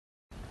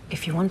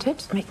If you want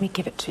it, make me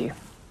give it to you.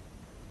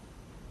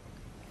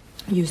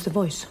 Use the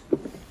voice.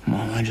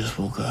 Mom, I just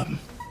woke up.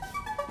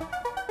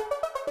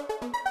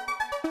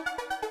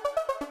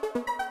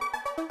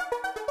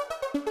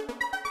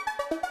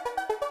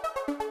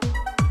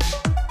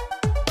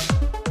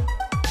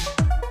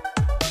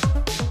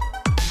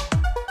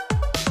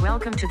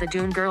 Welcome to the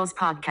Dune Girls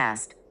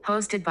podcast,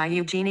 hosted by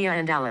Eugenia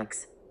and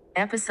Alex.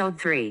 Episode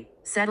 3,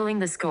 Settling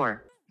the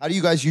Score. How do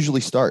you guys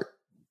usually start?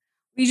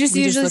 We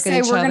usually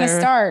say we're going to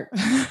start.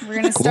 We're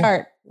going to Cool.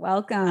 start.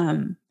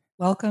 Welcome.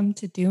 Welcome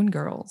to Dune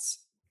Girls.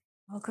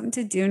 Welcome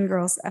to Dune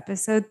Girls,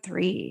 episode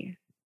 3.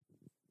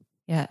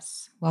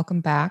 Yes.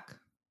 Welcome back.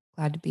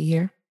 Glad to be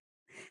here.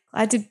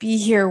 Glad to be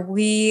here.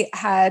 We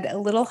had a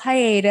little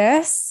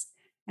hiatus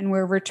and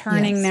we're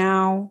returning Yes.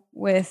 now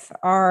with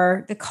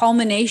the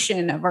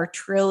culmination of our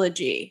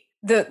trilogy.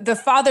 The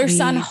Father,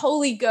 Son,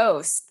 Holy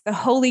Ghost, the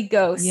Holy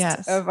Ghost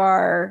Yes. of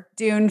our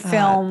Dune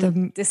film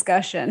the-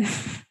 discussion.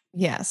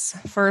 Yes.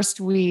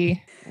 First,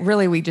 we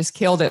just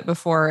killed it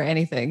before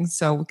anything.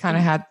 So we kind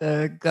of had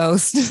the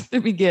ghost at the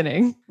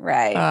beginning.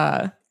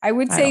 Right. I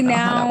would I say don't know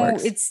how that now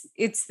works.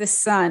 it's the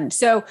Son.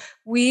 So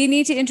we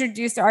need to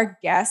introduce our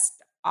guest,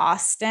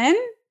 Austin.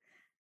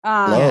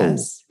 Hello.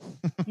 Yes.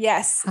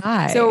 Yes.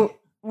 Hi. So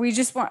we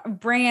just want to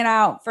bring it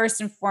out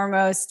first and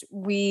foremost.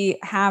 We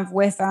have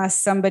with us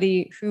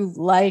somebody who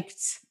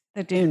liked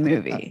the Dune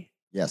movie.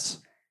 Yes.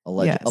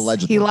 Yes.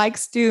 Allegedly. He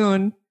likes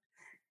Dune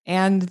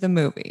and the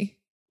movie.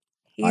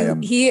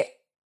 He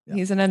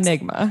He's an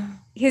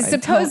enigma. he's I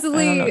don't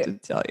supposedly know what to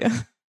tell you.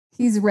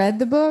 he's read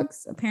the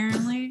books,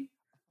 apparently.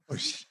 Oh,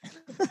 shit.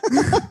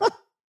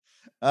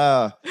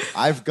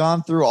 I've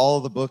gone through all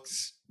of the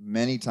books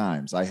many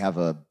times. I have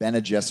a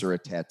Bene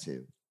Gesserit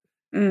tattoo.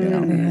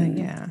 Mm.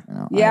 Yeah. You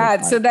know,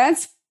 Yeah, so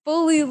that's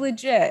fully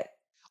legit.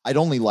 I'd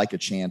only like a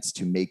chance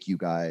to make you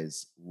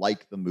guys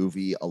like the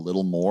movie a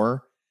little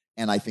more.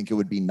 And I think it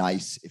would be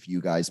nice if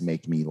you guys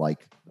make me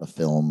like the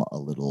film a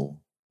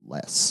little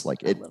less.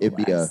 Like it'd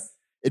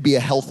be a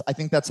health. I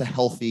think that's a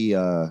healthy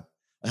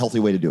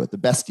way to do it. The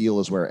best deal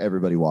is where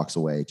everybody walks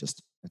away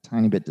just a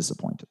tiny bit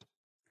disappointed.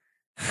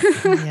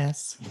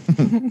 Yes.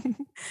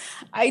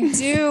 I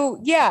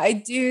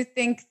do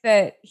think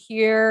that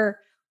here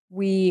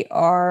we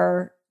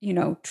are,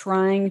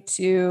 trying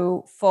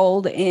to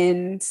fold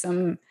in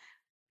some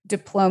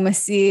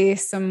diplomacy,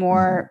 some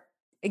more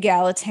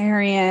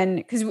egalitarian,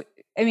 because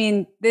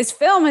this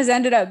film has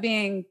ended up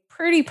being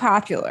pretty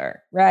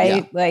popular,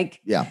 right?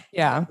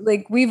 Yeah.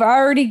 Like we've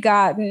already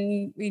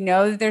we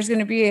know that there's going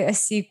to be a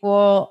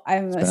sequel.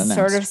 I'm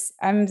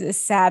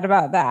sad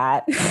about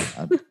that.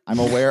 I'm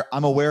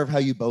aware of how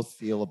you both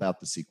feel about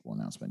the sequel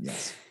announcement.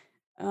 Yes.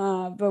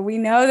 But we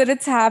know that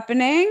it's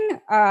happening.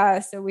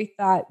 So we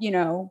thought,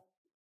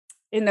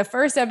 in the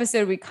first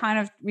episode,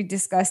 we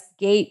discussed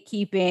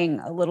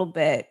gatekeeping a little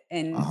bit,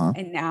 and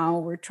now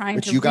we're trying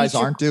Which to. you guys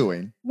aren't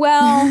doing.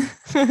 Well,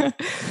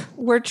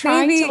 We're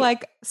trying Maybe- to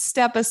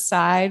step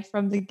aside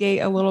from the gate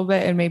a little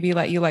bit and maybe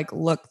let you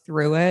look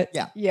through it.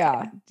 Yeah.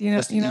 yeah. Do you know?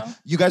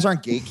 Just- you guys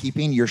aren't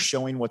gatekeeping. You're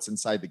showing what's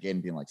inside the gate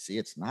and being like, see,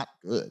 it's not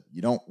good.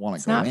 You don't want to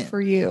It's go not in.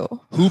 for you.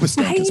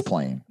 Hoobastank is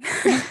playing.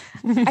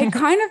 I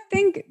kind of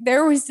think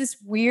there was this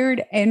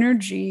weird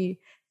energy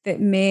that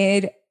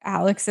made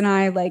Alex and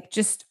I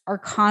just our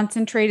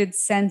concentrated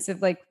sense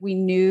of we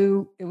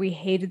knew that we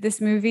hated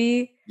this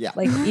movie. Yeah.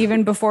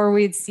 Even before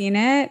we'd seen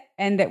it,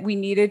 and that we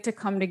needed to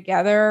come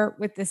together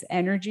with this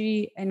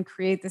energy and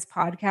create this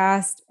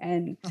podcast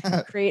and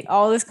create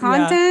all this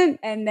content.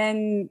 And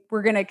then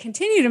we're going to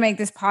continue to make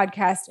this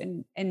podcast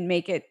and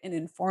make it an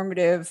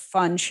informative,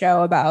 fun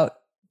show about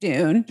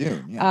Dune.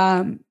 Dune,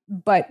 yeah.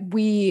 But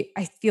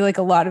I feel like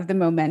a lot of the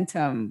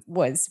momentum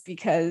was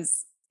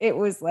because it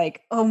was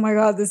oh my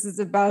God, this is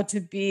about to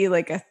be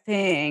a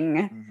thing.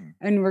 Mhm.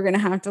 And we're going to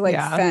have to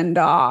fend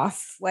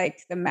off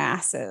the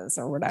masses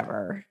or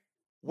whatever.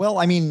 Well,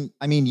 I mean,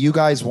 you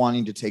guys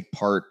wanting to take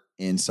part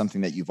in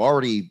something that you've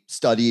already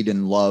studied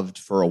and loved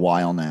for a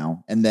while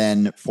now, and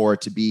then for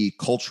it to be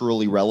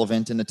culturally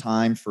relevant in a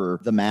time for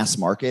the mass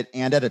market,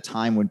 and at a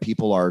time when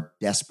people are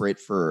desperate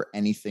for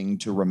anything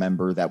to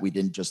remember that we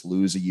didn't just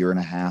lose a year and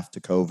a half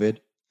to COVID.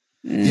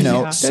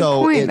 Yeah.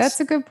 So That's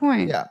a good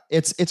point. yeah,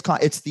 it's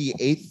the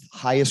 8th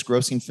highest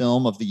grossing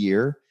film of the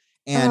year.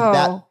 And Oh,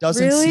 that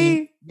doesn't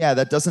really?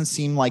 that doesn't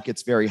seem like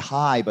it's very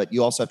high, but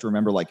you also have to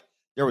remember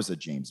there was a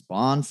James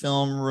Bond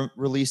film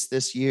released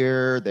this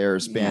year.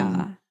 There's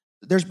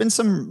been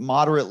some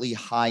moderately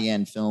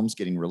high-end films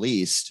getting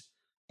released.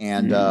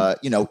 And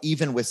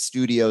even with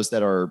studios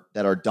that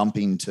are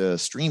dumping to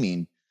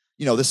streaming,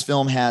 this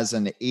film has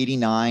an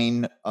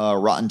 89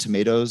 Rotten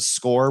Tomatoes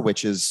score,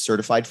 which is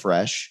certified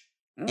fresh.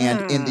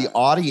 And in the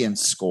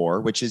audience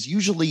score, which is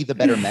usually the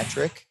better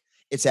metric,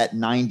 it's at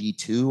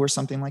 92 or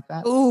something like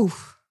that. Ooh.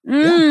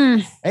 Yeah.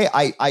 Hey,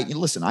 I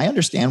listen, I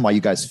understand why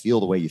you guys feel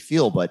the way you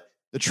feel, but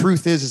the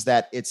truth is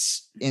that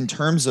it's, in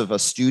terms of a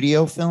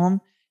studio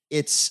film,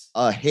 it's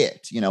a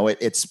hit.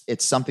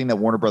 It's something that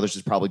Warner Brothers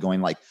is probably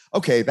going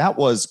okay, that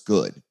was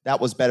good.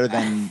 That was better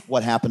than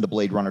what happened to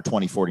Blade Runner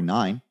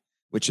 2049,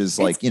 which is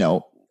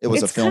It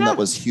was It's a film kind that of-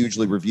 was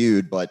hugely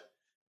reviewed, but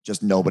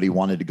just nobody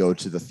wanted to go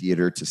to the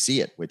theater to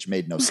see it, which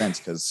made no sense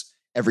because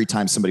every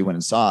time somebody went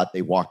and saw it,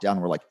 they walked out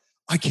and were like,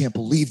 I can't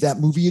believe that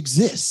movie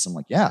exists. I'm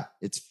like, yeah,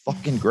 it's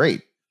fucking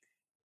great.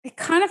 It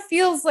kind of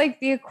feels like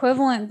the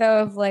equivalent though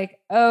of like,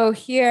 oh,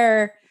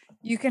 here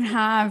you can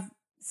have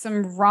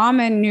some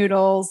ramen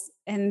noodles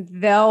and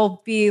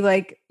they'll be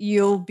like,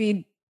 you'll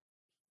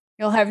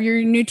have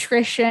your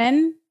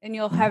nutrition and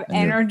you'll have And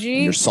energy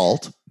your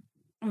salt.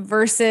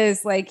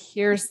 versus like,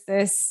 here's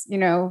this,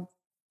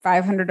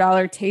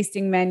 $500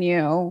 tasting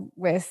menu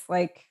with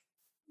like,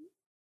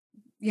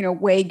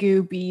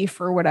 Wagyu beef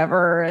or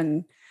whatever.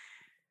 And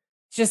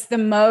just the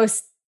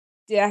most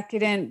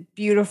decadent,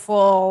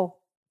 beautiful,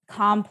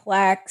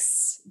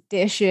 complex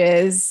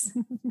dishes.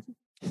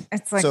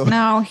 It's like, So-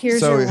 no, here's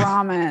so- your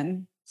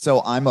ramen.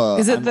 So I'm a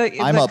Is it I'm,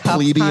 the I'm a cup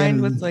plebeian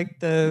kind with like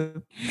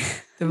the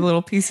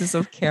little pieces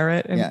of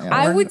carrot and Yeah, yeah.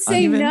 I corn would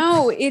say uneven?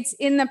 no, it's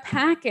in the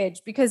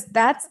package because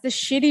that's the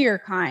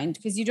shittier kind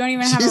because you don't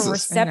even have Jesus.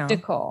 a I know.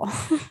 receptacle.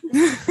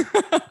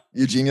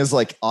 Eugenia's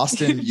like,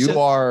 Austin, you Just-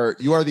 are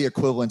the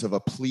equivalent of a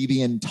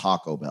plebeian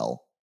Taco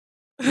Bell.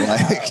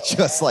 Like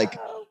just like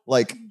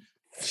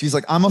she's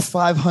like, I'm a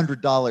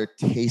 $500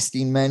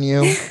 tasting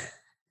menu,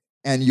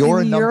 and you're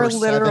And a number you're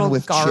 7 literal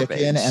with chicken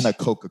garbage. and a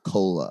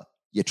Coca-Cola.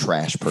 You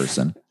trash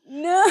person.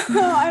 No,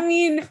 I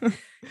mean, I think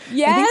they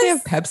yes,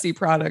 have Pepsi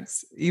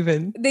products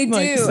even. they do.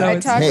 Like, so I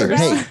it's talked Hey, about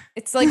hey.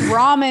 it's like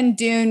ramen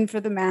dune for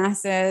the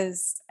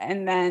masses,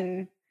 and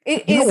then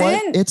it You know what?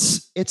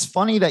 isn't. It's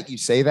funny that you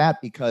say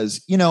that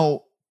because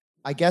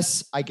I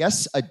guess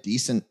a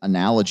decent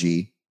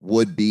analogy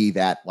would be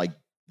that like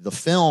the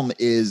film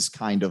is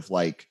kind of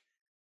like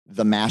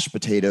the mashed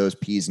potatoes,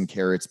 peas and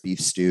carrots, beef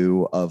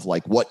stew of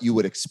like what you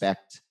would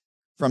expect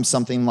from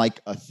something like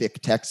a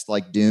thick text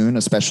like Dune,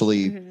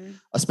 especially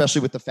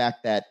with the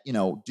fact that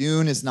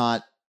Dune is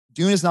not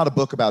a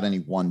book about any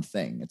one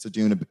thing.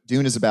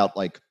 Dune is about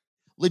like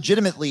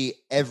legitimately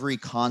every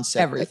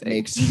concept that Everything.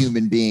 makes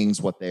human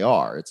beings what they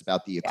are. It's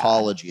about the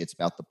ecology, it's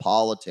about the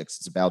politics,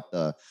 it's about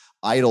the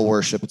idol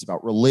worship, it's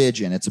about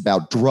religion, it's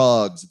about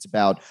drugs, it's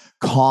about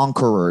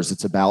conquerors,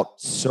 it's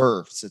about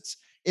serfs.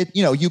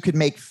 You could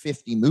make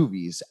 50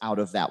 movies out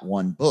of that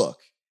one book.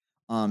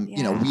 We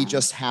Yeah.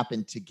 just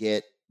happened to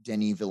get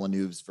Denis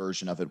Villeneuve's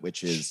version of it,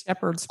 which is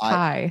Shepherd's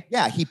pie.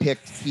 he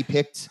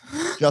picked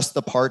just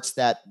the parts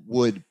that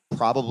would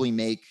probably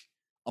make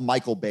a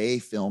Michael Bay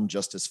film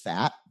just as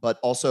fat, but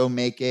also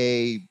make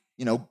a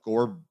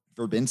Gore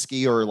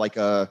Verbinski or like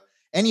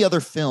any other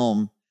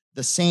film.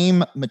 The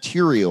same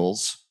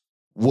materials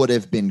would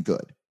have been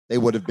good. They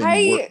would have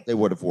been. They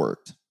would have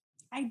worked.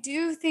 I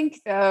do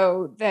think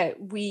though that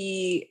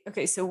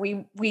so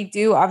we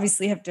do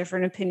obviously have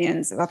different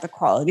opinions about the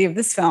quality of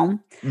this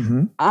film.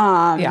 Mm-hmm.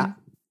 Yeah.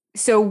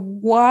 So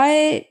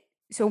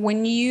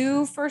when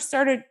you first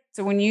started,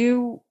 when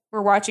you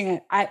were watching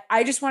it,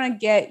 I just want to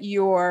get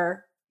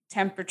your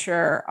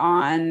temperature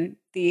on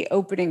the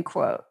opening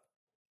quote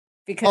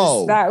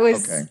because that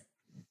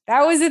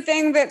was the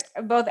thing that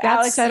both That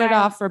Alex set and it I-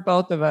 off for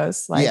both of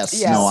us. Like, Yes,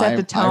 yeah. no, set I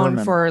the tone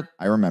remember. for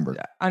I remember.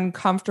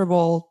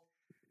 uncomfortable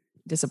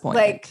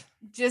disappointment. like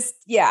just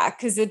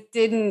because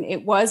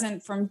it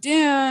wasn't from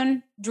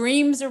Dune.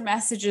 Dreams or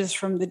messages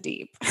from the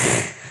deep.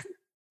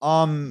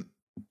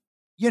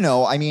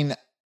 I mean,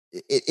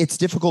 it's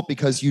difficult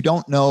because you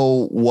don't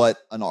know what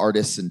an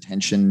artist's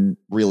intention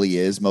really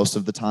is most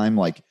of the time.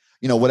 Like,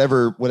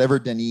 whatever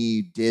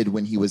Denis did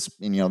when he was,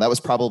 that was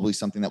probably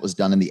something that was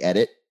done in the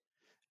edit.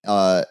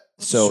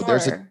 So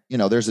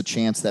there's a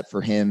chance that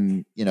for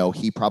him,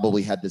 he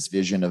probably had this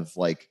vision of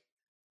like,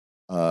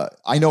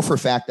 I know for a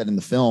fact that in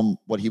the film,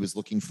 what he was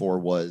looking for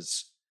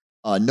was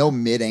no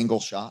mid-angle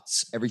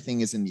shots.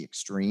 Everything is in the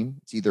extreme.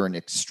 It's either an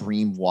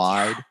extreme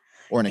wide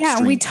or an extreme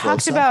and we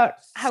talked close-up. about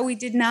how we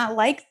did not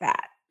like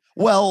that.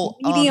 Well,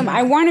 Medium.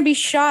 I want to be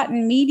shot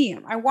in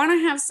medium. I want to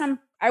have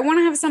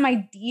some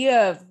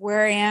idea of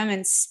where I am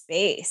in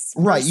space.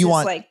 Right. You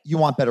versus,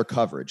 want better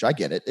coverage. I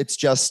get it. It's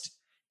just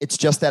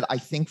that I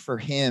think for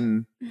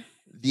him,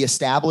 the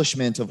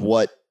establishment of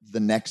what the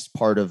next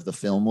part of the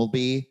film will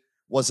be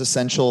was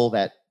essential.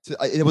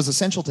 It was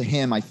essential to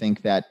him. I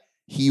think that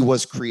he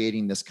was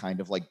creating this kind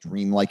of like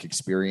dreamlike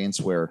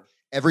experience where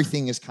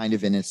everything is kind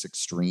of in its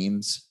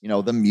extremes.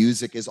 The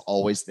music is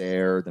always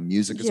there. The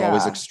music is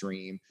always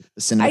extreme.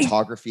 The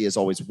cinematography is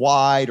always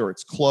wide, or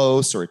it's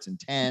close, or it's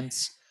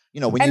intense.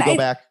 When you go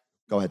back,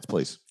 go ahead,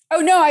 please. Oh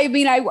no, I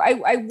mean, I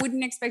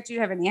wouldn't expect you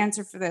to have an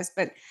answer for this,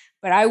 but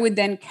I would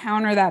then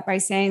counter that by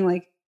saying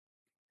like,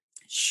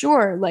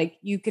 sure, like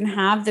you can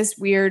have this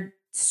weird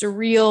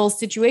surreal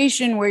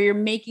situation where you're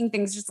making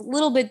things just a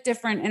little bit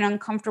different and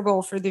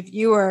uncomfortable for the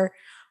viewer.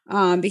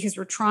 Because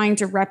we're trying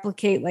to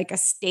replicate like a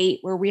state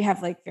where we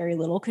have like very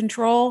little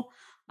control.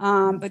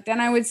 But then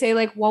I would say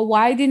like, well,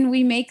 why didn't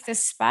we make the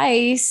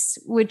spice,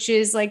 which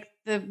is like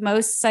the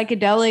most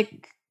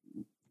psychedelic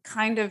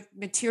kind of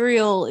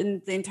material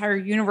in the entire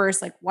universe?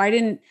 Like, why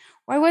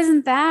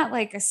wasn't that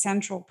like a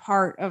central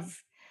part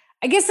of,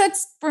 I guess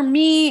that's for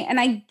me. And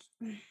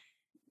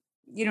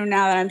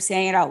now that I'm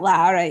saying it out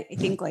loud, I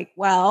think like,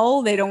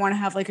 well, they don't want to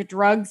have like a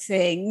drug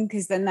thing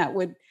because then that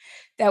would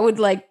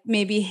like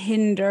maybe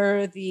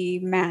hinder the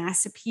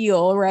mass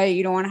appeal, right?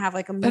 You don't want to have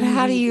like a movie. But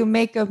how do you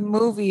make a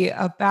movie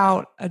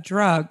about a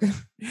drug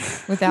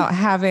without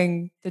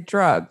having the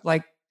drug?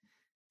 Like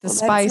the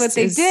spice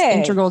is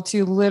integral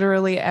to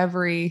literally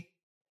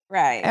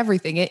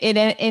everything.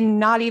 And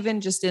not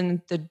even just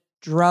in the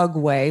drug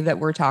way that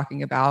we're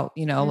talking about,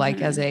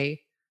 like as a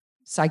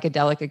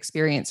psychedelic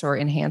experience or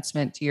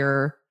enhancement to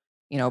your,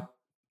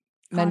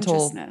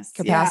 mental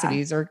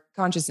capacities or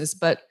consciousness,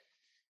 but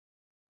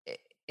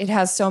it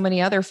has so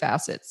many other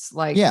facets.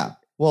 Like, yeah,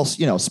 well,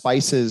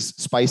 spice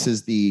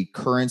is the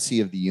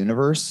currency of the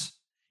universe.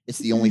 It's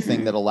the only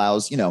thing that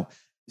allows,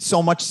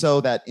 so much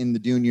so that in the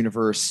Dune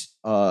universe,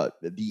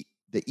 the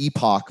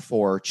epoch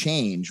for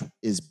change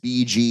is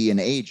BG and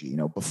AG,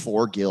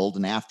 before Guild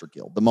and after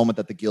Guild. The moment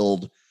that the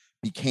Guild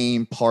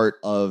became part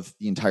of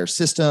the entire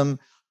system,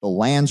 the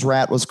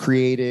Landsrat was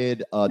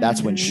created.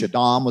 That's when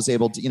Shaddam was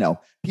able to,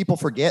 people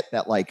forget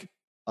that like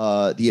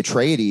the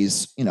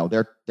Atreides,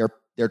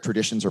 their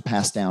traditions are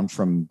passed down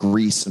from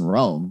Greece and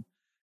Rome.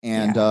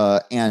 And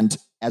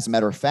as a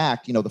matter of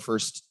fact, the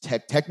first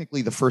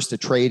technically the first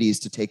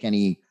Atreides to take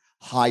any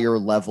higher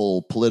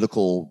level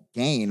political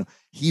gain,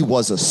 he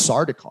was a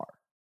Sardaukar.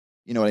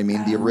 You know what I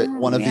mean? The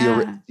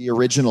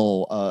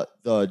original,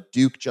 the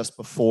Duke just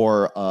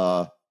before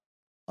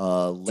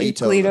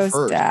Leto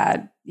Leto's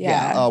dad.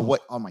 Yeah.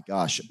 Oh my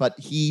gosh. But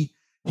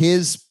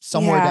his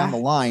somewhere down the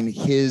line,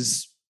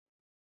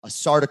 a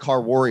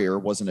Sardaukar warrior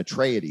was an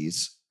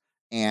Atreides,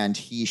 and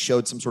he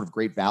showed some sort of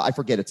great valor. I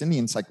forget, it's in the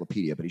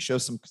encyclopedia, but he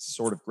shows some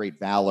sort of great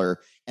valor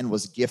and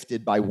was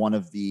gifted by one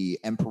of the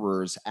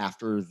emperors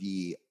after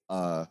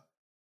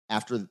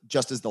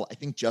just as the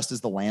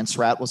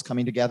Landsrat was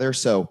coming together.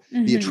 So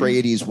the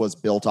Atreides was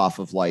built off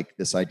of like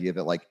this idea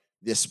that like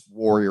this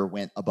warrior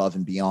went above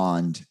and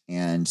beyond.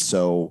 And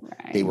so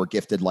they were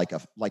gifted like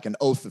an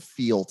oath of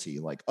fealty,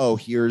 like, oh,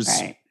 here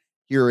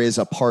is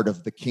a part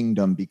of the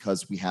kingdom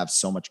because we have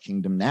so much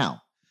kingdom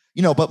now,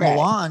 but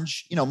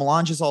melange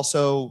is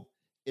also,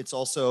 it's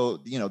also,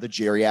 the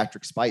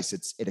geriatric spice.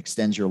 It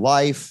extends your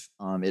life.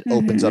 It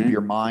opens up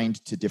your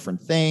mind to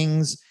different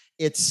things.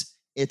 It's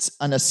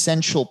an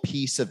essential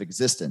piece of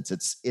existence.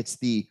 It's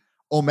the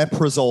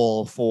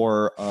omeprazole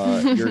for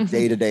your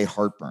day-to-day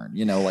heartburn.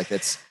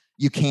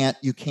 You can't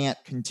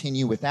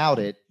continue without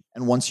it.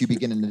 And once you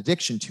begin an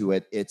addiction to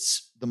it,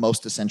 it's the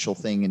most essential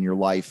thing in your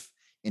life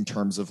in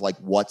terms of like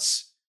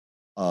what's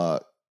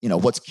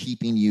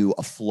keeping you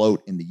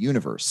afloat in the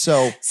universe.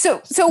 So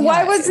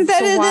why wasn't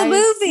that in the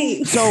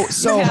movie?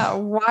 So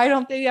why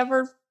don't they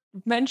ever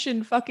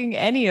mention fucking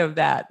any of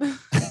that?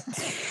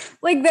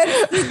 Like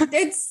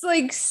it's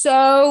like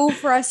so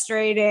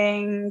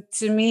frustrating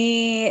to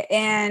me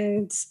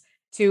and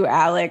to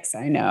Alex.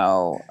 I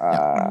know,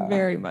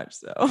 very much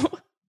so.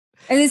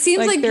 And it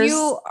seems like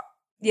you,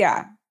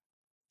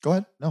 Go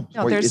ahead. No,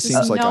 there's it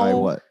seems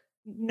like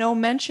no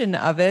mention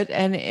of it,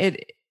 and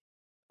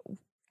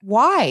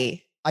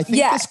why? I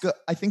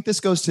think this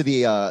goes to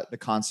the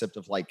concept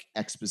of like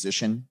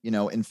exposition.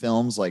 In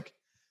films, like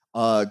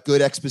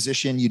good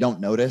exposition, you don't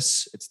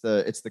notice. It's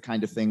the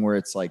kind of thing where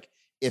it's like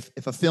if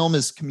a film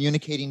is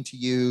communicating to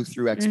you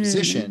through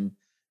exposition,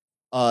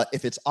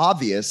 if it's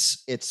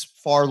obvious, it's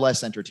far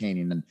less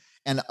entertaining.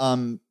 And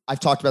I've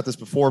talked about this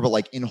before, but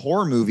like in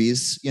horror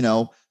movies,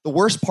 the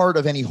worst part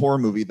of any horror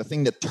movie, the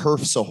thing that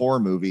turfs a horror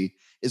movie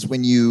is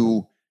when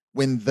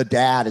the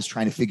dad is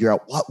trying to figure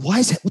out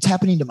what's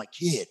happening to my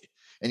kid.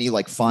 And he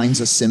like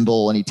finds a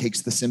symbol and he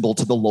takes the symbol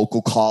to the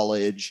local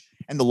college,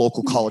 and the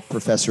local college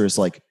professor is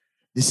like,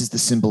 this is the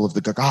symbol of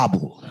the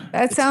Gagabul.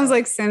 That sounds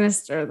like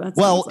Sinister.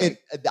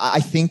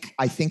 I think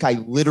I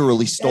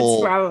literally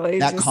stole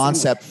that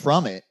concept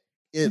from it.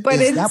 But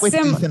is that with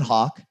Ethan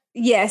Hawke?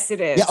 Yes,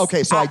 it is. Yeah.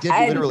 Okay. So I did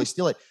literally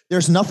steal it.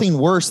 There's nothing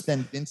worse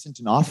than Vincent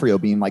D'Onofrio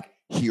being like,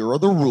 here are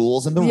the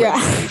rules and the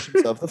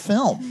regulations of the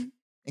film.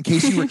 In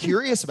case you were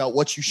curious about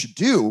what you should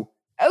do.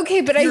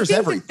 Okay. But I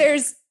think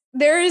that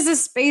there is a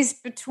space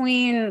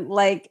between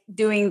like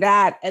doing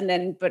that and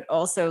then, but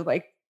also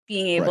like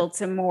being able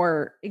to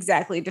more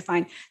exactly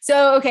define.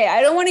 So, okay.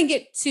 I don't want to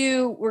get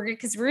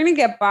because we're going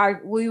to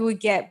we would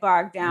get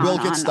bogged down. We'll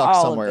get stuck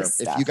somewhere.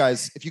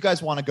 If you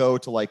guys want to go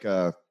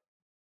to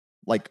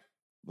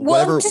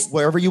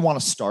wherever you want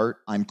to start,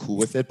 I'm cool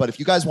with it. But if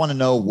you guys want to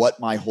know what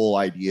my whole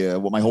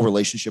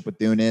relationship with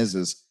Dune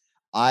is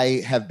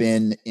I have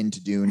been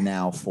into Dune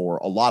now for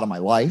a lot of my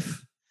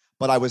life,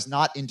 but I was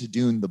not into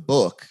Dune the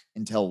book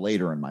until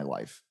later in my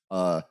life.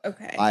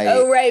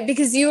 Okay.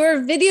 Because you were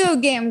a video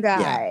game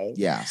guy.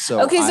 Yeah.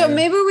 So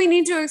maybe we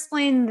need to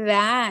explain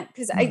that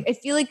because I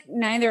feel like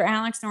neither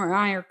Alex nor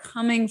I are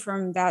coming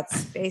from that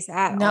space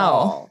at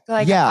all.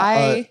 Like go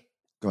ahead.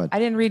 I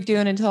didn't read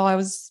Dune until I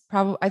was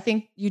I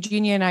think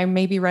Eugenia and I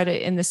maybe read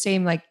it in the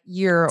same like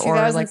year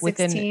or like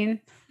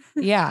within.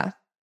 Yeah.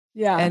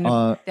 Yeah. And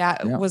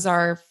that was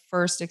our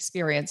first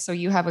experience. So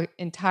you have an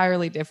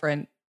entirely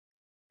different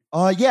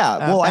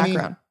background. I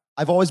mean,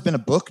 I've always been a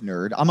book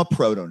nerd. I'm a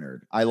proto nerd.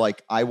 I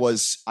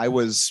was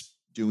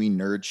doing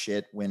nerd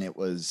shit when it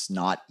was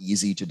not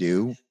easy to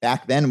do.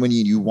 Back then, when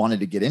you wanted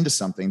to get into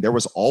something, there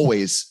was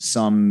always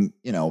some,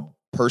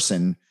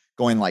 person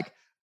going like,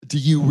 do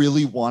you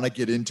really want to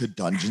get into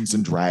Dungeons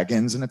and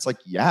Dragons? And it's like,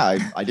 yeah,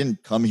 I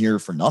didn't come here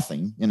for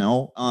nothing,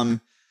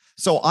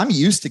 So I'm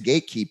used to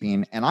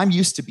gatekeeping, and I'm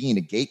used to being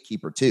a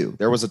gatekeeper too.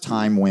 There was a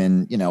time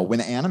when,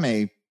 when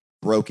anime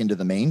broke into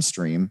the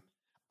mainstream,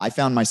 I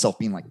found myself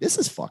being like, this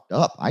is fucked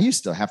up. I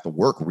used to have to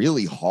work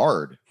really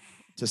hard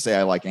to say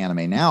I like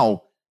anime.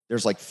 Now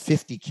there's like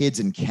 50 kids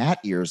in cat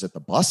ears at the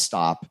bus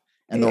stop,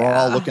 and they're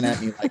all looking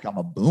at me like I'm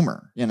a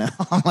boomer.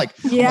 I'm like,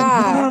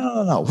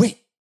 no, wait.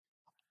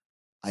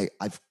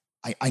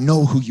 I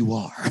know who you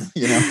are,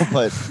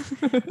 but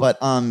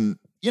and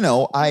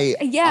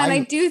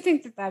I do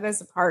think that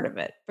is a part of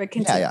it, but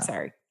continue.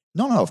 Sorry.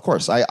 No, of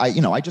course.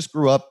 I just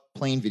grew up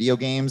playing video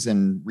games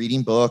and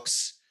reading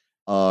books,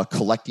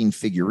 collecting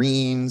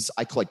figurines.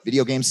 I collect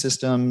video game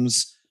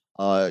systems.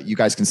 You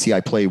guys can see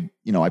I play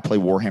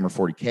Warhammer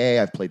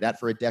 40K. I've played that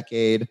for a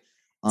decade.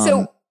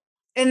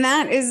 And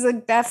that is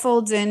that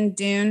folds in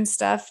Dune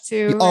stuff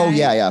too. Oh, right?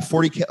 yeah.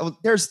 40K.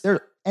 There's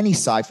any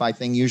sci-fi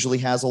thing usually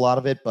has a lot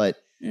of it, but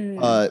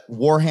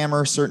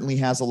Warhammer certainly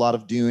has a lot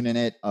of Dune in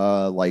it.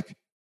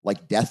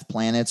 Like death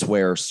planets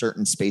where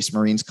certain space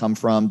marines come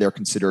from. They're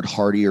considered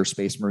hardier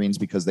space marines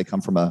because they come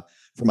from a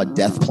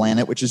death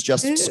planet, which is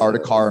just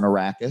Sardaukar and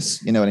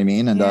Arrakis. You know what I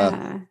mean? And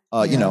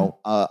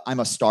I'm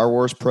a Star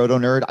Wars proto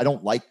nerd. I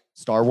don't like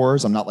Star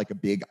Wars. I'm not like a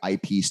big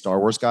IP Star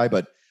Wars guy,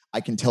 but I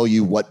can tell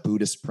you what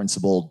Buddhist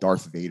principle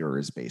Darth Vader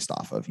is based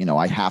off of.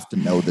 I have to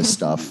know this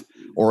stuff,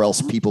 or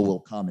else people will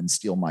come and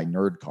steal my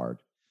nerd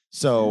card.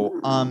 So,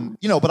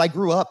 but I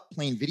grew up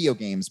playing video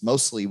games.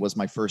 Mostly was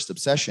my first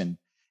obsession.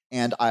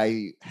 And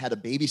I had a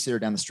babysitter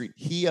down the street.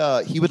 He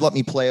would let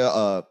me play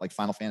like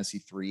Final Fantasy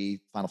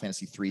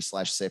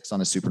 3/6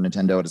 on a Super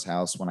Nintendo at his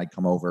house when I'd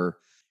come over.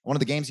 One of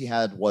the games he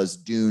had was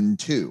Dune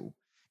 2.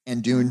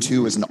 And Dune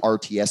 2 is an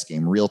RTS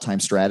game, real-time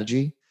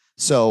strategy.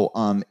 So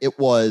it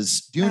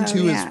was Dune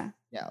 2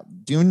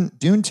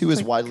 Dune 2 is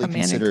like widely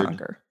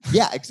considered.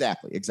 Yeah,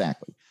 exactly.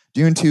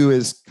 Dune 2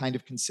 is kind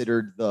of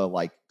considered the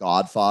like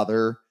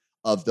godfather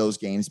of those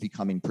games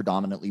becoming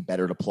predominantly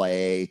better to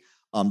play.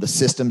 The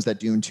systems that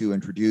Dune 2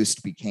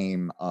 introduced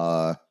became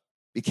kind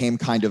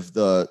of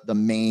the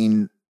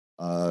main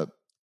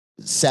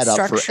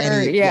setup for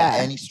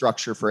any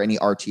structure for any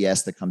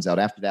RTS that comes out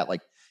after that.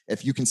 Like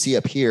if you can see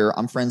up here,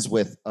 I'm friends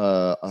with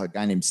a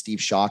guy named Steve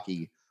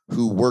Shockey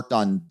who worked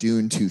on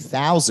Dune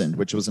 2000,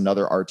 which was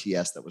another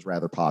RTS that was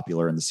rather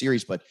popular in the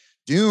series. But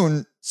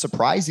Dune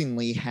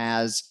surprisingly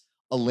has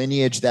a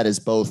lineage that is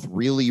both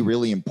really,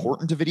 really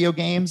important to video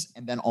games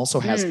and then also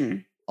has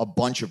a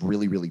bunch of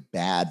really, really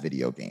bad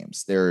video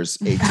games. There's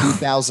a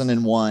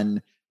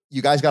 2001,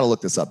 you guys got to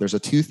look this up. There's a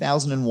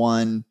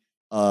 2001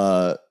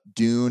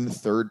 Dune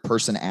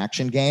third-person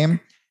action game.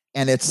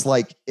 And it's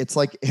like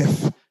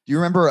if, do you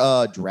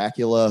remember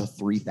Dracula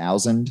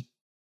 3000?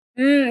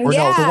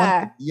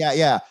 Yeah.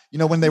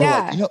 When they were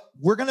like,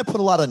 we're going to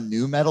put a lot of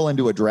new metal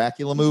into a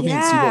Dracula movie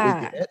and see what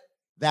we get.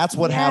 That's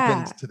what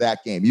happened to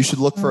that game. You should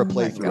look for a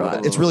playthrough of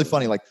it. It's really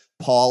funny. Like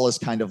Paul is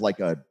kind of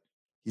like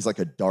he's like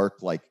a dark,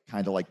 like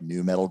kind of like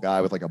new metal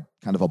guy with like a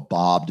kind of a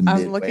bobbed.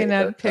 I'm looking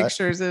at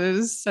pictures. It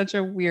is such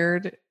a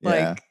weird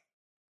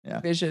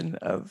vision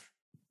of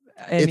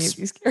any of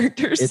these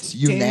characters. It's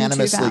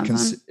unanimously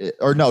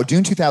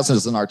Dune 2000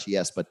 is an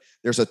RTS, but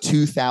there's a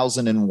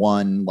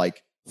 2001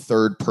 like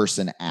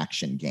third-person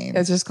action game.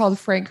 It's just called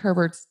Frank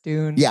Herbert's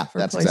Dune. Yeah, for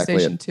that's PlayStation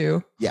exactly it.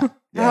 2. Yeah.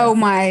 Oh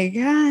my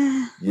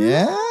god.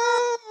 Yeah.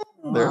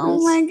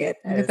 Oh my goodness.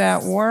 Look at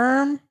that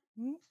worm.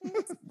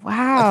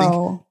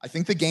 Wow. I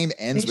think the game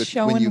ends with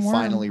when you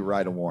finally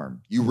ride a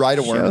worm. You ride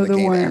a worm and the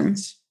game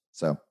ends.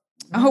 So.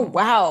 Oh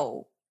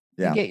wow.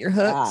 Yeah. You get your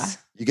hooks.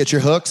 You get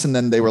your hooks, and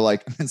then they were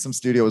like, and some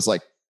studio was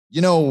like,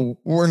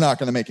 we're not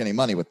going to make any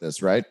money with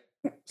this, right?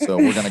 So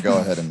we're going to go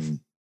ahead and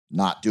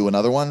not do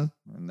another one.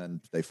 And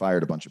then they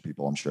fired a bunch of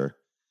people, I'm sure.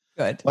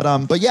 Good.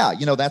 But yeah,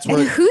 that's where.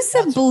 And who's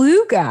the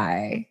blue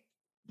guy?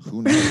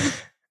 Who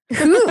knows?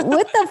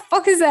 What the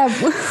fuck is that?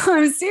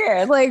 I'm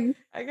serious. Like,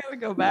 I gotta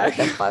go back.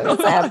 What the fuck is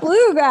that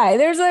blue guy?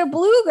 There's a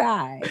blue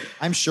guy.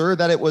 I'm sure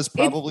that it was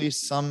probably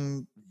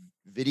some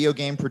video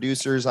game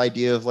producer's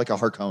idea of like a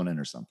Harkonnen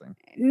or something.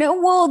 No,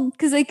 well,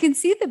 because I can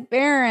see the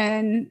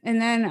Baron,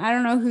 and then I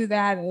don't know who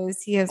that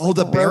is. He has. Oh,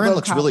 the Baron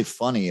looks really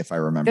funny, if I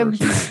remember.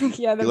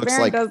 The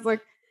Baron does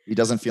look. He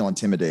doesn't feel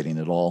intimidating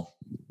at all.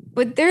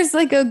 But there's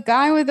like a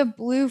guy with a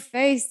blue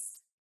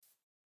face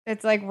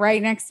that's like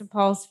right next to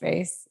Paul's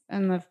face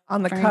on the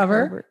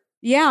cover. Herbert.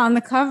 Yeah, on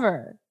the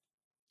cover.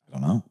 I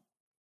don't know.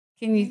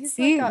 Can you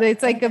see?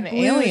 It's like a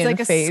blue. It's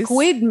like a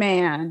squid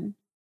man.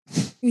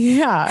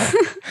 Yeah.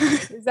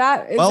 Is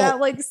that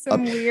like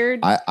some weird?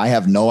 I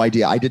have no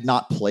idea. I did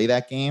not play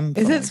that game.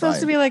 Is it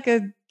supposed to be like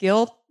a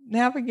guild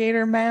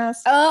navigator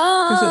mask?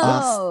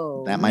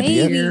 Oh, that might be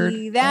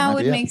it. That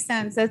would make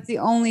sense. That's the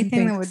only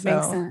thing that would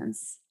make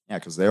sense. Yeah,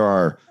 because there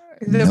are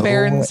the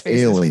Baron's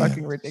face is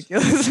fucking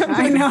ridiculous.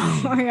 I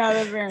know.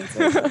 Yeah, the Baron's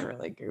face is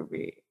really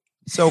goofy.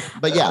 So,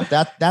 but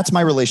yeah, that's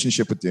my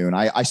relationship with Dune.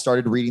 I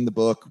started reading the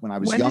book when I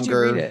was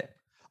younger. Did you read it?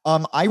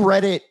 I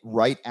read it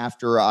right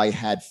after I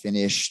had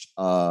finished.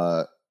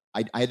 I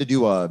had to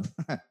do a.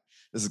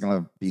 This is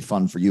going to be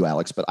fun for you,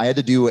 Alex, but I had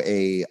to do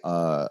I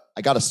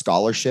got a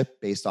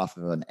scholarship based off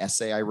of an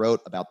essay I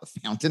wrote about the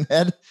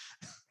Fountainhead.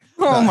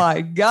 Oh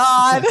my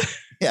God.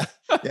 Yeah.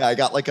 I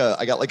got like a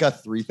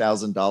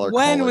 $3,000.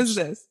 When was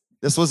this?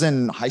 This was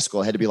in high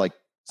school. It had to be like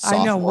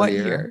sophomore I know what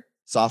year.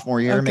 Sophomore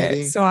year, okay,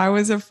 maybe. So I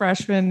was a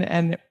freshman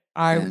and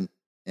and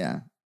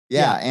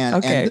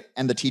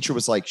the teacher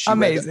was like,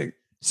 amazing.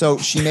 So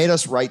she made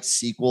us write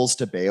sequels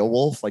to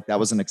Beowulf. Like that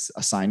was an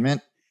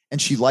assignment.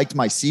 And she liked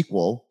my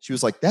sequel. She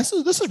was like, this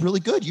is really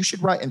good. You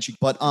should write. And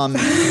or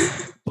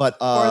the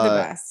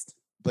best.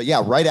 But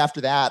yeah, right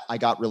after that, I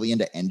got really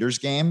into Ender's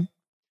Game.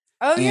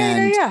 Oh,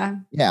 yeah.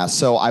 Yeah.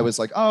 So I was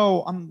like,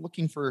 oh, I'm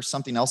looking for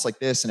something else like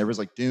this. And it was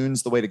like,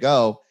 Dune's the way to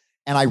go.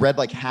 And I read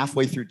like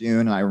halfway through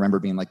Dune. And I remember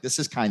being like, this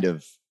is kind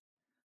of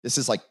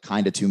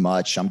too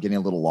much. I'm getting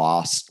a little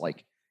lost.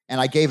 And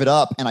I gave it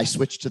up and I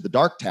switched to The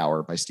Dark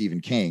Tower by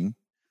Stephen King.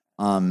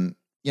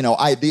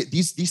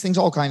 These things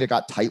all kind of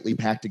got tightly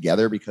packed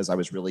together because I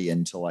was really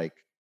into I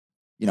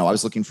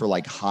was looking for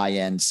like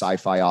high-end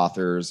sci-fi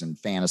authors and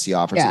fantasy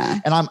authors. Yeah.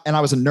 And I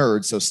was a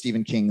nerd. So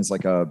Stephen King is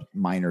like a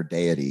minor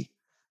deity,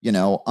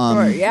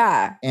 Sure,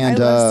 yeah. And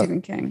I love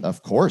Stephen King.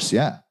 Of course.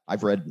 Yeah.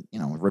 I've read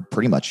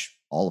pretty much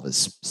all of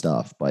his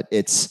stuff, but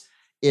it's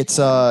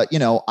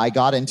I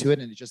got into it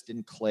and it just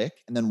didn't click.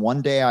 And then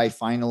one day I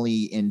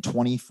finally in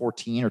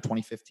 2014 or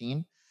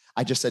 2015,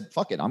 I just said,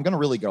 fuck it, I'm going to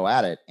really go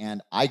at it.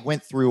 And I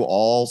went through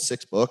all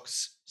 6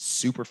 books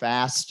super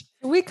fast.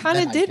 We kind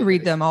of did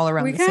read them all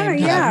around the same time.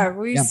 Yeah,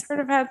 we sort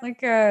of had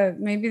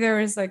maybe there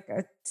was like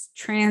a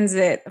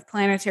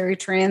planetary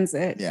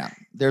transit. Yeah.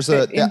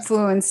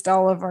 Influenced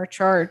all of our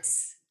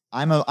charts.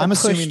 I'm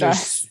assuming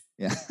there's,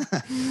 yeah.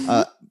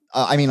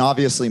 I mean,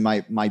 obviously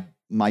my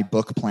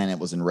book planet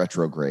was in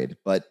retrograde,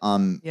 but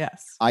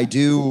yes, I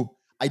do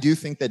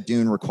think that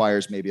Dune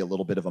requires maybe a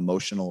little bit of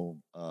emotional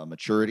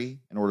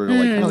maturity in order to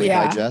really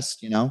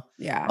digest,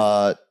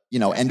 Yeah.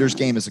 Ender's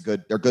Game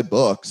they're good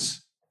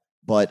books,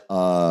 but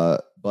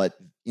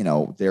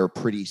they're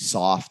pretty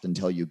soft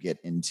until you get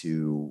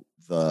into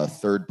the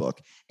 3rd book.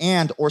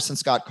 And Orson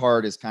Scott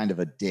Card is kind of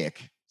a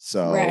dick.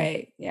 So,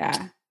 right.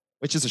 Yeah.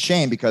 Which is a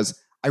shame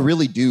because I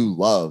really do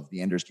love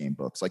the Ender's Game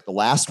books. Like the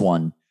last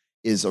one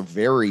is a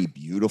very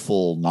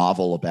beautiful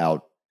novel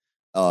about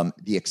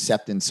the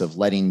acceptance of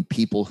letting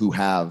people who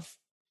have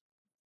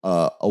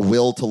a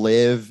will to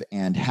live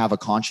and have a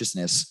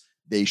consciousness,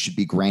 they should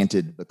be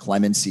granted the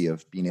clemency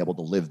of being able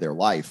to live their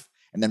life.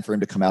 And then for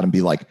him to come out and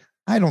be like,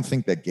 I don't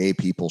think that gay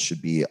people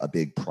should be a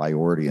big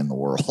priority in the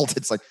world.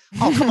 It's like,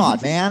 oh, come on,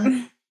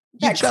 man.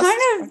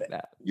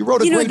 You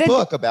wrote a great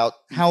book about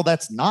how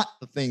that's not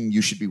the thing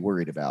you should be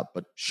worried about,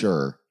 but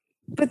sure.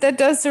 But that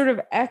does sort of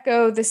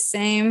echo the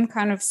same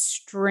kind of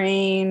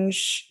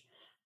strange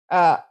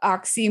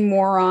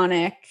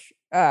oxymoronic,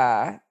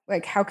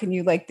 like how can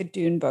you like the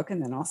Dune book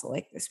and then also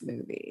like this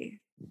movie?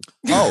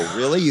 Oh,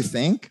 really? You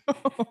think?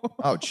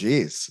 Oh,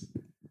 geez.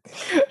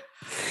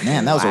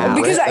 Man, that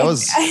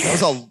was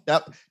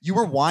you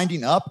were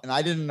winding up and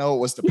I didn't know it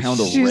was to pound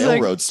a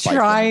railroad spike.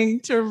 Trying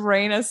to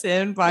rein us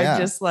in by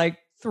just like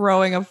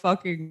throwing a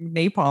fucking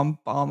napalm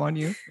bomb on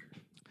you.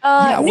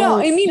 I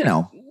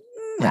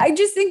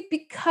just think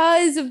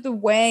because of the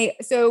way,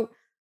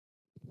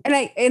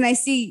 and I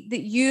see that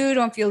you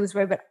don't feel this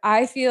way, but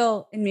I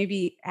feel, and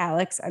maybe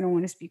Alex, I don't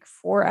want to speak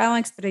for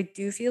Alex, but I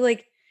do feel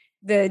like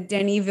the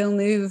Denis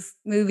Villeneuve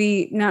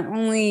movie, not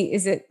only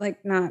is it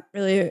like not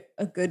really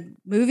a good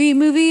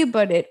movie,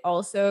 but it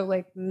also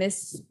like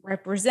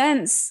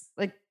misrepresents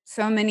like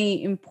so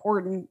many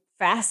important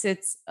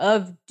facets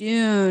of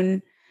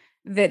Dune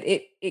that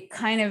it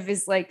kind of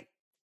is like,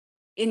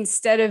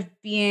 instead of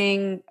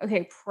being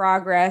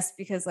progress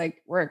because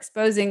like we're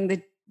exposing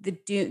the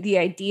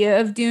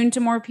idea of Dune to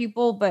more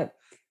people, but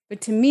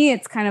to me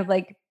it's kind of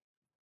like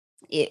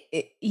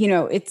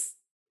it's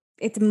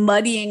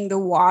muddying the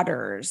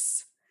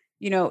waters,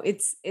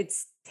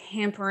 it's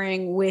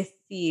tampering with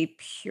the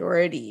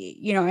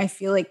purity. I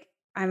feel like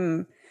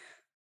I'm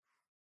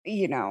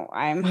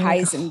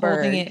Heisenberg.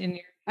 Holding it in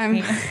your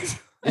and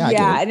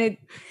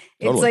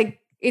it's like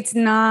it's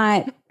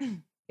not,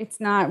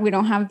 we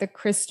don't have the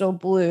crystal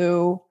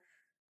blue,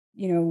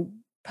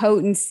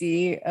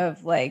 potency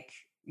of like,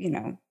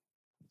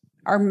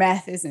 our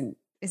meth isn't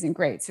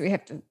great. So we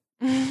have to.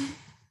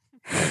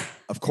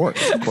 Of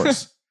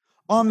course.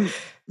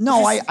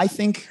 No, I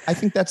think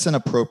that's an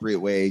appropriate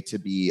way to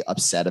be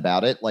upset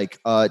about it. Like,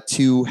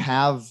 to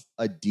have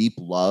a deep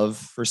love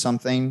for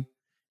something,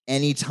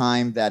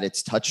 anytime that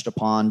it's touched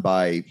upon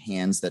by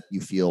hands that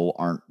you feel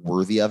aren't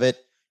worthy of it,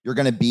 you're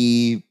going to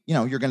be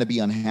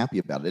unhappy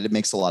about it. It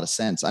makes a lot of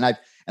sense. And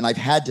I've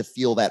had to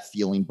feel that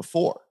feeling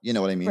before, you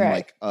know what I mean?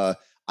 Right. Like,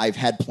 I've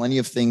had plenty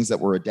of things that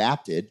were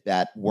adapted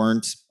that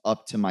weren't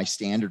up to my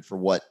standard for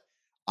what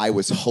I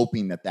was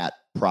hoping that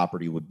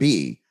property would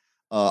be.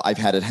 I've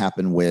had it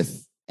happen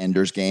with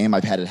Ender's Game.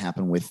 I've had it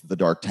happen with The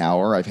Dark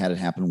Tower. I've had it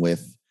happen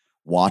with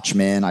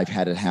Watchmen. I've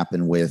had it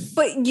happen with.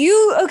 But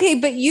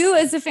you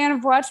as a fan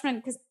of Watchmen,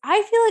 because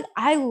I feel like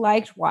I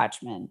liked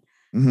Watchmen.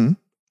 Mm-hmm.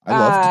 I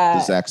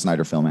loved the Zack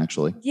Snyder film,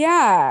 actually.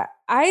 Yeah,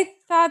 I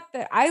thought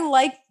that I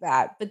liked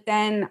that, but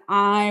then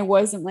I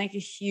wasn't like a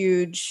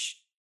huge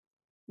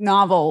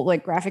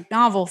graphic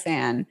novel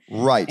fan.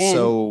 Right. And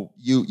so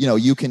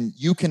you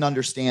can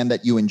understand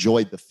that you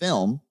enjoyed the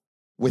film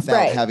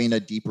without having a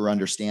deeper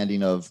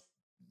understanding of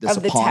this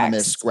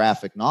eponymous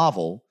graphic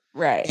novel.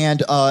 Right.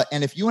 And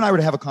if you and I were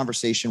to have a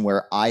conversation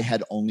where I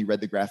had only read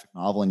the graphic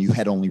novel and you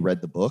had only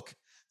read the book,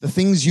 the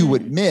things you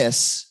would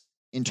miss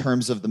in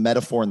terms of the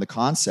metaphor and the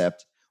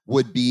concept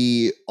would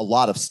be a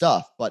lot of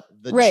stuff, but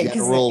the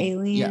general the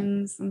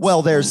aliens. Yeah.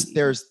 Well, there's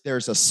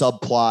a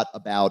subplot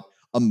about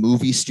a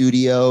movie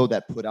studio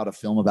that put out a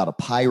film about a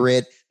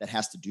pirate that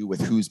has to do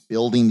with who's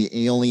building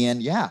the alien.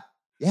 Yeah,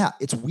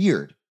 it's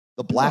weird.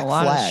 The Black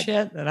Flag. Of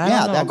shit that I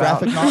don't know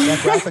about.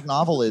 That graphic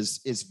novel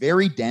is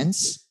very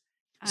dense.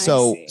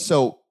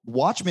 So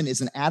Watchmen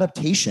is an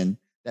adaptation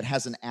that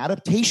has an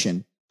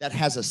adaptation that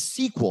has a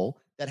sequel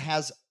that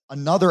has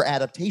another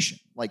adaptation.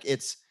 Like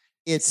it's.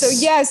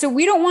 So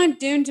we don't want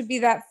Dune to be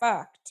that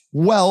fucked.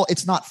 Well,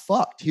 it's not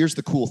fucked. Here's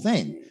the cool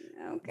thing.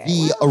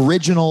 Okay.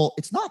 Original,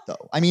 it's not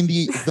though. I mean,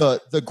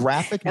 the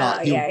graphic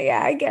novel.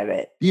 Yeah, I get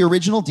it. The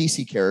original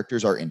DC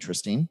characters are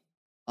interesting.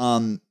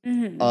 The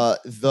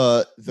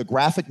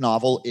graphic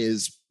novel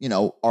is,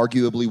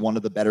 arguably one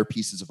of the better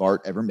pieces of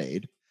art ever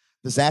made.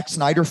 The Zack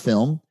Snyder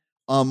film,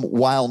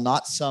 while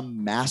not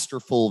some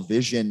masterful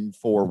vision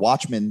for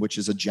Watchmen, which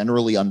is a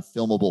generally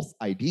unfilmable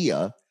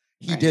idea,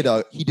 he did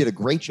a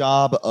great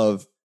job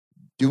of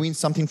doing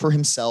something for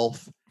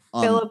himself.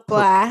 Philip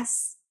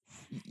Glass.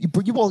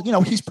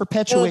 He's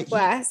perpetuating.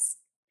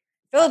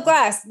 Philip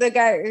Glass, the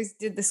guy who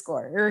did the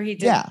score, or he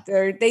did. Yeah.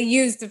 Or they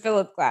used the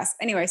Philip Glass.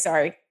 Anyway,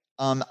 sorry.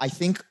 I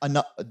think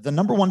the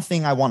number one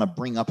thing I want to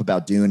bring up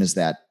about Dune is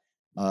that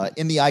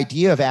in the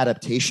idea of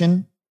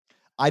adaptation,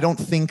 I don't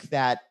think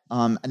that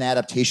an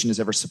adaptation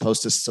is ever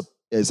supposed to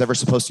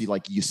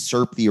like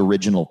usurp the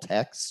original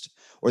text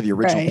or the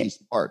original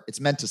piece of art. It's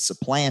meant to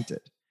supplant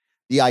it.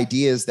 The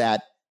idea is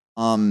that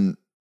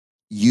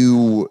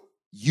you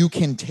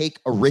can take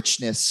a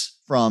richness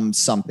from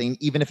something,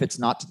 even if it's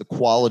not to the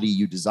quality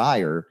you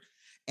desire,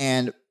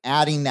 and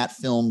adding that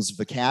film's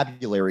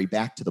vocabulary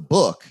back to the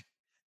book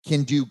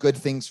can do good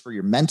things for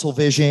your mental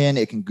vision.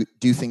 It can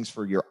do things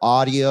for your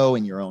audio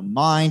and your own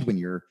mind when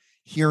you're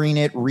hearing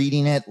it,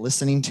 reading it,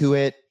 listening to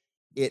it.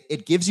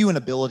 It gives you an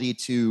ability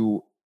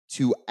to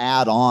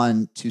add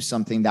on to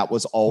something that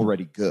was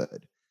already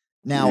good.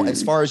 Now,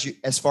 as far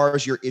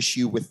as your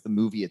issue with the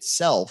movie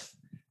itself,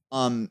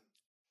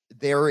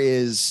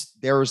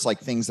 there's like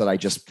things that I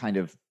just kind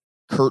of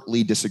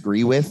curtly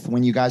disagree with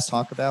when you guys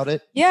talk about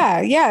it.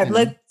 Yeah.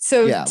 Let's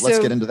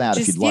get into that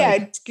if you'd like.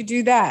 Yeah, could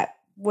do that.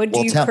 What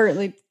do you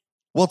currently?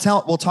 Well,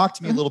 talk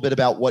to me a little bit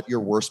about what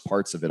your worst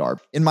parts of it are.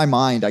 In my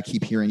mind, I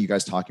keep hearing you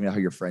guys talking about how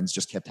your friends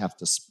just kept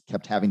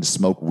having to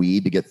smoke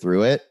weed to get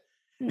through it.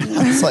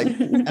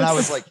 And I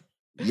was like,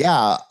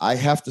 yeah, I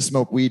have to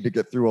smoke weed to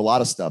get through a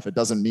lot of stuff. It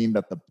doesn't mean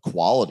that the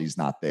quality's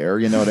not there.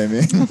 You know what I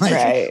mean?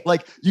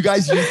 Like you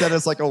guys use that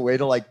as like a way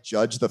to like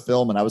judge the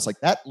film. And I was like,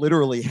 that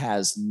literally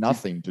has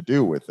nothing to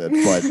do with it.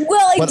 But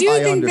I do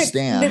think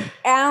understand that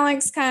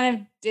Alex kind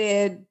of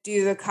did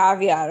do the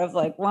caveat of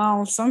like,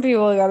 well, some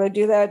people got to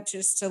do that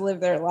just to live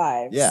their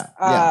lives. Yeah.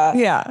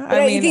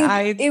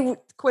 I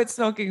quit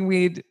smoking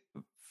weed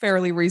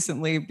fairly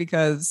recently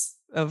because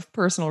of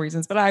personal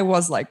reasons, but I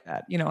was like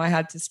that. I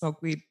had to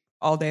smoke weed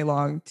all day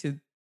long to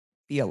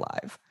be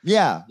alive.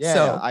 Yeah.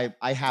 So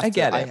I have to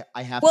get it.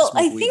 I have to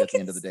smoke weed at the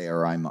end of the day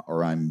or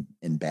I'm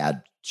in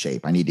bad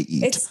shape. I need to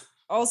eat. It's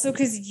also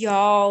because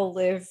y'all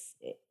live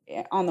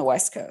on the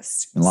West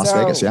Coast. In Las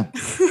Vegas, yeah.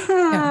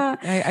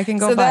 I can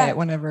go buy it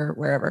whenever,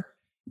 wherever.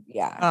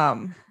 Yeah.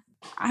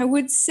 I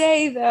would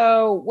say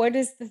though, what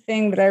is the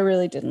thing that I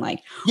really didn't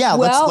like? Yeah,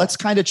 let's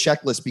kind of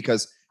checklist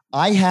because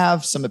I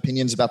have some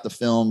opinions about the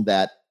film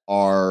that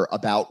are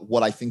about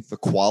what I think the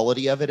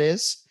quality of it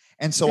is.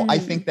 And so I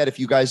think that if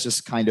you guys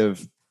just kind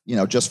of,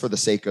 just for the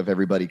sake of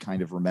everybody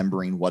kind of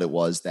remembering what it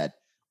was that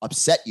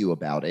upset you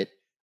about it,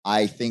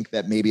 I think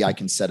that maybe I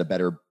can set a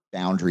better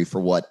boundary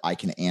for what I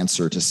can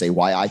answer to say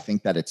why I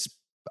think that it's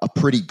a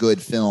pretty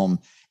good film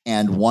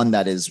and one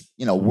that is,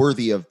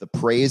 worthy of the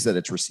praise that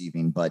it's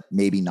receiving, but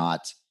maybe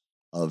not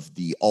of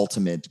the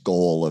ultimate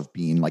goal of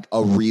being like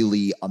a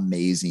really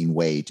amazing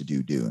way to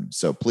do Dune.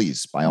 So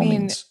please, by all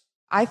means.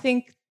 I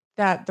think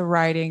that the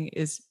writing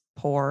is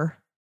poor.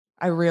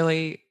 I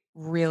really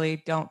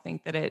don't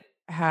think that it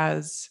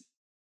has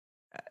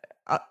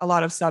a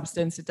lot of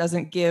substance. It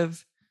doesn't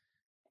give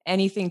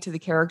anything to the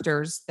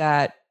characters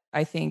that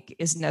I think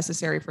is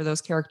necessary for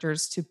those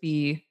characters to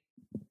be,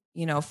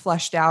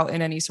 fleshed out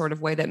in any sort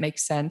of way that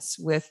makes sense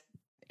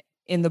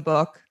in the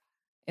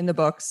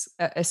books,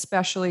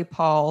 especially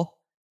Paul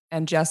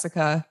and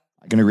Jessica.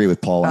 I can agree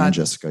with Paul and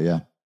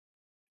Jessica.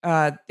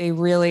 Yeah. They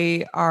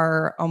really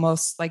are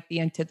almost like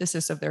the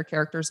antithesis of their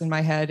characters in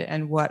my head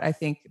and what I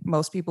think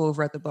most people who've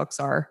read the books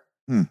are.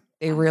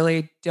 they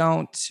really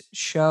don't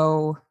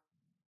show,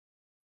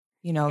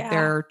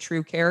 their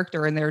true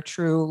character and their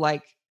true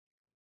like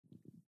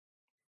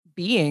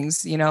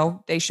beings.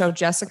 They show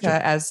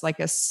Jessica as like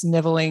a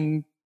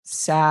sniveling,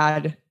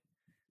 sad,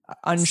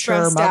 unsure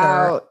stressed mother.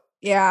 Out.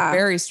 Yeah.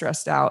 Very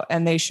stressed out.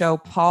 And they show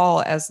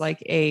Paul as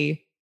like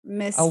a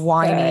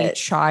whiny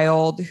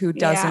child who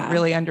doesn't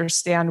really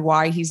understand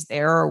why he's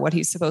there or what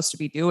he's supposed to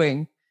be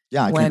doing.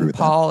 Yeah. When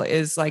Paul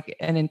is like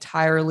an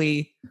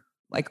entirely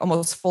like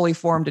almost fully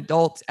formed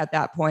adult at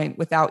that point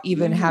without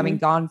even having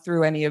gone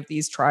through any of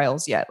these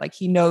trials yet. Like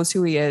he knows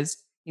who he is.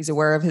 He's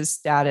aware of his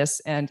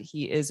status and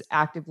he is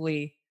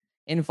actively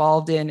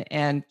involved in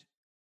and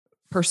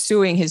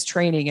pursuing his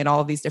training in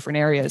all of these different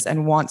areas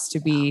and wants to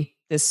be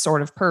this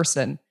sort of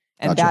person.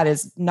 And that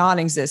is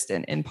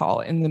non-existent in Paul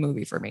in the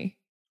movie for me.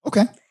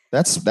 Okay.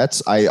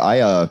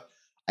 I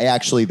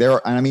actually, there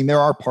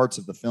are parts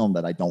of the film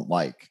that I don't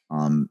like.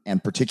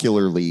 And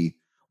particularly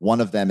one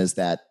of them is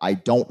that I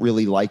don't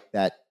really like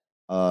that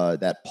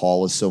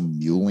Paul is so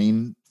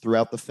mewling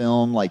throughout the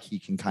film. Like he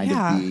can kind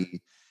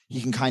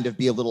of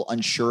be a little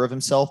unsure of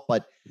himself,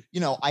 but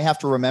I have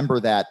to remember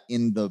that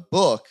in the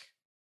book,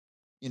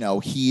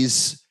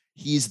 he's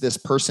this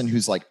person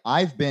who's like,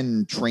 I've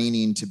been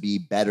training to be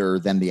better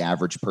than the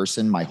average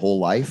person my whole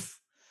life.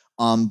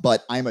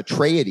 But I'm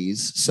Atreides,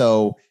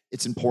 so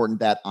it's important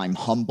that I'm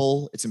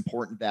humble. It's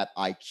important that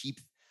I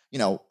keep,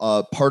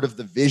 part of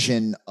the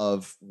vision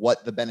of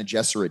what the Bene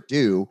Gesserit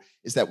do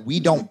is that we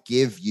don't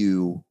give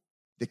you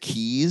the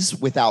keys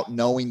without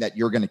knowing that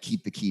you're going to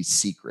keep the keys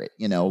secret.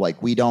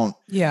 Like we don't.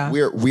 Yeah.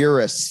 We're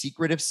a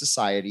secretive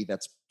society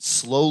that's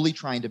slowly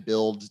trying to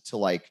build to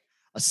like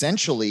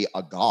essentially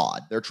a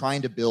god. They're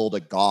trying to build a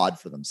god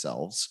for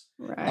themselves.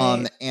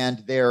 Right.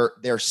 And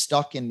they're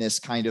stuck in this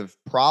kind of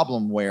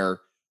problem where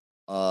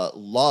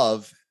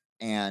love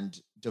and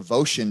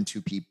devotion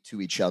to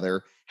each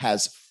other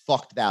has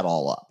fucked that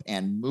all up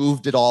and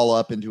moved it all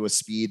up into a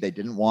speed they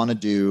didn't want to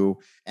do.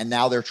 And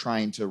now they're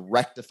trying to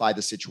rectify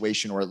the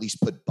situation or at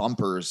least put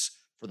bumpers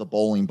for the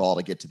bowling ball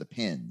to get to the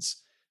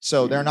pins.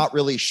 So they're not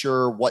really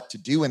sure what to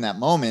do in that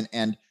moment.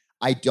 And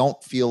I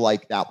don't feel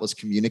like that was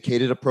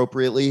communicated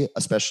appropriately,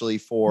 especially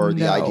for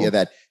the idea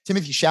that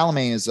Timothée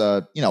Chalamet is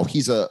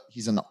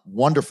he's a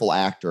wonderful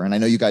actor. And I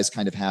know you guys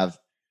kind of have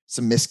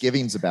some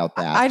misgivings about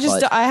that.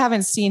 I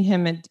haven't seen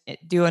him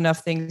do enough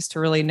things to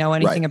really know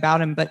anything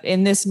about him. But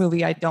in this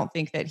movie, I don't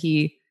think that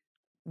he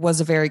was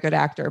a very good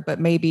actor.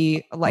 But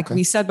maybe, like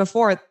we said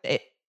before,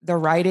 the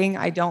writing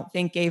I don't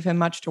think gave him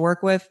much to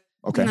work with.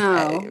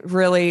 Okay,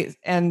 really,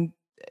 and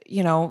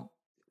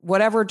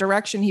whatever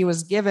direction he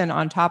was given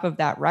on top of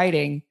that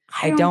writing,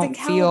 I don't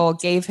feel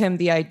gave him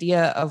the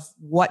idea of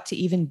what to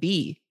even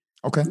be.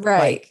 Okay,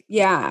 right,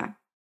 yeah.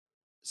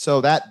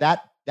 So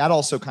that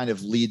also kind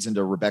of leads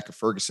into Rebecca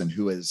Ferguson,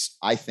 who is,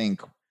 I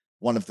think,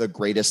 one of the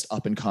greatest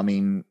up and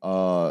coming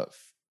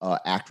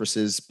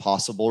actresses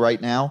possible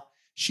right now.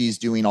 She's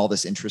doing all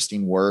this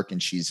interesting work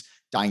and she's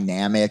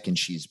dynamic and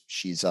she's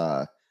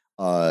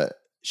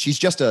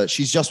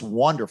just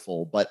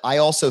wonderful. But I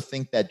also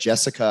think that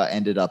Jessica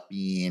ended up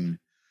being,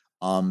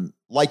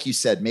 like you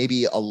said,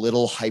 maybe a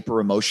little hyper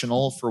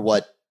emotional for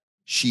what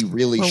she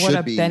really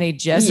should be. Bene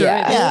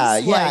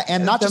Gesserit, yeah,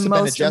 and not just a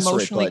Bene Gesserit,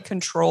 emotionally but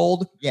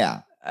controlled.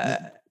 Yeah,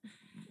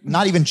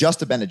 not even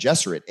just a Bene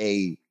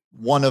Gesserit,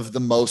 one of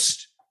the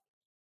most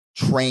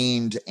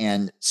trained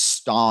and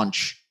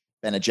staunch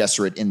Bene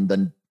Gesserit in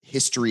the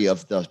history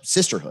of the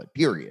sisterhood.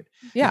 Period.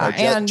 Yeah,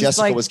 and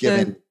Jessica was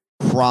given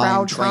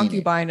prime training.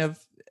 concubine of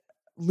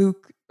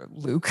Luke of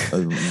Duke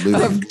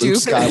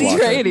Skywalker.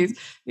 Atreides.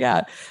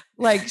 Yeah,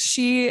 like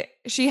she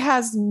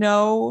has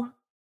no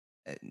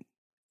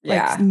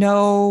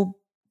no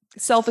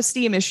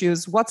self-esteem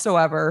issues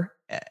whatsoever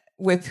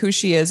with who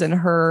she is and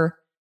her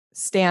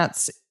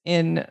stance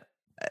in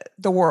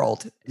the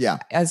world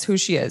as who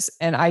she is.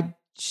 And I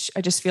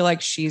just feel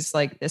like she's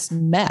like this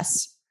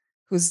mess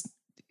who's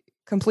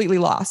completely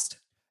lost.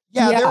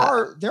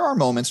 Yeah. There are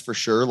moments for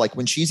sure. Like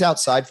when she's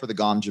outside for the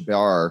Gom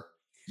Jabbar,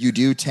 you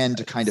do tend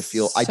to kind of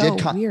feel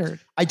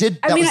weird.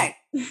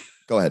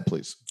 Go ahead,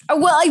 please.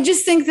 Well, I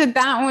just think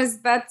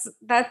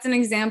that's an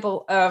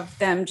example of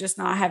them just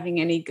not having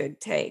any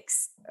good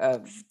takes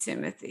of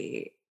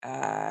Timothy.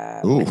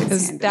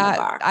 Because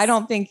I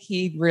don't think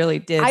he really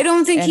did. I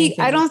don't think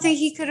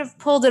he could have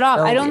pulled it off.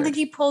 I don't think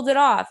he pulled it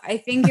off. I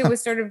think it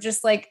was sort of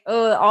just like,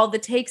 all the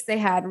takes they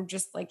had were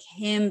just like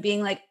him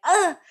being like,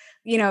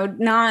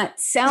 not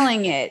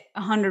selling it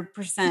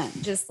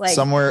 100%. Just like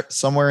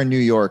somewhere in New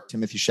York,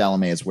 Timothée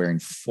Chalamet is wearing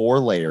 4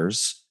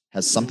 layers,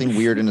 has something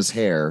weird in his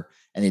hair,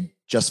 and he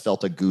just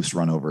felt a goose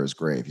run over his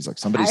grave. He's like,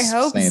 somebody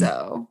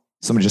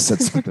just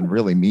said something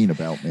really mean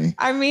about me.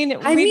 I mean,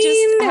 we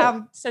just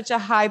have such a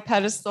high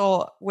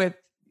pedestal with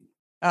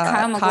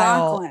Kyle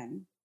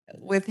MacLachlan,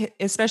 with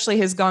especially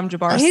his Gom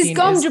Jabbar scene. His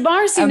Gom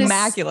Jabbar scene is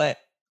immaculate.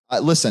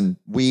 Listen,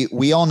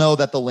 we all know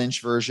that the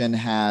Lynch version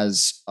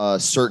has a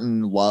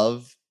certain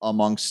love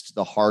amongst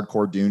the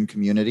hardcore Dune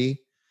community.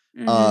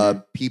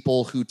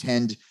 People who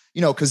tend,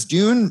 because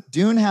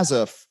Dune has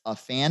a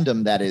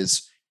fandom that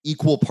is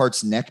equal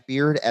parts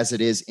neckbeard as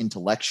it is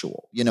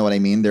intellectual. You know what I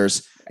mean?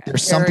 There's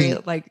something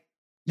like,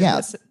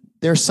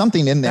 there's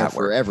something in there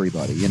for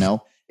everybody, you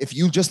know? If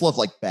you just love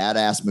like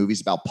badass movies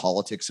about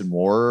politics and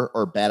war,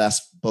 or badass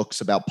books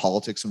about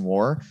politics and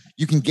war,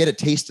 you can get a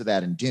taste of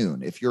that in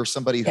Dune. If you're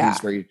somebody who's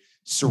very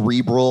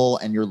cerebral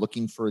and you're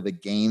looking for the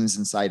games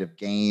inside of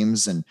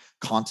games and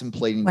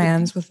contemplating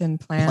plans within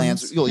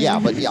plans. Well,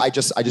 but I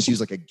just use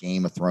like a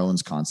Game of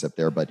Thrones concept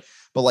there, but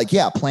like,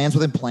 plans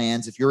within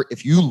plans.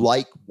 If you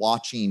like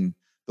watching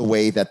the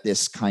way that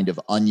this kind of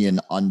onion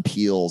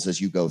unpeels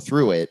as you go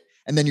through it,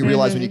 and then you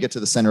realize when you get to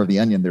the center of the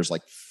onion, there's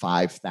like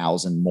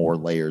 5,000 more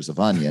layers of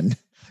onion,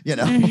 you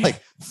know,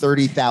 like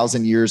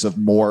 30,000 years of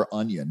more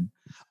onion.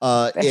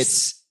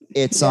 It's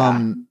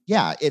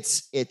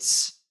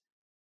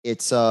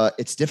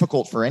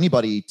difficult for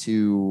anybody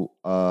to,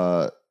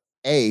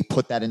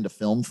 put that into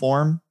film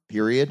form,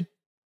 period.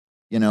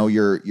 You know,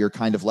 you're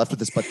kind of left with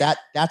this, but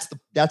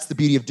that's the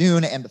beauty of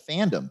Dune and the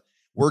fandom.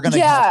 We're going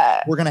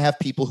to have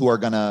people who are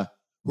going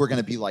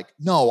to be like,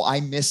 no,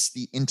 I miss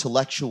the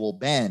intellectual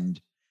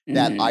bend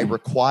that I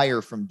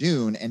require from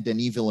Dune, and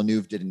Denis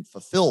Villeneuve didn't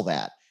fulfill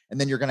that. And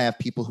then you're going to have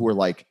people who are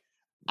like,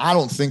 I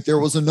don't think there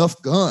was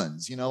enough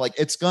guns, you know, like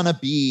it's going to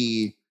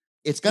be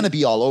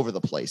all over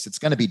the place. It's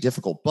going to be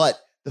difficult, but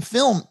the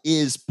film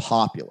is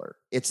popular.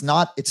 It's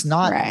not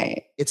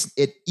right.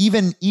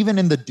 Even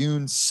in the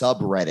Dune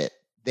subreddit,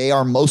 they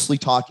are mostly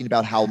talking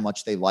about how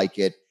much they like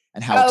it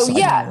and how excited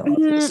they are for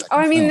the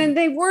second film.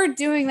 They were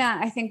doing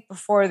that, I think,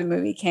 before the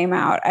movie came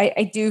out.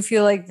 I do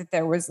feel like that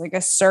there was like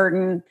a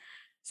certain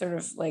sort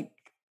of like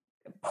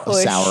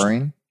push. A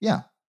souring. Yeah.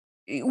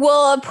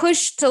 Well, a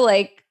push to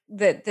like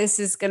that this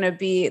is going to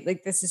be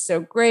like, this is so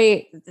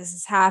great that this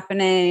is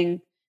happening,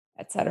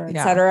 et cetera, et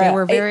cetera. They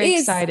were very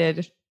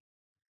excited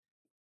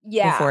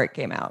before it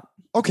came out.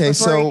 Okay.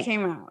 Before it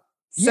came out.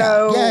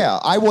 So yeah,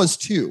 I was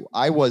too.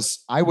 I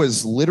was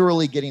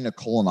literally getting a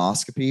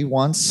colonoscopy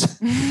once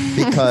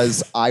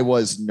because I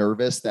was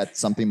nervous that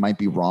something might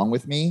be wrong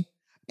with me.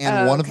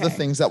 And one of the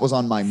things that was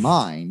on my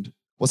mind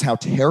was how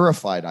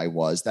terrified I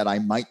was that I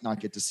might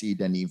not get to see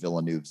Denis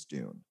Villeneuve's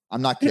Dune.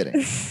 I'm not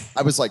kidding.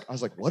 I was like,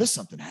 what if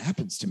something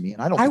happens to me?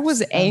 And I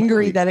was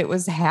angry that it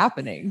was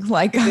happening.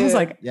 Like, I was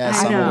like,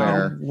 yes, I'm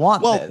aware.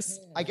 Want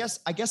this. I guess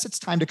it's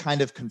time to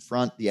kind of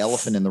confront the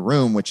elephant in the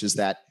room, which is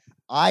that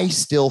I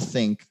still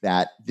think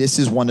that this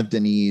is one of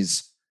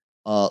Denis'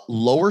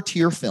 lower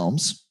tier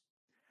films,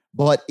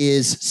 but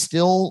is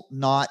still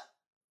not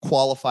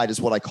qualified as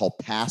what I call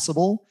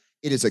passable.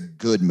 It is a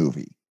good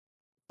movie.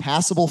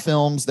 Passable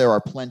films, there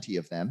are plenty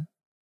of them.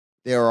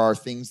 There are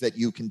things that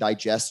you can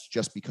digest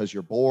just because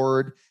you're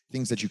bored,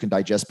 things that you can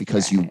digest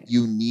because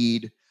you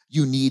need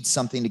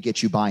something to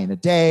get you by in a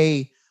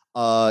day.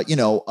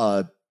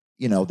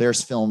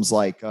 There's films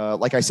like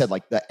I said,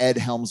 like the Ed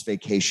Helms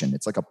Vacation.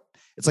 It's like a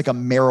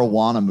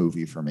marijuana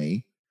movie for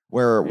me,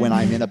 where when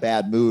I'm in a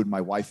bad mood,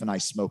 my wife and I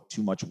smoke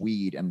too much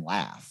weed and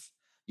laugh.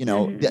 You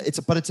know, it's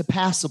a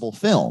passable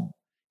film.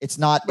 It's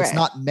not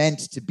meant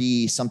to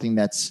be something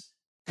that's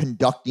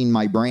conducting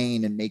my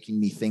brain and making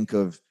me think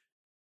of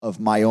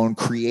my own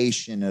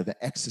creation, of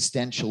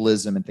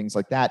existentialism and things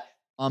like that.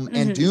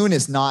 And Dune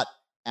is not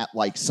at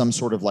like some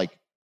sort of like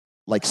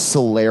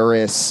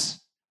Solaris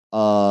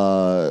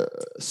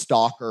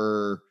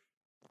Stalker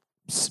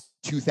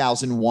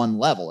 2001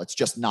 level. It's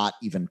just not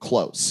even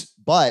close.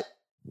 But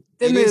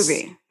the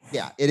movie,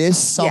 it is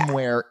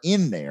somewhere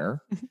in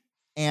there,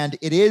 and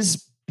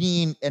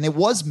it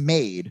was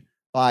made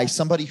by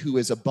somebody who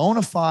is a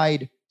bona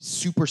fide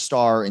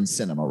superstar in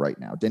cinema right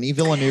now. Denis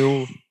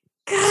Villeneuve.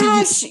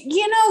 Gosh,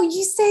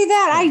 you say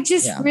that. I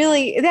just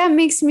really, that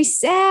makes me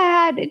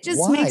sad. It just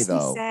makes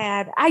me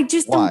sad. I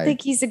just don't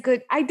think he's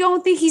I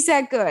don't think he's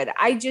that good.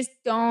 I just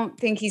don't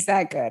think he's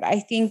that good. I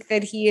think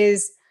that he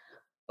is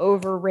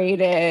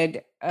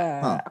overrated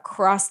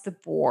across the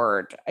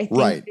board. I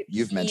think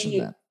You've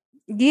mentioned that.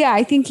 Yeah,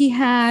 I think he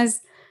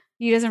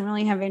doesn't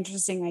really have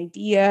interesting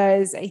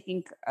ideas. I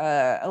think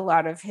a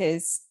lot of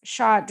his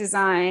shot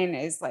design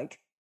is like,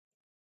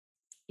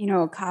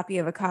 a copy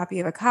of a copy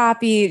of a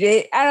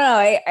copy. I don't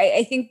know.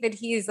 I think that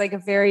he is like a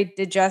very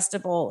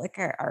digestible, like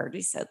I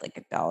already said, like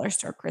a dollar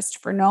store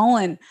Christopher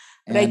Nolan.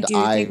 But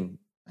I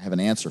have an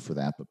answer for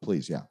that, but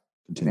please,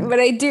 continue. But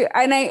I do.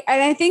 And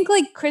I think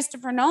like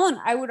Christopher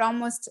Nolan, I would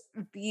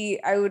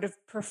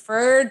have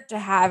preferred to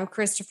have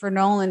Christopher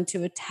Nolan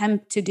to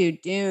attempt to do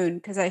Dune,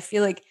 because I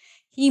feel like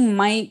he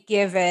might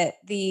give it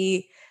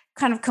the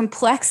kind of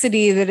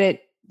complexity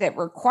that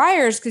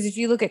requires. Because if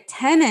you look at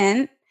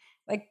Tenet,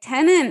 like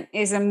Tenet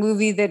is a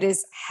movie that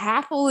is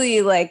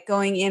happily like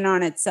going in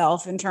on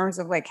itself in terms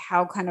of like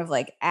how kind of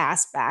like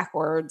ass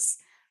backwards,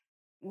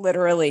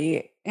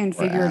 literally and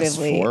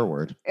figuratively. Ass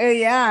forward.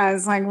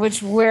 It's like,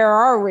 where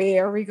are we?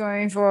 Are we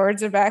going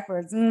forwards or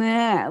backwards?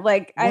 Nah.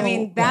 Like, I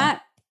mean,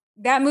 that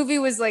movie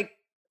was like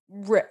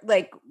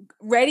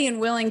ready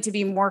and willing to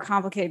be more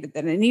complicated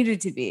than it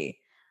needed to be.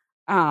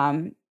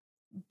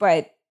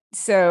 But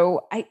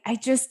so I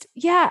just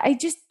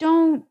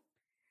don't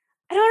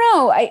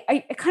know.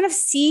 I kind of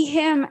see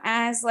him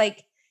as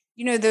like,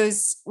 you know,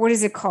 those, what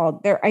is it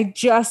called? There, I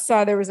just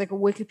saw there was like a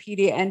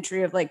Wikipedia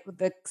entry of like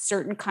the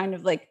certain kind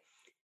of like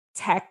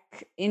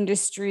tech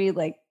industry,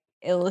 like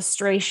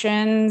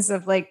illustrations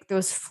of like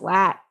those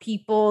flat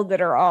people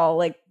that are all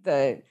like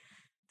the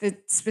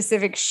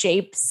specific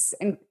shapes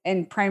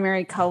and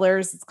primary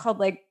colors. It's called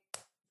like,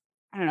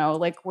 I don't know,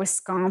 like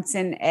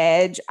Wisconsin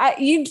Edge.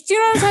 Do you know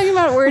what I'm talking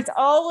about? Where it's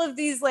all of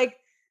these like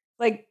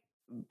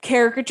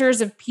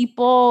caricatures of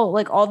people,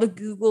 like all the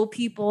Google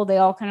people, they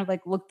all kind of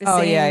like look the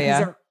same.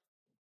 Yeah.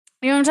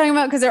 You know what I'm talking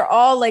about? Because they're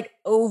all like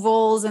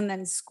ovals and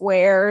then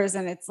squares,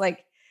 and it's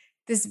like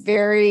this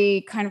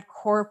very kind of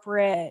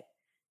corporate,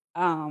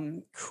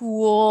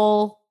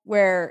 cool,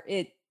 where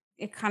it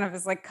kind of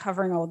is like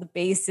covering all the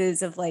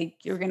bases of like,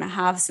 you're gonna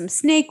have some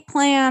snake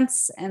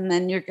plants, and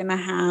then you're gonna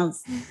have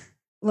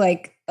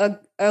like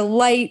a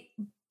light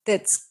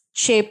that's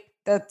shaped,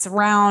 that's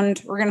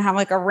round. We're gonna have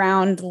like a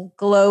round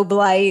globe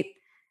light,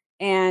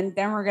 and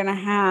then we're gonna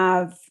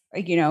have,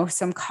 you know,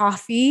 some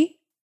coffee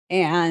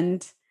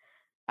and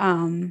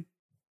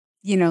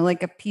you know,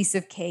 like a piece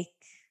of cake.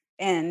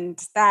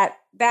 And that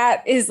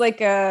is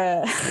like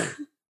a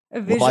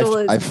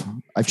visual. Well,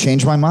 I've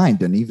changed my mind.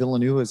 Denis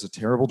Villeneuve is a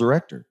terrible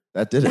director.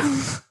 That did it.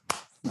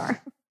 Sorry.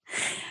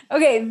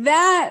 Okay,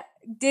 that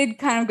did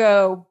kind of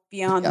go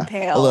beyond the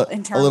pale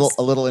in terms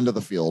a little into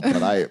the field,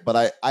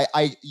 but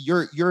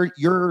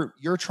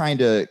you're trying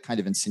to kind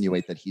of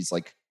insinuate that he's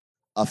like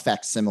a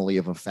facsimile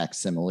of a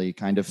facsimile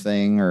kind of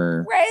thing,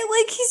 or right?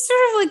 Like he's sort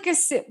of like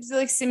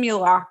a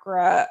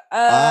simulacra.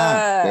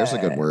 There's a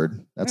good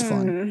word. That's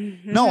fun.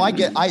 No, I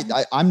get.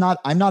 I'm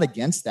not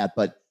against that,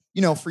 but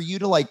you know, for you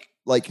to like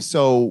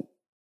so.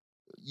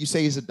 You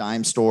say he's a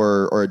dime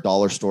store or a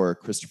dollar store,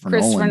 Christopher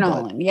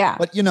Nolan. Yeah.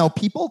 But you know,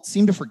 people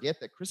seem to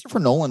forget that Christopher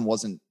Nolan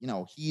wasn't, you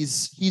know,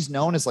 he's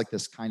known as like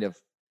this kind of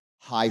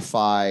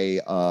hi-fi,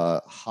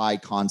 high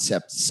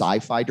concept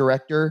sci-fi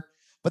director.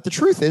 But the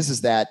truth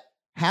is that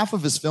half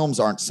of his films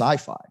aren't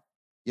sci-fi.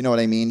 You know what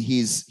I mean?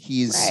 He's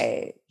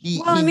right.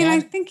 I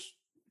think.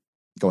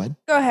 Go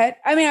ahead.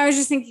 I mean, I was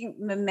just thinking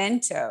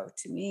Memento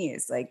to me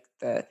is like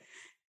the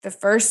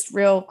first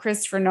real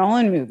Christopher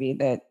Nolan movie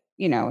that,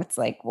 you know, it's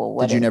like, well,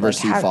 what did you never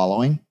see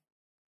Following?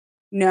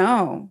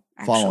 No,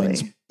 actually.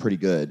 Following's pretty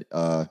good.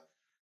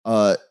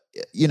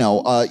 You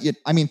know,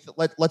 I mean,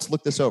 let's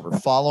look this over.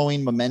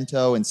 Following,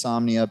 Memento,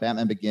 Insomnia,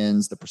 Batman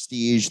Begins, The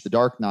Prestige, The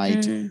Dark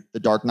Knight, The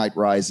Dark Knight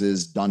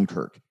Rises,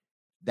 Dunkirk.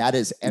 That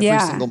is every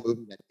single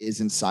movie that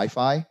isn't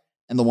sci-fi,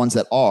 and the ones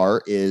that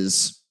are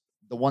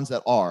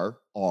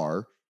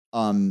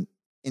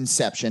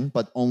Inception,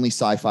 but only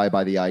sci-fi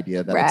by the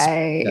idea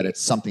that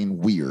it's something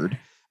weird.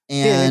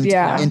 And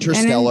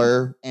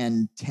Interstellar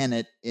and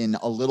Tenet in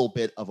a little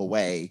bit of a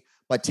way,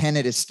 but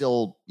Tenet is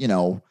still, you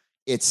know,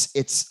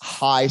 it's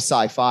high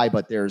sci-fi,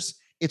 but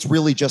it's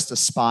really just a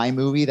spy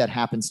movie that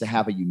happens to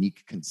have a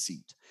unique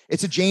conceit.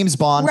 It's a James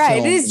Bond film.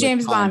 It is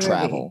James Bond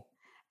travel.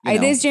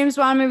 It is James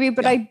Bond movie,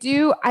 but I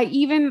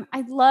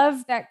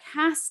love that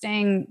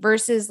casting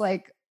versus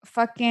like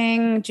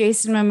fucking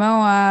Jason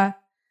Momoa.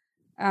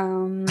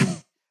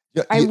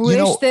 I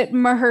wish that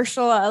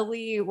Mahershala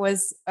Ali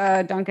was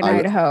Duncan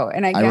Idaho,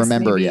 and I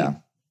remember, I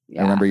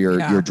remember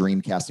your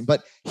dream casting.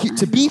 But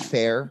to be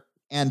fair,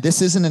 and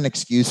this isn't an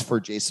excuse for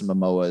Jason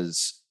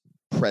Momoa's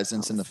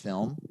presence in the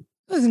film.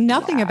 It was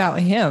nothing about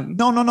him.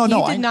 No.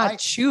 He did not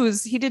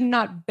choose. He did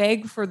not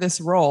beg for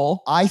this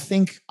role. I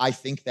think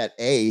that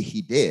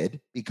he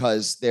did,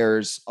 because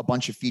there's a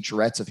bunch of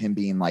featurettes of him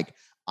being like,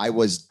 I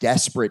was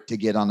desperate to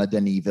get on a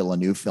Denis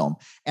Villeneuve film.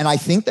 And I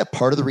think that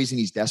part of the reason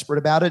he's desperate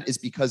about it is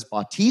because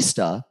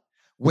Bautista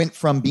went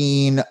from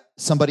being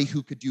somebody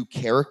who could do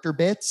character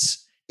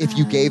bits if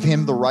you gave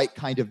him the right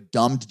kind of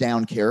dumbed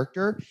down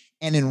character.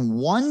 And in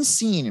one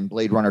scene in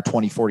Blade Runner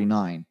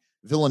 2049,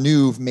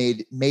 Villeneuve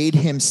made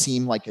him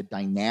seem like a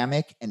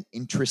dynamic and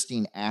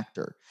interesting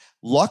actor.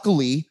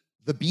 Luckily,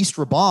 the Beast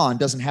Raban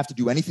doesn't have to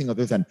do anything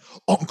other than,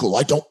 Uncle,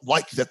 I don't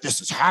like that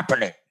this is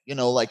happening. You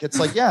know, like, it's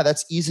like, yeah,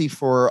 that's easy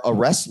for a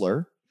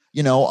wrestler.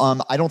 You know,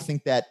 I don't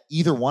think that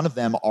either one of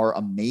them are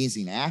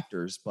amazing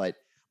actors, but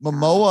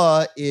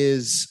Momoa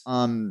is,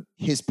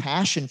 his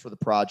passion for the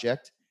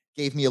project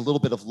gave me a little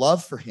bit of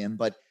love for him,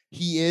 but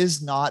he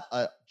is not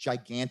a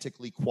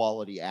gigantically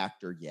quality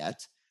actor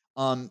yet.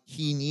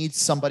 He needs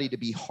somebody to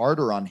be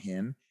harder on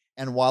him.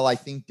 And while I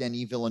think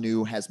Denis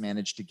Villeneuve has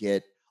managed to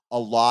get a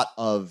lot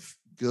of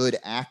good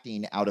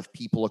acting out of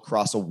people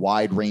across a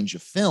wide range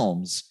of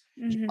films,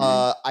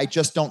 I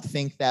just don't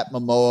think that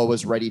Momoa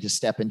was ready to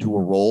step into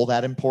a role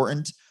that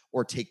important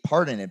or take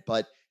part in it.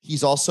 But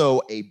he's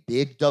also a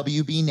big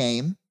WB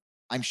name.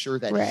 I'm sure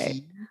that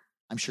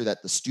I'm sure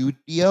that the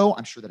studio,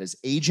 I'm sure that his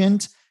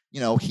agent,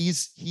 you know,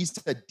 he's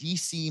a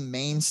DC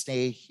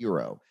mainstay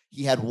hero.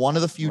 He had one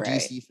of the few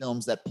DC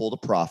films that pulled a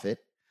profit.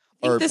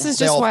 This is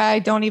just why I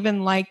don't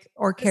even like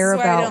or care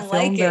about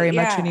film very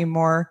much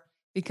anymore.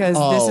 Because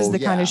this is the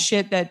kind of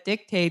shit that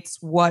dictates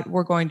what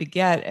we're going to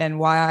get, and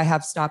why I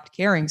have stopped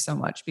caring so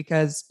much,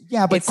 because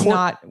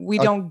we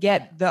don't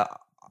get the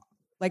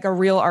like a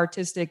real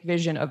artistic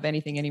vision of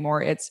anything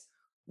anymore. It's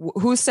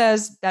Who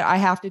says that I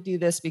have to do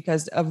this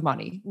because of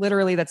money?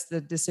 Literally, that's the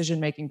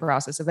decision-making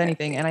process of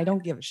anything. And I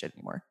don't give a shit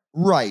anymore.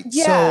 Right.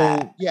 Yeah.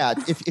 So yeah,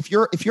 if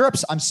you're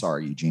I'm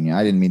sorry, Eugenia,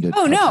 I didn't mean to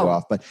cut you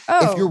off, but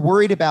if you're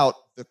worried about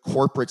the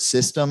corporate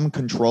system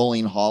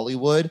controlling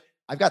Hollywood,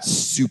 I've got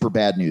super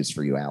bad news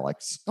for you,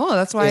 Alex. Oh,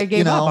 that's why I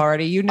gave up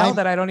already. You know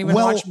that I don't even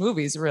watch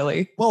movies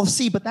really. Well,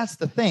 see, but that's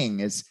the thing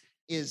is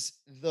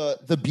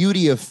the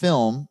beauty of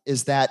film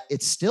is that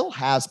it still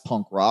has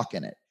punk rock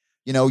in it.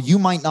 You know, you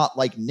might not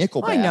like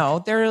Nickelback. I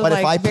know there are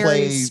like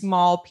very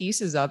small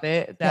pieces of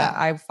it that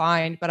I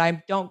find, but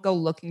I don't go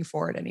looking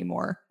for it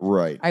anymore.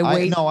 Right.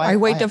 I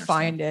wait to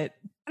find it.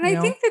 And I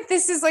think that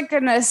this is like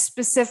a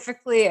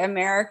specifically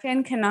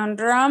American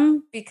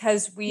conundrum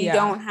because we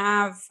don't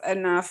have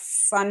enough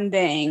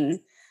funding.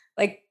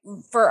 Like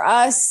for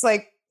us,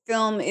 like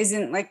film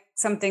isn't like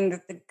something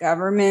that the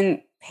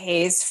government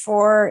pays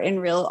for in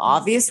real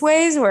obvious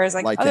ways, whereas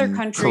like other in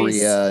countries,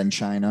 Korea and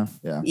China,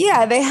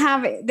 they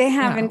have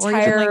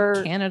entire or even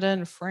like Canada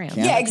and France.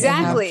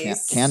 Exactly.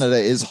 Canada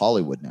is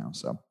Hollywood now,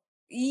 so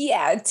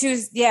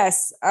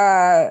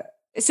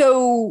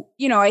so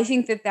you know, I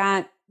think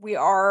that we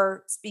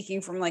are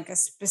speaking from like a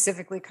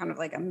specifically kind of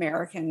like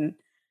American,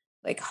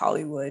 like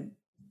Hollywood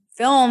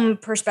film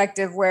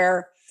perspective,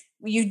 where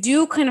you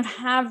do kind of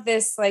have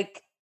this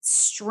like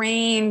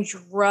strange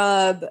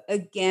rub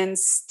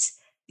against,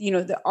 you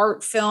know, the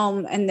art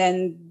film and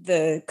then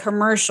the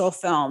commercial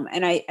film.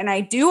 And I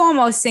do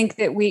almost think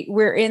that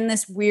we're in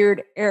this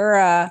weird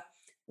era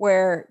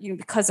where, you know,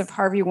 because of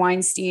Harvey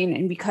Weinstein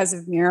and because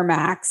of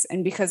Miramax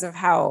and because of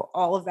how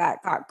all of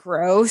that got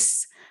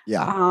gross.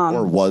 Yeah.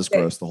 Or was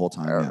gross the whole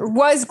time. Or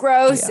was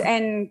gross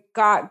and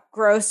got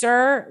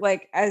grosser,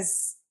 like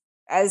as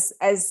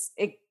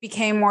it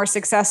became more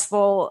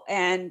successful,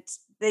 and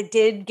they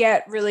did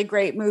get really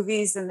great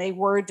movies and they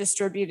were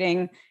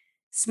distributing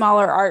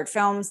smaller art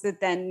films that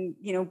then,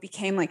 you know,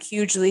 became like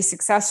hugely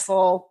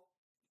successful.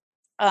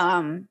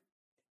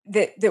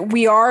 That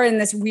we are in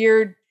this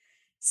weird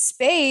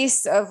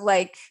space of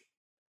like,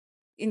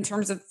 in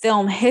terms of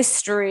film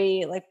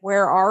history, like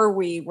where are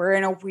we? We're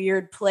in a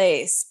weird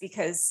place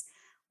because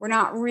we're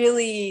not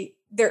really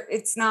there.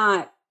 It's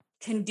not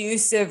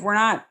conducive. We're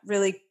not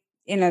really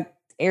in an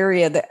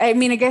area that, I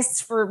mean, I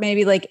guess for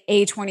maybe like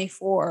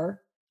A24.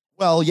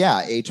 Well,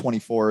 yeah,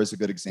 A24 is a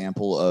good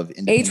example of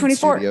independent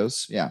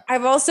studios. Yeah.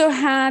 I've also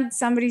had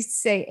somebody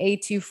say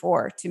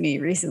A24 to me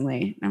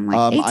recently. I'm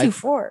like,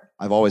 A24.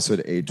 I've always said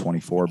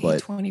A24,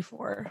 but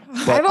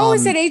A24. I've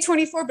always said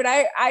A24, but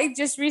I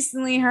just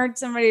recently heard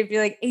somebody be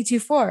like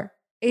A24.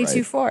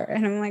 Right.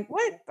 And I'm like,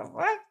 what the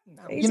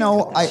fuck? You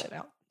know,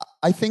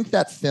 I think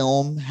that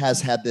film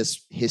has had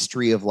this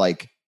history of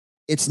like,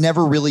 it's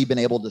never really been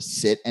able to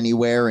sit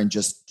anywhere and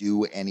just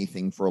do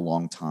anything for a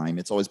long time.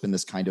 It's always been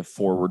this kind of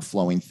forward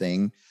flowing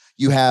thing.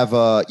 You have,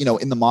 you know,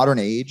 in the modern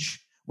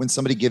age, when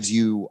somebody gives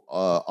you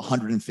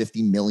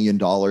 $150 million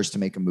to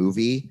make a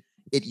movie,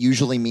 it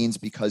usually means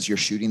because you're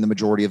shooting the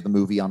majority of the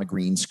movie on a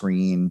green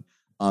screen.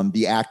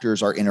 The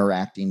actors are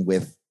interacting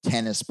with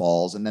tennis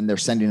balls, and then they're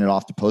sending it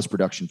off to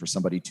post-production for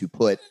somebody to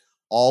put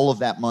all of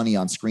that money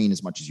on screen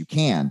as much as you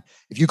can.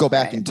 If you go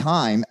back in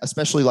time,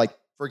 especially like,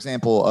 for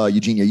example,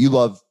 Eugenia, you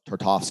love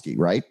Tarkovsky,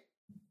 right?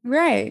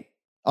 Right.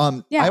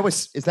 I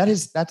always,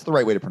 that's the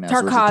right way to pronounce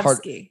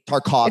Tarkovsky. it.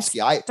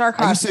 Tarkovsky.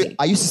 Tarkovsky.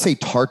 I used to say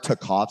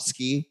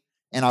Tartakovsky,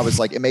 and I was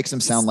like, it makes him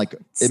sound like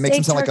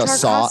a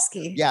sauce.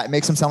 Yeah, it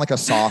makes him sound like a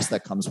sauce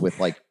that comes with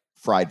like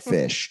fried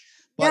fish.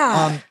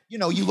 But you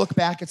know, you look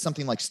back at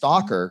something like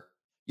Stalker.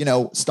 You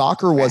know,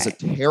 Stalker was a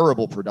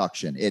terrible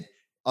production.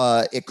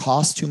 It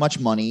cost too much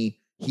money.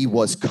 He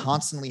was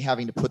constantly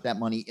having to put that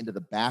money into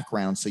the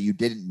background so you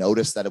didn't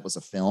notice that it was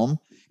a film.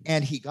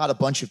 And he got a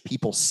bunch of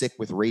people sick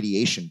with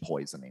radiation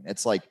poisoning.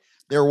 It's like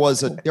there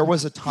was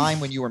a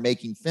time when you were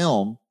making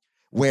film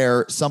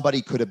where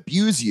somebody could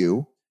abuse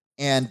you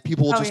and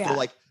people will just go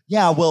like,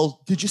 yeah,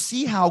 well, did you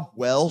see how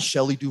well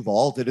Shelley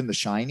Duvall did in The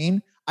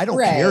Shining? I don't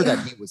care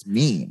that he was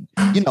mean.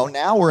 You know,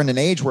 now we're in an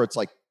age where it's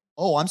like,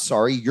 oh, I'm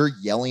sorry, you're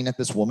yelling at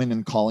this woman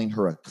and calling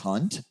her a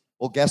cunt.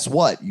 Well, guess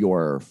what?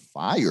 You're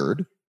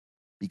fired.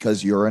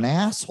 Because you're an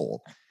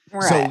asshole.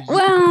 Right.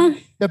 So,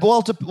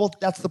 well,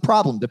 that's the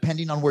problem.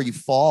 Depending on where you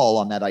fall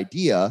on that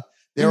idea,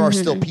 there are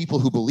still people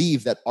who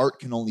believe that art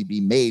can only be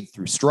made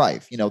through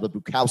strife. You know, the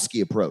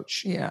Bukowski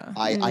approach. Yeah.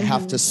 I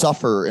have to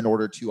suffer in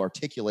order to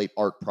articulate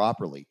art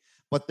properly.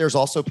 But there's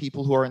also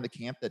people who are in the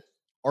camp that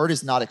art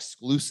is not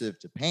exclusive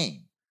to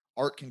pain.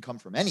 Art can come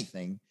from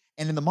anything.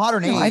 And in the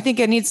modern age, I think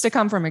it needs to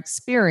come from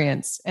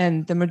experience,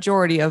 and the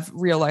majority of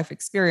real life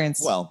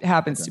experience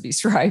happens to be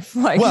strife.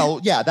 Like,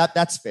 well, yeah,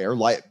 that's fair.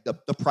 Like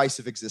the price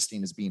of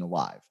existing is being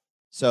alive.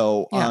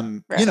 So,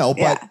 you know,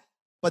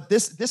 but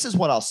this is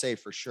what I'll say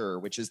for sure,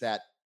 which is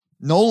that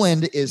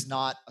Nolan is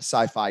not a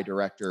sci-fi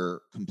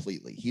director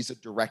completely. He's a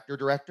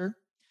director,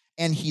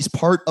 and he's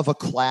part of a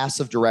class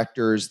of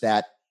directors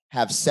that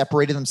have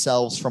separated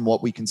themselves from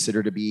what we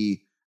consider to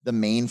be the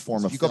main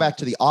form of. If you go back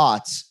to the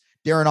aughts.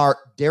 Darren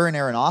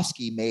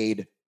Aronofsky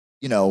made,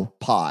 you know,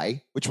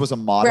 Pi, which was a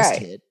modest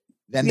hit.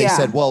 Then they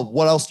said, well,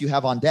 what else do you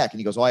have on deck? And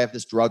he goes, oh, I have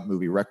this drug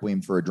movie,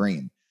 Requiem for a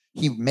Dream.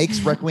 He makes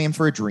Requiem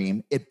for a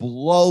Dream. It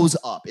blows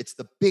up. It's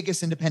the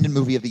biggest independent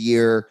movie of the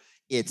year.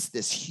 It's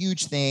this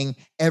huge thing.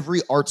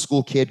 Every art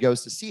school kid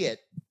goes to see it.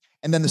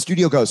 And then the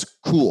studio goes,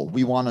 cool,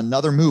 we want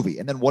another movie.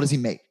 And then what does he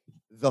make?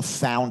 The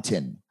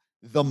Fountain,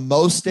 the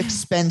most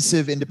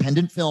expensive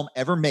independent film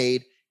ever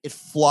made. It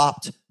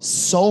flopped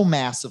so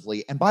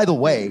massively. And by the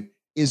way,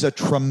 is a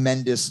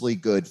tremendously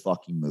good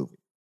fucking movie.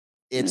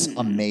 It's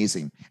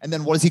amazing. And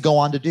then what does he go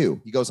on to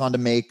do? He goes on to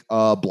make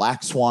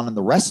Black Swan and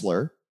the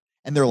Wrestler.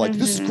 And they're like,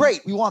 this is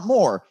great. We want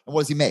more. And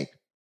what does he make?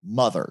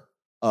 Mother,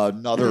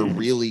 another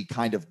really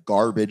kind of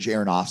garbage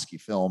Aronofsky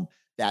film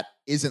that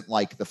isn't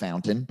like The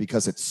Fountain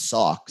because it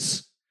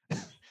sucks.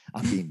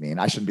 I'm being mean.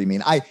 I shouldn't be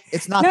mean.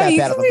 It's not that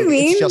bad of a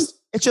movie.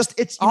 It's just,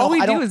 you all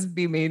we do is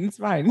be mean. It's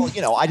fine.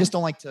 Well, I just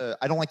don't like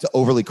to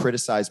overly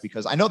criticize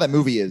because I know that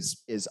movie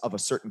is of a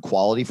certain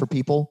quality for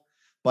people,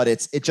 but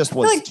it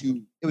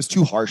was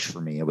too harsh for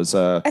me. It was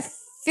I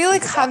feel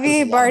like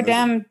Javier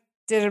Bardem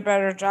did a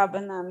better job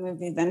in that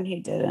movie than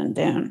he did in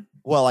Dune.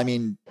 Well, I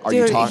mean, are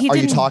you talking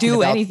do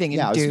about anything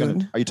in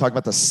Dune? Are you talking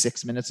about the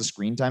 6 minutes of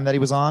screen time that he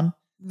was on?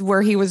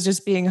 Where he was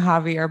just being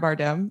Javier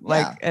Bardem,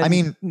 I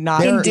mean,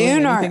 not in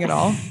Dune anything at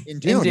all. In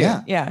Dune,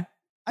 yeah.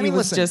 I mean,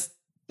 listen, just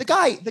the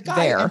guy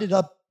ended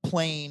up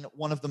playing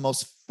one of the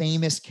most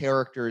famous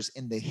characters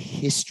in the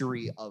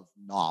history of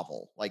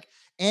novel. Like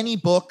any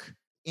book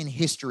in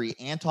history,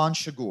 Anton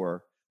Chigurh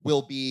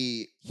will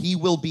be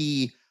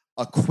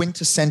a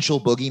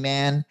quintessential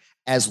boogeyman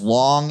as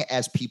long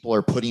as people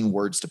are putting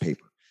words to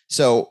paper.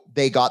 So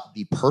they got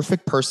the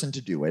perfect person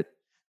to do it,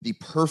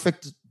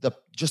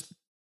 just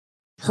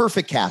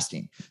perfect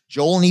casting.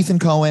 Joel and Ethan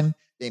Coen,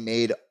 they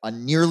made a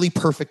nearly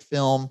perfect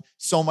film,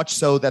 so much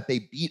so that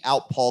they beat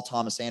out Paul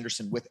Thomas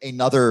Anderson with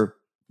another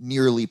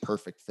nearly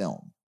perfect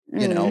film.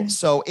 You know,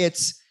 so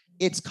it's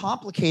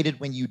complicated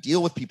when you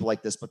deal with people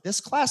like this, but this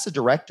class of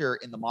director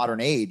in the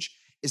modern age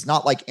is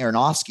not like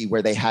Aronofsky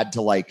where they had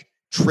to like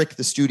trick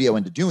the studio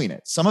into doing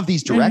it. Some of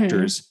these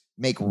directors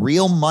make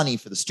real money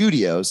for the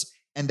studios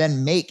and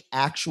then make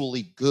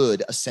actually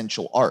good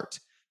essential art.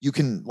 You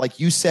can, like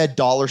you said,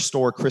 dollar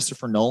store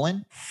Christopher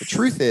Nolan. The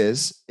truth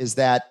is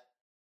that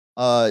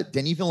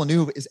Denis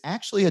Villeneuve is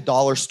actually a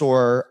dollar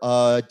store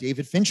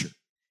David Fincher.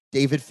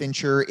 David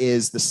Fincher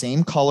is the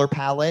same color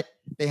palette.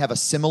 They have a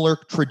similar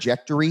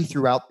trajectory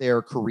throughout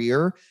their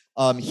career.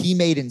 He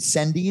made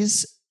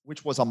Incendies,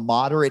 which was a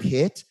moderate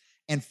hit,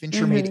 and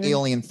Fincher made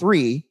Alien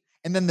 3.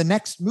 And then the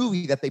next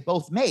movie that they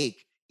both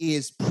make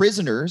is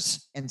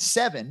Prisoners and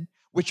Seven,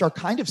 which are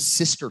kind of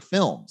sister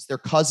films. They're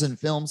cousin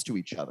films to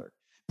each other.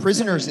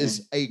 Prisoners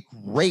is a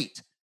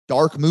great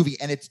dark movie,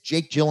 and it's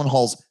Jake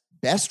Gyllenhaal's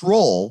best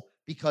role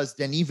because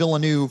Denis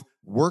Villeneuve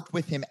worked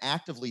with him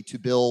actively to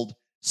build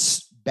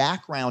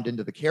background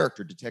into the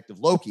character, Detective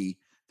Loki,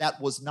 that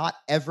was not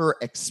ever,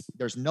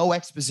 there's no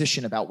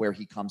exposition about where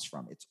he comes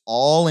from. It's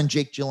all in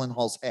Jake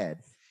Gyllenhaal's head,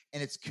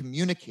 and it's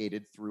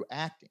communicated through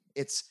acting.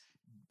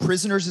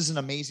 Prisoners is an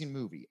amazing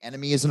movie.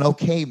 Enemy is an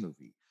okay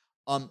movie.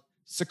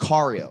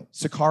 Sicario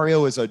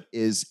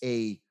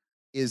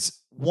is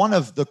one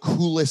of the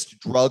coolest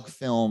drug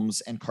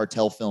films and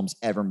cartel films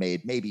ever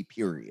made, maybe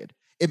period.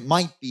 It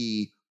might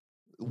be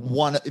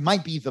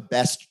the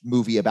best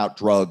movie about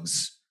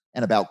drugs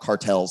and about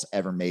cartels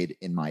ever made,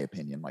 in my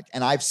opinion.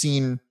 And I've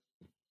seen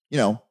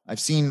how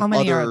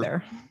many are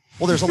there?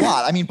 Well, there's a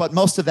lot. I mean, but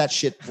most of that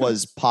shit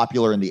was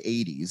popular in the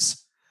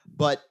 80s.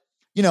 But,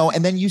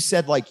 and then you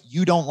said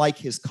you don't like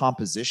his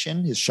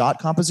composition, his shot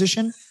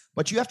composition.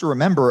 But you have to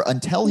remember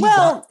until he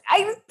not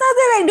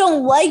that I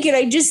don't like it.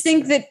 I just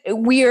think that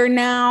we are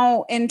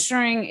now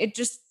entering, it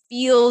just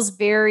feels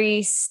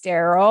very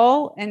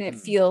sterile and it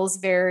feels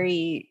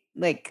very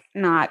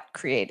not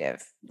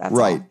creative. That's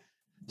right.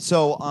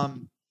 All.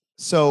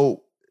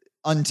 So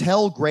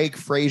until Greg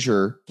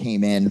Fraser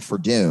came in for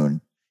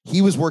Dune,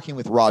 he was working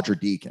with Roger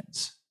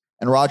Deakins.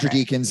 And Roger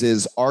Deakins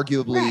is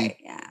arguably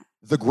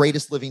the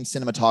greatest living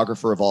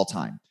cinematographer of all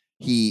time.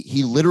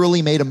 He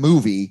literally made a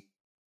movie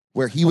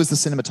where he was the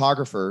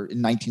cinematographer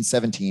in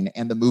 1917,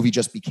 and the movie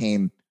just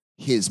became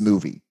his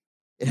movie.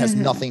 It has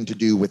nothing to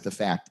do with the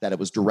fact that it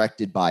was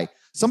directed by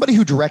somebody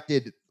who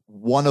directed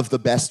one of the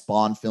best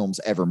Bond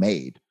films ever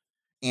made.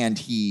 And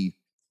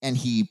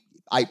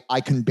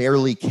I can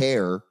barely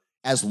care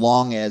as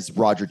long as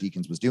Roger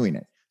Deakins was doing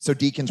it. So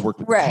Deakins worked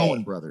with the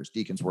Coen brothers.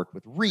 Deakins worked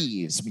with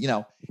Reeves,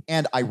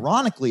 and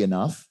ironically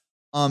enough,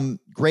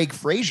 Greg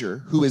Fraser,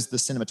 who is the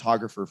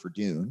cinematographer for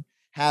Dune,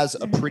 has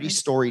a pretty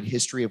storied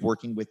history of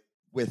working with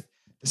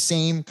the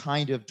same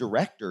kind of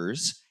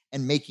directors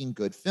and making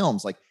good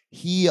films.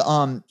 He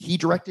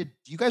directed,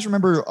 do you guys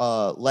remember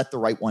Let the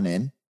Right One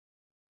In?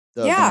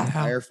 The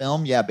vampire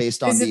film? Yeah,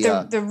 based on Is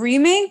it the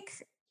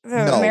remake?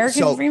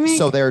 American remake?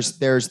 So there's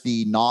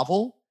the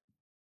novel,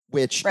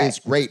 which is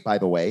great, by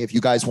the way. If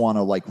you guys want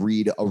to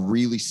read a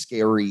really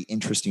scary,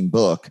 interesting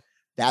book,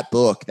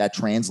 that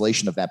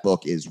translation of that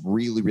book is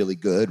really, really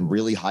good,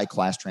 really high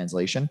class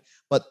translation.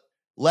 But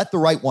Let the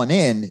Right One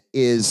In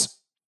is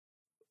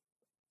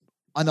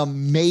an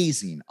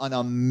amazing.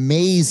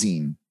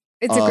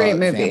 It's a great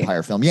movie.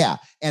 Vampire film. Yeah.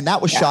 And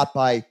that was shot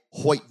by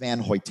Hoyt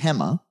van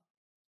Hoytema,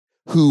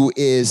 who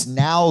is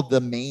now the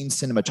main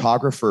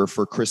cinematographer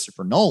for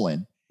Christopher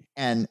Nolan.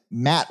 And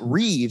Matt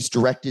Reeves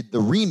directed the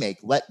remake,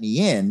 Let Me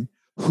In,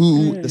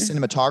 who the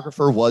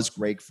cinematographer was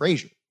Greg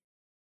Fraser.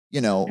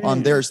 You know,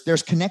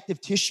 there's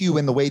connective tissue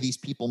in the way these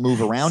people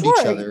move around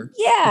each other.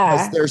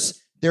 Yeah.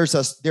 Because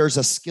there's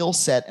a skill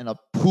set and a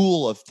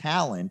pool of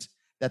talent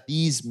that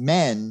these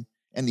men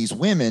and these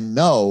women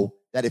know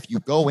that if you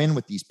go in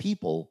with these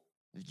people,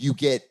 you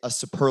get a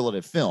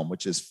superlative film,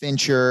 which is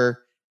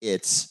Fincher,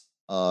 it's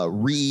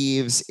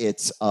Reeves,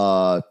 it's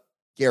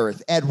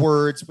Gareth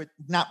Edwards, but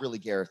not really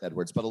Gareth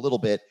Edwards, but a little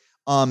bit.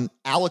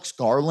 Alex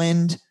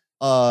Garland,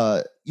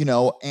 you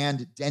know,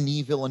 and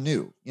Denis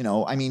Villeneuve. You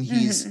know, I mean,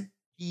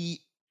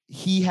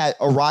 he had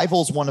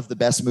Arrival's one of the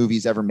best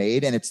movies ever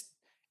made,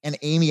 and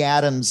Amy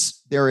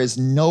Adams, there is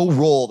no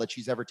role that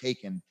she's ever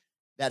taken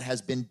that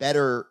has been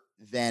better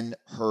than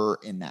her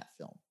in that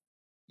film.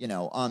 You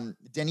know,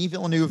 Denis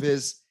Villeneuve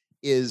is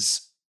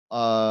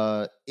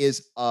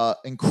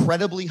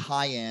incredibly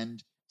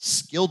high-end,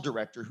 skilled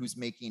director who's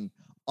making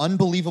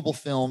unbelievable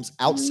films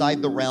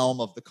outside the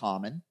realm of the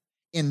common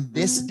in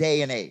this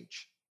day and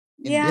age.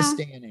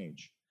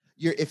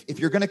 If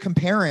you're going to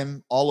compare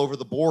him all over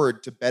the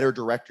board to better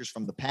directors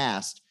from the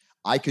past,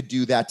 I could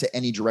do that to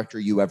any director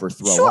you ever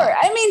throw. Sure. Up.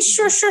 I mean,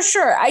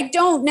 sure. I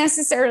don't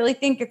necessarily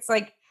think it's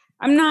like,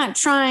 I'm not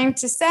trying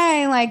to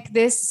say like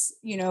this,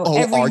 you know,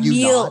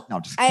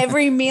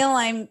 every meal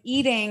I'm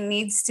eating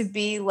needs to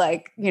be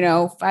like, you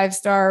know,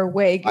 5-star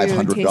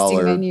Wagyu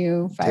tasting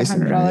menu,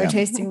 $500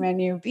 tasting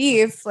menu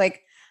beef.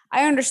 Like,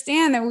 I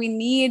understand that we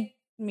need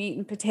meat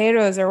and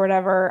potatoes or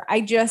whatever. I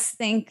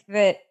think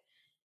that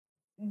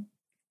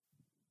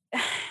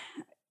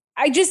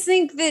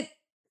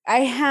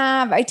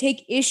I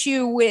take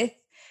issue with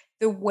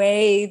the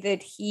way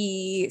that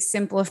he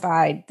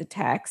simplified the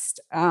text.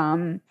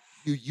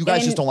 You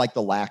guys just don't like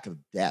the lack of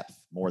depth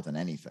more than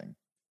anything.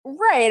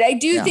 Right. I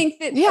do think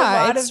that a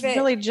lot of it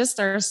really just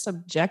our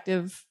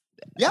subjective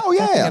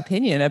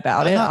opinion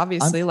about it.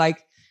 Obviously,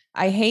 like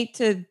I hate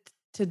to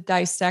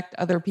dissect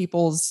other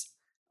people's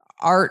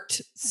art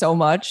so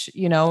much,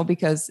 you know,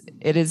 because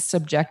it is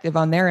subjective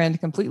on their end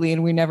completely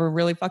and we never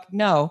really fucking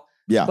know.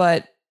 Yeah.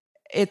 But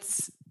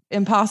it's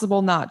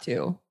impossible not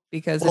to,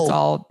 because it's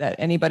all that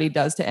anybody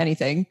does to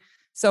anything.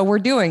 So we're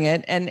doing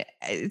it. And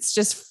it's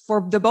just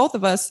for the both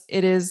of us,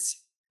 it is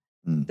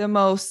the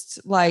most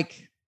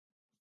like,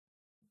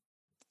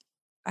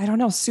 I don't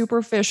know,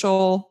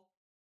 superficial,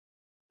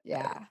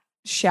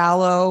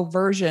 shallow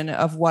version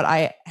of what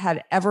I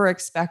had ever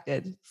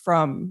expected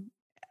from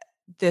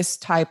this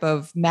type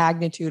of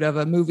magnitude of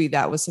a movie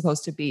that was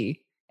supposed to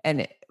be.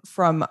 And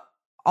from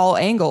all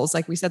angles,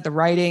 like we said, the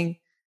writing,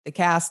 the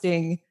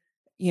casting,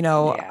 you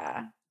know,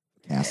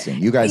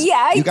 casting. You guys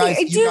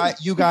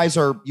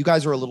are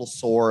a little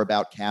sore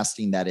about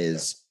casting that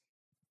is,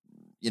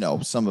 you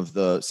know, some of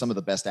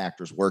the best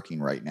actors working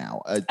right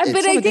now. But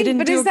they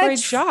didn't do a great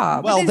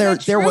job. Well,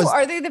 there was.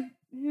 Are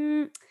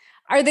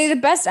they the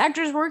best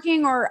actors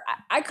working? Or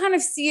I kind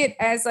of see it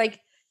as like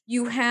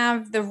you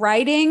have the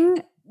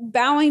writing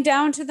bowing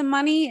down to the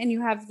money, and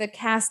you have the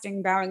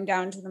casting bowing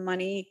down to the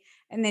money,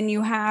 and then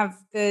you have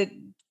the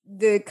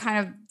kind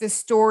of the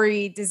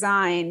story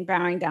design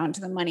bowing down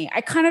to the money.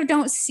 I kind of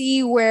don't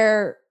see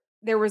where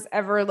there was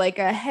ever like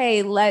a,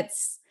 hey,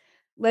 let's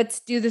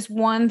do this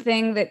one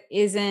thing that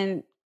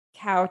isn't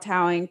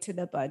kowtowing to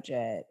the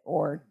budget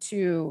or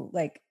to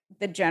like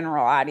the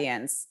general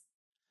audience.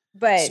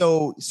 But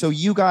so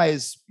you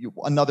guys,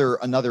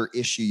 another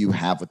issue you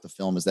have with the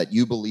film is that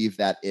you believe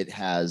that it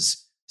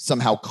has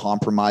somehow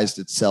compromised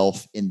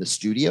itself in the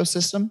studio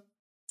system.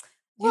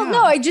 Well,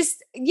 no,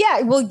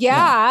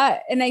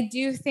 and I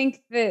do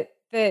think that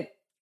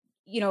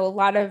you know, a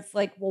lot of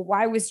like, well,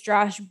 why was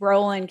Josh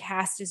Brolin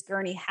cast as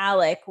Gurney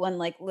Halleck when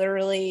like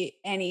literally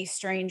any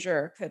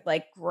stranger could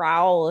like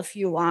growl a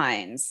few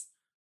lines?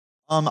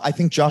 I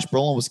think Josh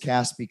Brolin was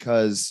cast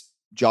because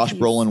Josh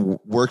Brolin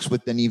works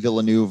with Denis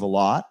Villeneuve a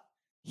lot.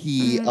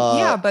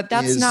 But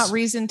that's not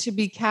reason to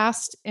be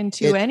cast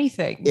into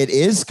anything. It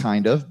is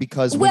kind of,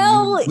 because when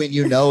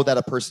you know that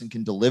a person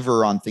can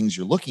deliver on things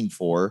you're looking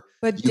for.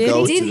 But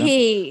did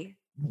he?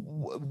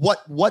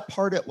 What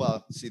part of,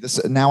 well, see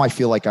this now, I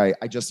feel like I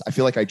just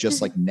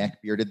like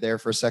neck bearded there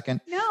for a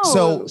second.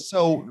 No.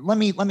 So let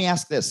me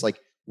ask this, like,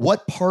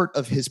 what part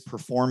of his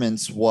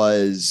performance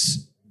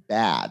was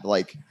bad?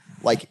 Like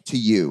to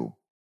you?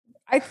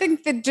 I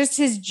think that just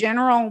his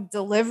general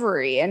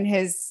delivery and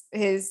his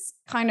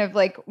kind of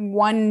like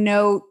one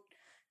note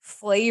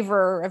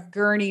flavor of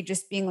Gurney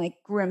just being like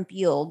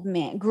grumpy old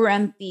man,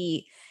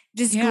 grumpy,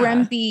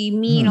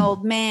 mean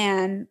old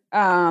man.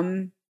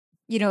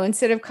 You know,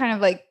 instead of kind of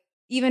like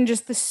even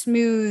just the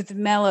smooth,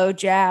 mellow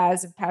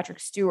jazz of Patrick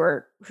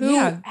Stewart, who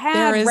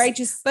had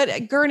righteous.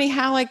 But Gurney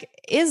Halleck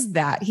is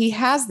that. He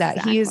has that.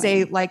 Exactly. He is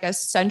a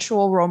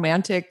sensual,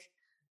 romantic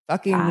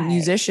fucking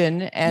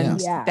musician, and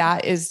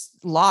that is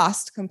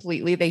lost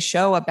completely. They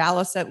show a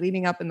ballast set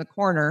leaning up in the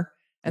corner,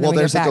 And well,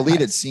 there's a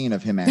deleted scene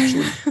of him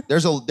actually.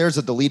 there's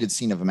a deleted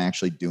scene of him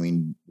actually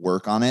doing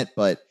work on it,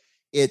 but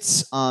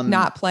it's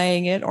not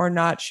playing it or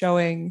not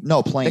showing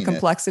playing the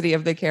complexity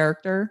of the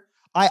character.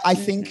 I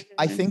think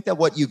that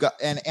what you got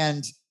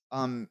and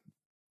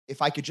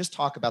if I could just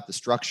talk about the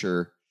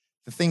structure,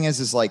 the thing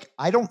is like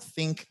I don't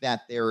think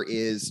that there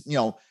is,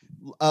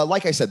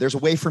 like I said, there's a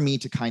way for me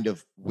to kind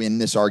of win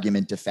this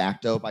argument de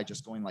facto by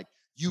just going like,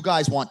 you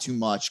guys want too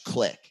much,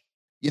 click.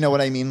 You know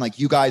what I mean? Like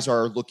you guys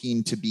are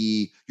looking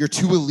to you're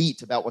too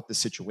elite about what the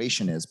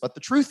situation is. But the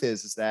truth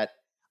is that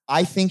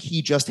I think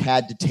he just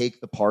had to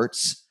take the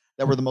parts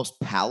that were the most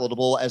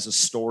palatable as a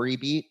story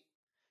beat.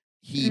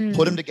 He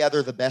put them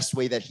together the best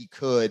way that he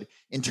could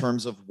in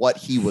terms of what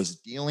he was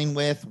dealing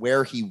with,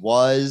 where he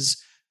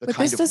was. But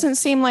this doesn't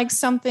seem like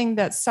something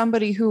that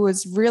somebody who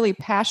is really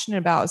passionate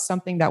about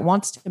something that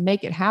wants to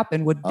make it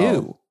happen would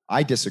do.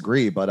 I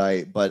disagree, but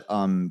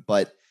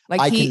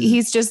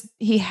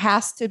he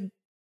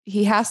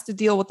has to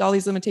deal with all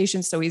these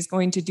limitations. So he's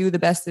going to do the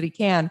best that he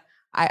can.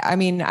 I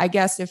mean, I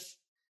guess if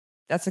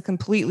that's a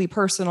completely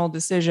personal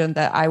decision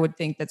that I would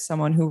think that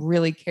someone who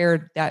really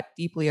cared that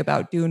deeply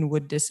about Dune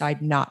would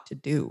decide not to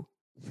do.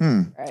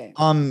 Right.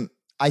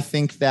 I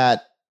think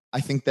that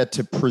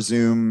to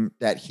presume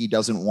that he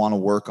doesn't want to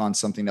work on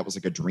something that was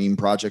like a dream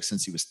project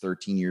since he was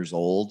 13 years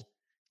old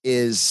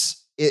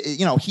he's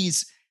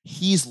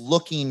been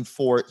looking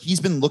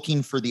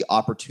for the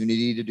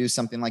opportunity to do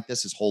something like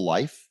this his whole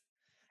life.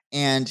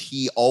 And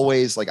he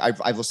always like,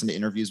 I've listened to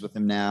interviews with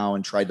him now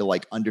and tried to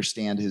like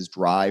understand his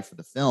drive for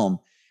the film.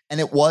 And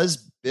it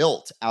was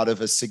built out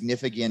of a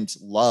significant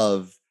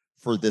love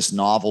for this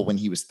novel when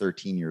he was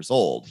 13 years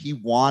old. He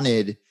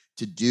wanted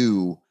to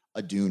do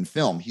a Dune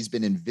film. He's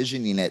been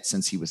envisioning it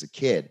since he was a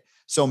kid.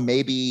 So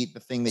maybe the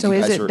thing that so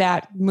is it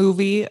that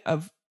movie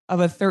of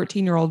a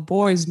 13-year-old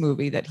boy's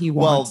movie that he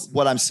wants? Well,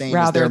 what I'm saying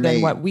rather than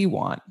what we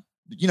want.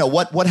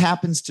 What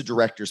happens to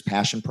directors'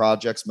 passion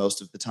projects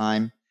most of the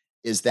time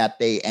is that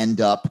they end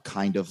up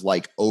kind of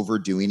like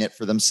overdoing it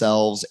for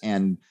themselves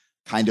and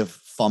kind of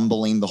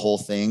fumbling the whole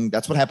thing.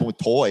 That's what happened with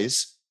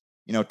Toys.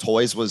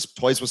 Toys was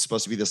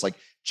supposed to be this like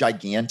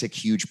gigantic,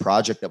 huge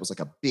project that was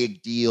like a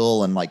big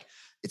deal. And like,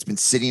 it's been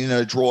sitting in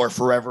a drawer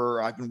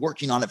forever. I've been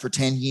working on it for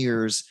 10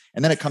 years.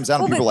 And then it comes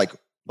out and people are like,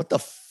 what the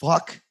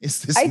fuck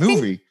is this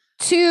movie?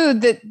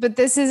 But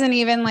this isn't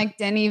even like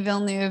Denis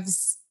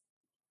Villeneuve's,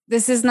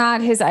 this is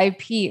not his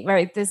IP,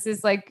 right? This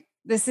is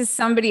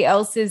somebody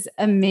else's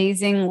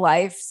amazing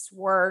life's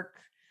work.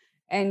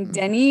 And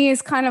Denis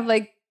is kind of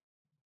like,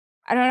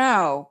 I don't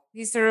know.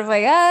 He's sort of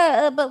like,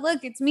 but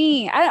look, it's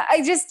me.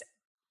 I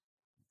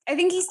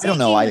think he's taking,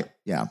 I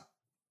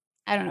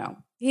don't know.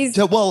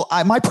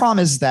 My problem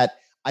is that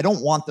I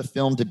don't want the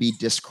film to be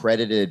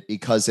discredited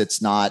because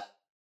it's not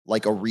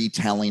like a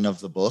retelling of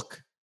the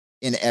book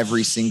in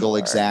every single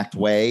exact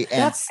way.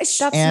 And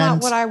that's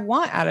not what I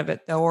want out of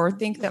it though, or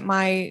think that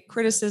my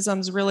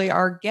criticisms really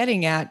are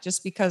getting at,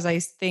 just because I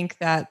think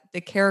that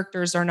the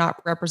characters are not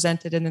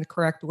represented in the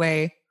correct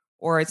way,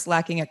 or it's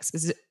lacking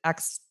exposition.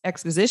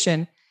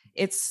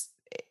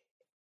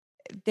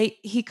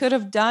 He could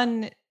have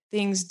done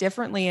things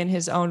differently in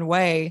his own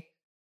way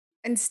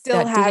and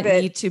still have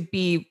it need to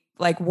be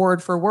like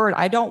word for word.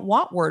 I don't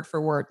want word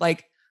for word.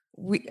 Like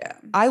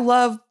I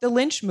love the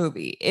Lynch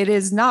movie. It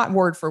is not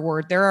word for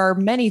word. There are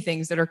many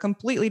things that are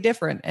completely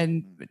different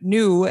and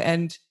new,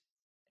 and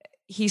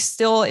he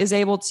still is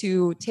able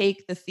to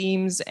take the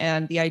themes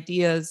and the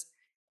ideas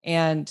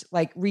and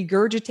like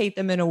regurgitate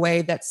them in a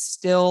way that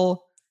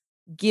still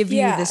give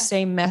you the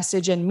same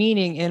message and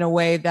meaning in a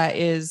way that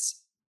is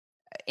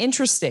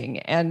interesting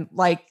and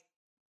like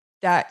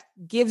that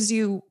gives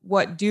you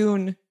what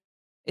Dune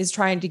is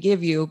trying to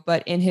give you,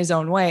 but in his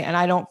own way. And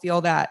I don't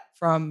feel that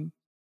from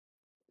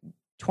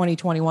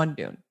 2021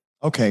 Dune.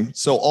 Okay.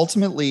 So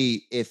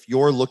ultimately, if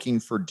you're looking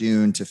for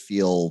Dune to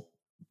feel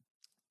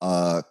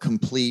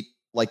complete,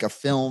 like a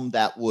film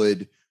that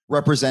would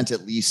represent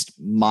at least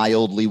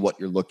mildly what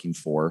you're looking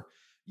for,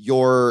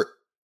 your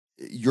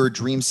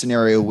dream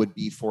scenario would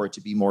be for it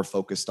to be more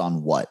focused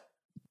on what?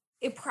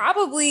 It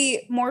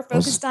probably more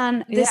focused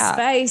on the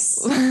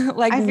spice.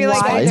 Like I feel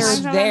like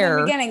they're there.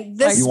 The beginning,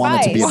 the spice. You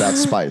want it to be about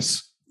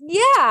spice.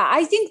 Yeah,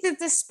 I think that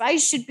the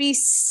spice should be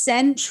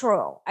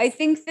central. I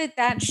think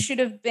that should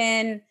have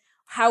been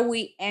how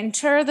we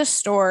enter the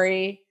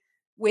story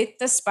with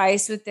the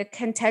spice, with the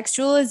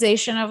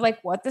contextualization of like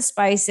what the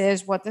spice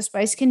is, what the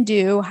spice can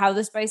do, how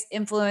the spice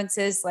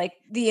influences like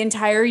the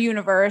entire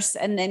universe,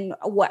 and then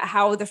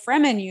how the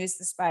Fremen use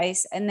the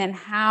spice, and then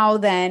how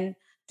then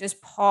does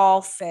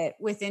Paul fit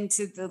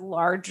into the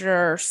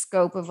larger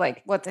scope of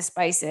like what the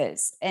spice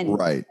is. And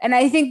right. And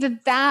I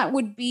think that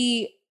would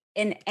be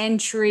an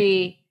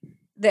entry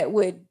that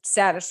would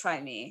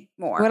satisfy me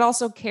more. Would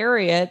also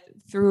carry it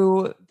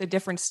through the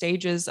different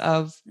stages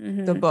of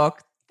the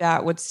book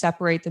that would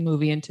separate the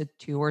movie into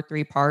 2 or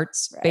 3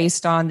 parts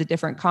based on the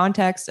different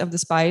context of the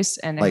spice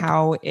and like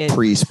how it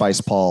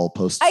pre-Spice Paul,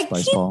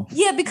 post-Spice Paul.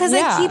 Yeah, because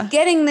I keep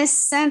getting this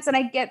sense, and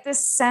I get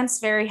this sense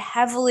very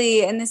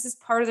heavily. And this is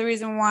part of the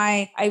reason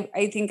why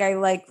I think I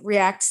like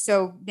react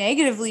so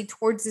negatively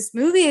towards this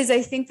movie is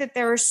I think that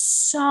there is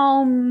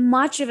so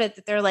much of it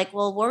that they're like,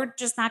 well, we're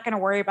just not going to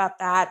worry about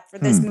that for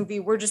this movie.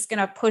 We're just going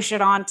to push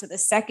it on to the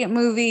second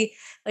movie.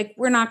 Like,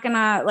 we're not going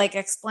to like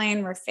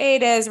explain where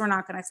Fade is. We're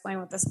not going to explain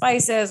what the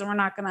spice is. We're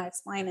not going to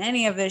explain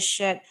any of this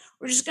shit.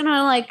 We're just going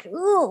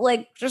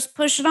to just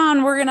push it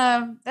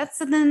on. That's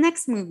in the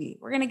next movie.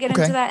 We're going to get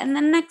into that in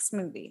the next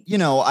movie. You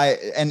know,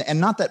 and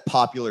not that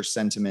popular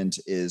sentiment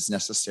is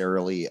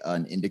necessarily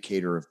an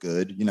indicator of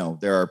good. You know,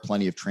 there are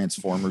plenty of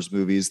Transformers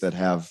movies that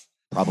have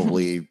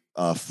probably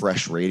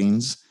fresh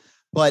ratings.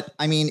 But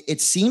I mean,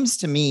 it seems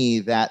to me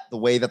that the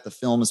way that the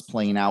film is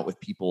playing out with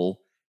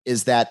people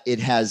is that it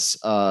has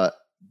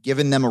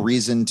given them a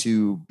reason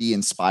to be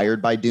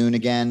inspired by Dune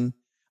again.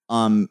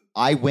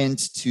 I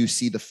went to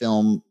see the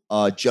film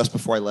just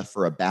before I left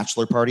for a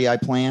bachelor party I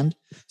planned.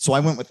 So I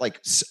went with like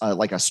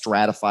a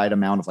stratified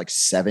amount of like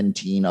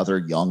 17 other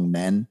young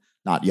men,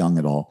 not young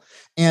at all.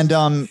 And,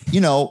 you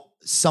know,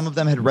 some of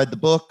them had read the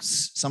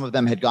books. Some of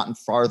them had gotten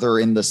farther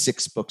in the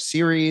 6-book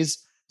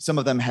series. Some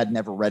of them had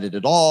never read it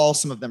at all.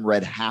 Some of them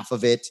read half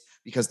of it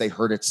because they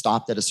heard it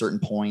stopped at a certain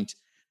point.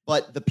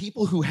 But the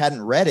people who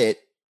hadn't read it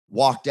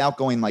walked out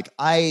going like,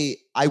 I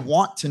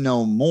want to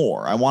know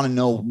more. I want to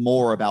know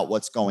more about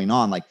what's going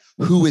on. Like,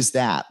 who is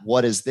that?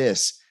 What is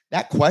this?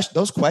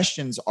 Those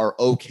questions are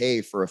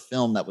okay for a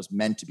film that was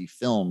meant to be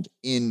filmed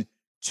in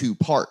 2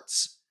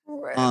 parts.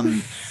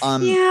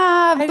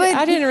 Yeah, but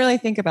I didn't really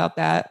think about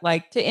that.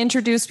 Like, to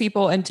introduce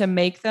people and to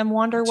make them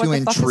wonder what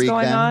the fuck is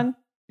going on.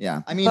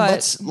 Yeah. I mean,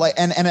 let's like,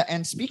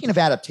 and speaking of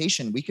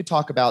adaptation, we could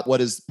talk about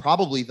what is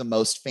probably the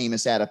most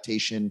famous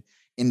adaptation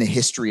in the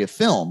history of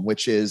film,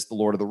 which is The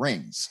Lord of the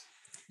Rings.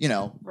 You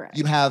know,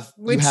 you have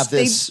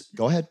this.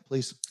 Go ahead,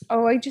 please.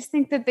 Oh, I just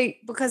think that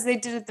because they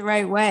did it the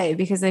right way,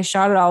 because they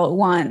shot it all at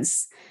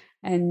once,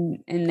 and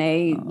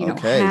they,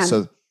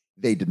 so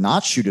they did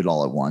not shoot it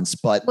all at once,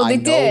 but they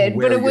did.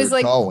 But it was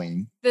like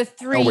going. The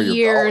 3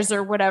 years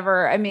or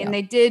whatever. I mean,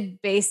 they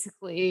did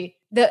basically.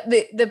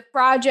 The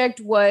project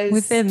was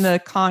within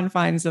the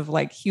confines of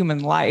like human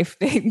life.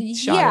 They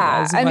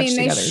shot it as much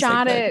they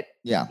shot it.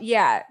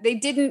 Yeah. They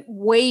didn't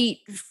wait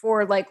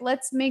for like,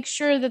 let's make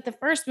sure that the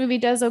first movie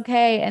does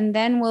okay, and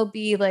then we'll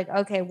be like,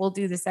 okay, we'll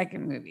do the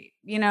second movie.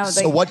 You know.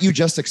 So what you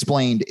just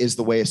explained is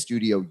the way a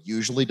studio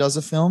usually does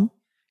a film,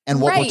 and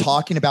what we're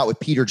talking about with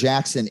Peter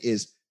Jackson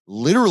is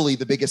literally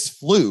the biggest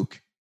fluke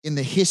in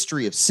the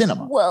history of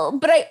cinema. Well,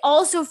 but I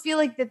also feel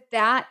like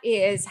that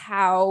is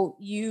how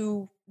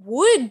you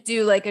would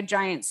do like a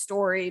giant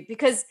story,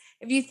 because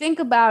if you think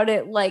about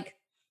it, like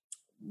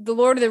The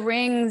Lord of the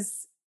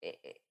Rings,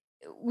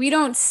 we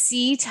don't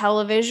see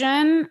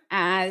television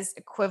as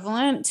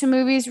equivalent to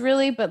movies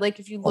really, but like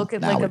if you look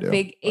at like a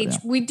big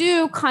we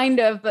do kind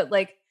of, but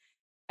like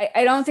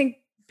I don't think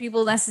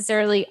people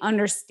necessarily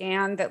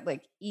understand that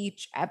like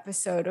each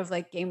episode of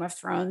like Game of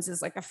Thrones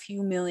is like a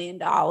few $1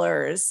 million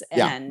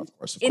and of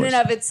course. in and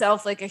of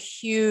itself like a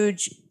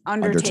huge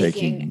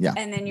undertaking.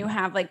 And then you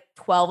have like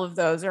 12 of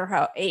those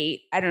or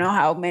 8. I don't know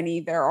how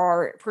many there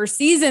are per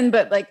season,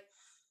 but like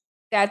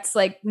that's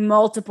like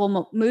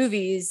multiple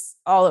movies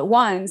all at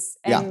once.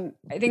 And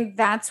I think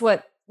that's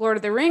what Lord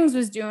of the Rings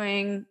was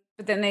doing,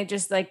 but then they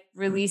just like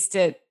released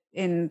it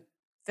in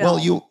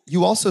film. Well,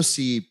 you also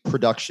see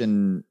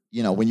production,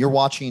 you know, when you're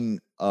watching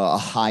a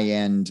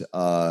high-end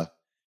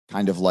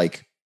kind of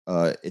like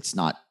it's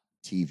not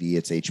TV,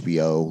 it's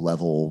HBO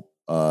level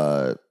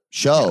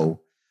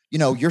show, you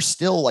know, you're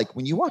still like,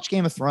 when you watch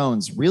Game of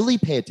Thrones, really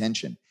pay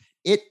attention.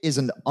 It is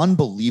an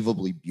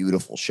unbelievably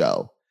beautiful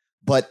show,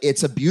 but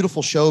it's a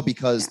beautiful show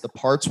because the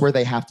parts where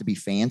they have to be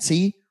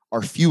fancy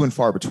are few and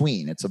far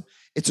between.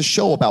 It's a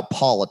show about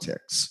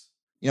politics.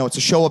 You know, it's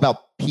a show about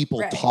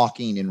people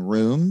talking in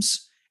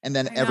rooms. And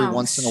then every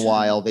once in a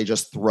while, they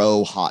just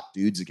throw hot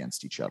dudes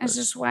against each other. It's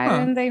just, why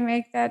didn't they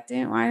make that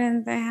Dune? Why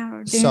didn't they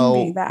have Dune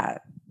be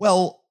that?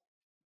 Well,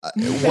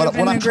 what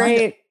I'm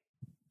trying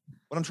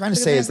to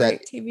say is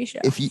that TV show.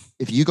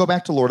 if you go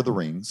back to Lord of the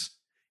Rings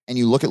and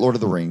you look at Lord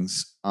of the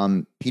Rings,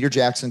 Peter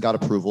Jackson got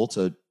approval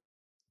to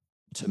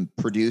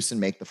produce and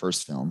make the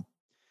first film.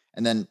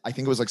 And then I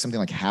think it was like something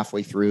like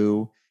halfway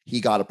through, he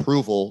got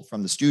approval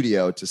from the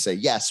studio to say,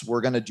 yes,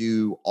 we're going to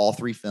do all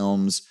 3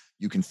 films.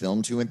 You can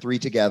film 2 and 3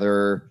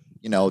 together.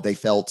 You know, they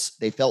felt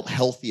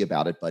healthy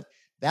about it, but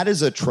that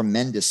is a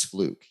tremendous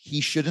fluke.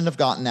 He shouldn't have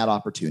gotten that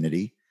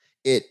opportunity.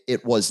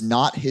 It was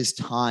not his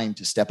time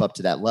to step up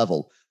to that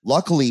level.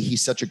 Luckily,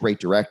 he's such a great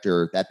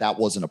director that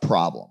wasn't a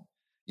problem.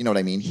 You know what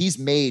I mean? He's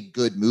made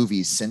good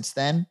movies since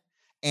then,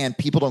 and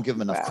people don't give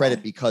him enough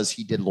credit because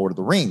he did Lord of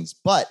the Rings.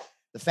 But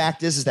the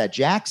fact is that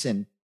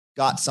Jackson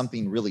got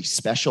something really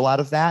special out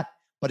of that.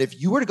 But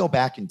if you were to go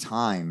back in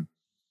time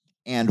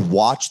and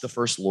watch the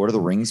first Lord of the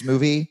Rings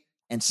movie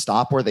and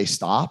stop where they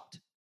stopped,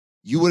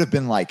 you would have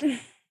been like,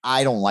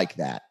 I don't like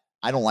that.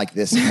 I don't like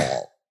this at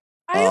all.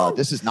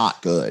 this is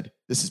not good.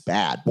 This is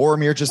bad.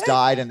 Boromir just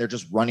died and they're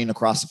just running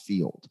across a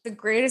field. The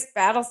greatest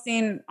battle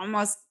scene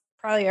almost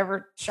probably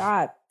ever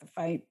shot, the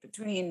fight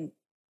between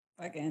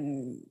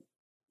fucking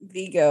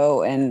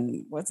Vigo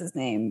and what's his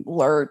name?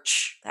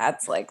 Lurch.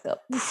 That's like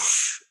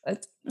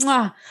that's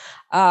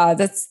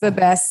the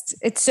best.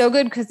 It's so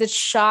good because it's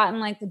shot in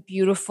like the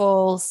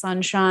beautiful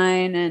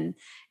sunshine and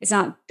it's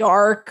not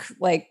dark.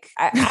 Like,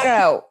 I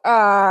don't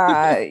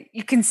know.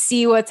 You can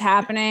see what's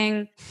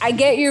happening. I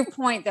get your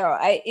point though.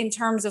 In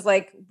terms of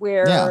like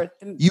where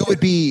you would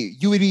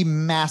be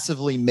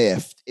massively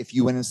miffed if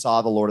you went and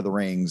saw The Lord of the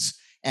Rings.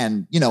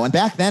 And, and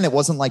back then it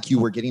wasn't like you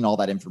were getting all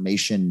that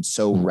information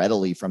so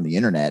readally from the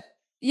internet.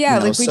 Yeah.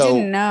 Like we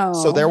didn't know.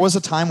 So there was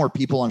a time where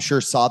people, I'm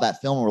sure, saw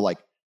that film and were like,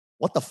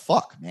 what the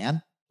fuck,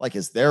 man? Like,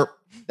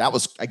 that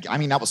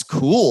was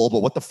cool,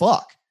 but what the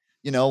fuck?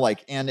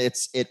 And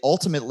it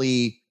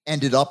ultimately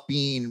ended up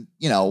being,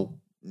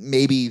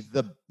 maybe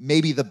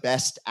the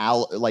best,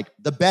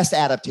 the best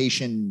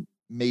adaptation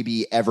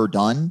maybe ever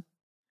done.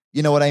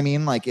 You know what I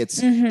mean? Like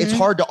it's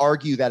hard to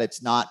argue that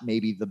it's not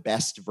maybe the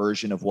best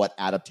version of what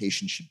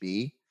adaptation should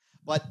be.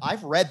 But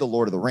I've read The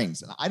Lord of the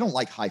Rings and I don't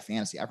like high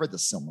fantasy. I've read the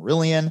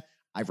Silmarillion.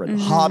 I've read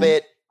The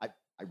Hobbit.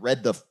 I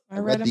read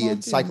the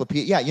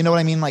encyclopedia. Yeah. You know what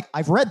I mean? Like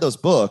I've read those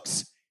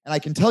books and I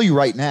can tell you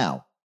right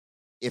now,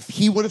 if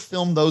he would have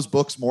filmed those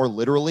books more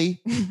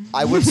literally,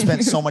 I would have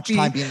spent so much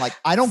time being like,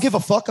 I don't give a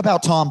fuck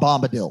about Tom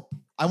Bombadil.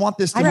 I want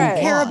this to I don't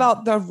care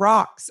about the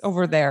rocks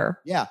over there.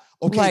 Yeah.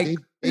 Okay.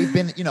 They've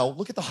been,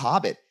 look at The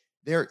Hobbit.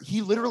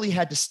 He literally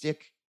had to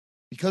stick,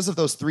 because of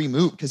those 3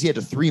 movies, because he had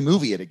to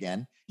 3-movie it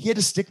again. He had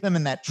to stick them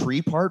in that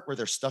tree part where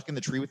they're stuck in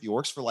the tree with the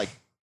orcs for like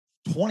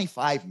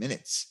 25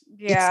 minutes.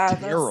 Yeah.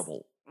 It's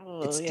terrible.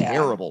 It's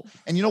terrible.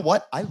 And you know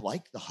what? I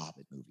like the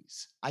Hobbit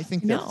movies. I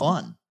think they're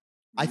fun.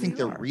 I think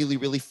they're really,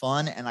 really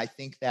fun. And I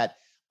think that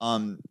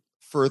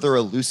further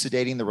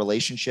elucidating the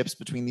relationships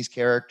between these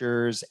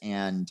characters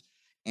and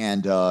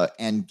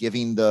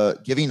giving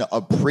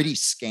a pretty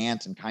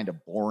scant and kind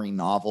of boring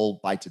novel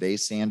by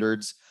today's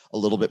standards a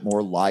little bit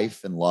more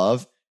life and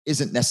love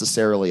isn't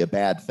necessarily a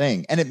bad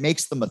thing. And it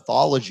makes the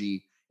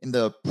mythology in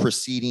the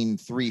preceding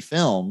 3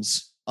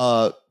 films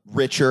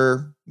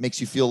richer,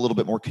 makes you feel a little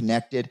bit more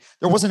connected.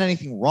 There wasn't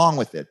anything wrong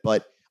with it,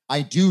 but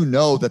I do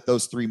know that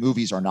those 3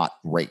 movies are not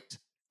great.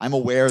 I'm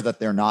aware that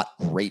they're not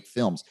great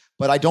films,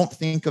 but I don't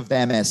think of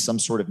them as some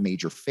sort of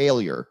major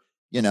failure,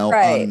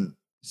 Right.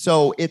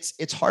 So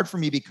it's hard for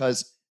me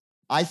because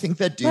I think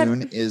that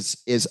Dune is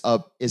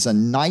a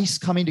nice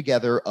coming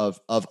together of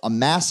a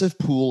massive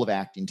pool of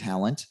acting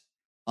talent,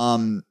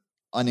 an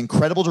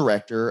incredible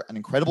director, an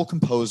incredible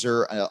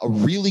composer, a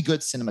really good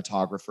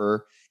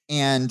cinematographer,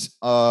 and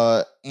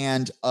a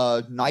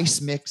nice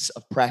mix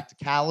of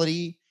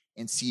practicality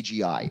and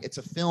CGI. It's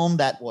a film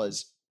that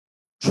was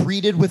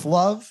treated with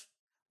love,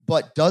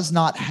 but does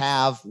not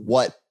have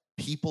what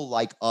people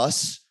like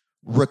us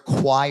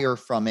require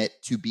from it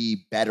to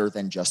be better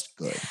than just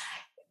good.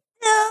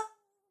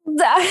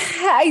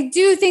 I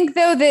do think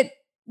though that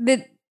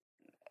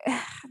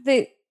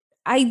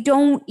I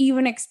don't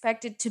even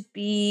expect it to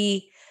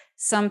be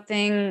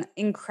something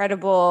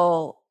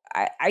incredible.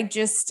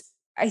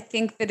 I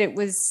think that it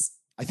was.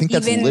 I think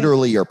that's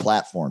literally your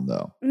platform,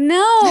 though. No,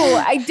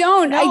 I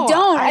don't.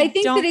 I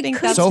think that it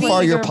could. So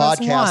far, your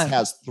podcast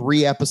has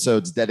 3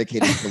 episodes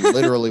dedicated to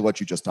literally what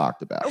you just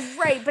talked about.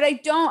 Right, but I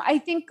don't. I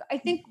think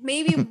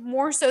maybe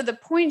more so. The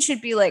point should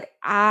be like,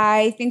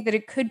 I think that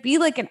it could be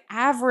like an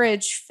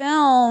average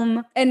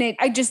film, and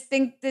I just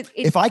think that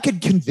if I could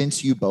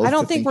convince you both, I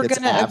don't think we're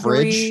going to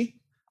agree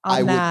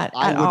on that.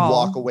 I would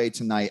walk away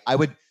tonight.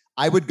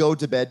 I would go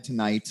to bed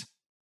tonight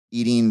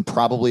eating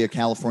probably a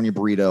California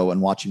burrito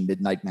and watching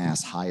Midnight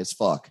Mass high as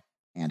fuck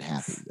and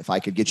happy. If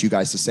I could get you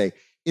guys to say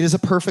it is a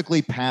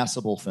perfectly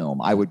passable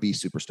film, I would be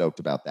super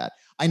stoked about that.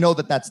 I know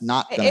that that's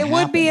not going to happen. It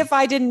would be if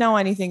I didn't know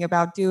anything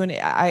about Dune.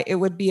 It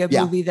would be a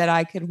movie that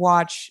I could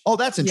watch. Oh,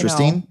 that's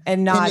interesting.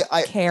 And not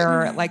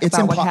care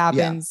about what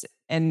happens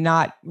and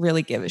not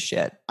really give a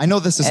shit. I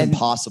know this is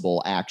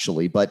impossible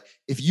actually, but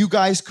if you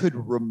guys could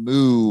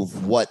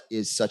remove what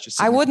is such a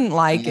I wouldn't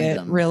like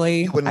it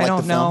really. I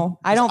don't know.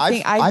 I don't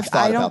think I've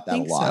thought about that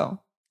a lot.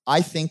 So.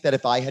 I think that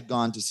if I had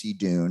gone to see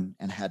Dune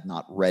and had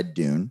not read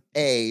Dune,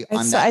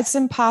 it's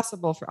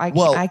impossible for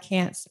I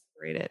can't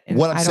separate it.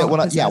 What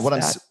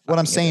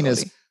I'm saying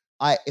is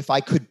if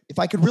I could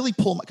really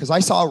pull, because I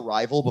saw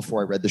Arrival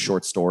before I read the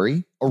short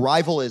story.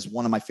 Arrival is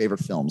one of my favorite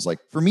films. Like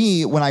for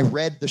me, when I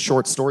read the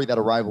short story that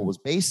Arrival was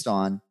based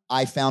on,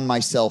 I found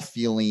myself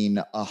feeling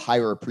a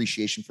higher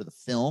appreciation for the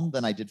film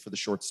than I did for the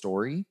short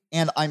story.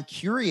 And I'm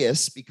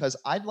curious because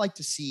I'd like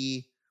to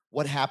see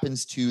what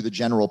happens to the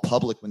general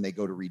public when they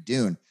go to read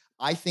Dune.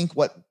 I think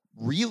what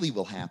really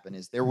will happen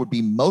is there would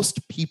be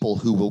most people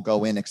who will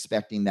go in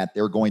expecting that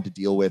they're going to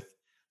deal with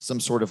some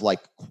sort of like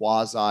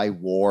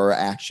quasi-war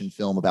action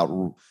film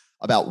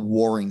about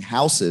warring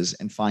houses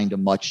and find a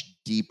much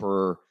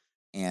deeper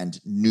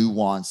and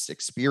nuanced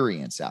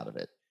experience out of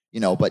it.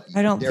 But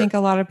I don't think a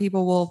lot of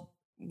people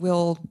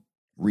will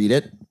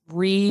read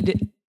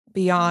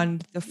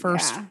beyond the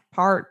first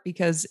part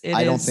because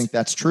I don't think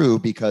that's true,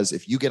 because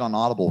if you get on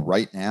Audible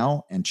right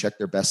now and check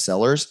their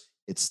bestsellers,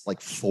 it's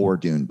like 4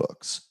 Dune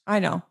books. I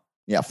know.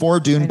 Yeah, 4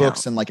 Dune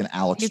books and like an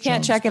Alex You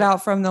can't Jones check book. it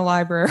out from the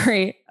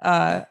library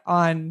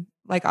on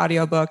like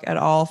audiobook at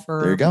all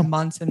for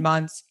months and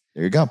months.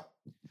 There you go.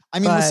 I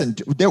mean, listen,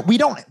 we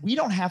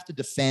don't have to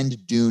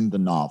defend Dune the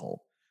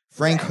novel.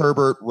 Frank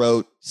Herbert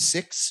wrote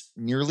 6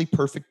 nearly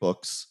perfect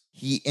books.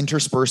 He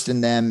interspersed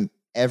in them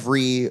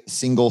every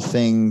single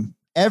thing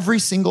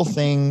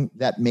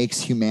that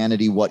makes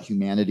humanity what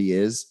humanity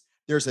is.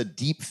 There's a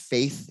deep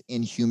faith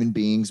in human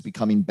beings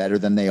becoming better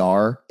than they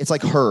are. It's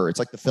like Her. It's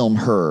like the film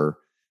Her.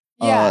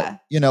 Yeah.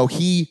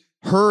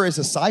 Her is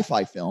a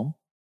sci-fi film,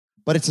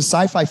 but it's a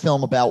sci-fi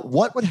film about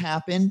what would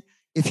happen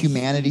if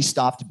humanity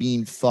stopped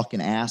being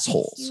fucking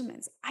assholes.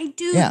 Humans. I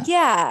do.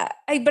 Yeah.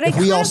 If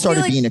we all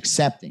started being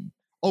accepting.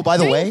 Oh, by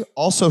the way,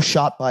 also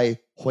shot by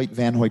Hoyt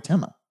van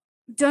Hoytema.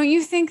 Don't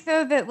you think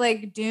though that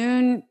like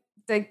Dune,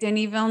 like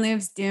Denis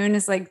Villeneuve's Dune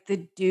is like the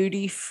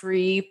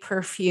duty-free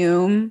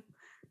perfume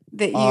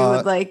that you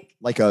would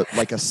like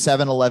a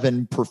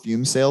 7-Eleven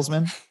perfume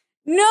salesman?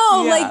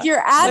 No, like you're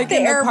at like the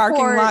in airport. The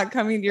parking lot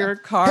coming to your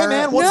car. Hey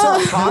man, what's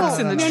up? Box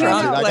in the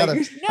trunk.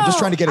 I'm just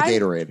trying to get a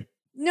Gatorade.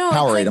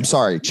 Powerade. I'm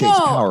sorry, Chase.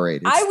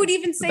 Powerade. I would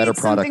even say a better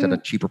product at a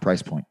cheaper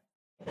price point.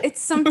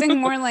 It's something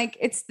more like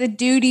it's the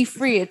duty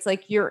free. It's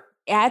like you're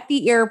at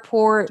the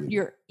airport.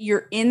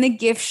 You're in the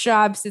gift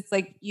shops. It's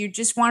like you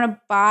just want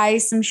to buy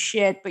some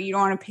shit, but you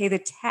don't want to pay the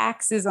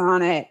taxes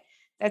on it.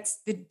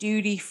 That's the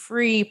duty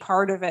free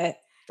part of it.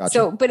 Gotcha.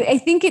 So, but I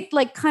think it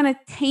like kind of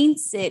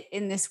taints it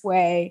in this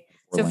way.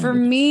 So for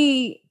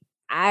me,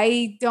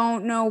 I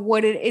don't know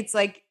what it's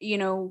like,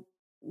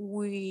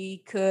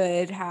 we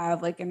could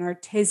have like an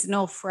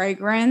artisanal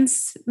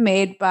fragrance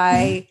made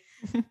by,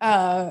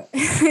 an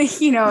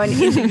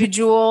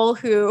individual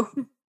who.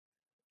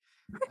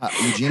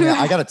 Eugenia,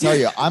 I got to tell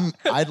you,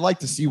 I'd like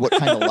to see what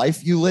kind of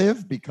life you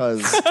live,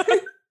 because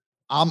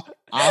I'm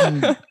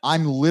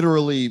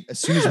literally, as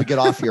soon as we get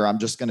off here, I'm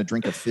just going to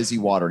drink a fizzy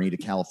water and eat a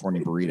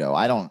California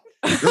burrito.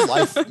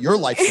 Your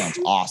life sounds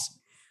awesome.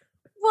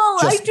 Well,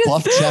 just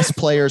buff chess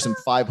players and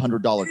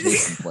 $500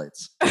 tasting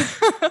plates.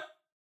 Okay,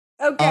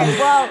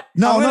 well,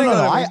 no.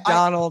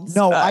 McDonald's.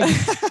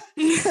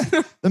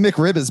 The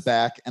McRib is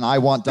back, and I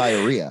want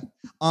diarrhea.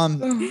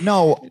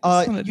 Eugenia,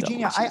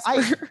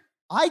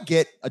 I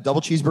get a double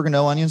cheeseburger,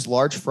 no onions,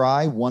 large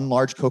fry, 1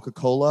 large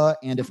Coca-Cola,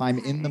 and if I'm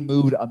in the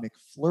mood, a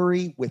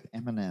McFlurry with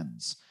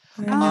M&Ms.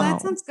 Oh,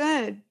 that sounds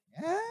good.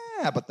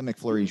 Yeah, but the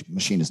McFlurry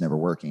machine is never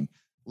working.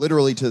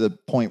 Literally to the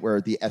point where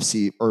the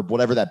FC or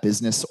whatever that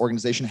business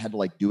organization had to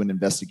like do an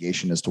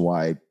investigation as to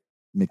why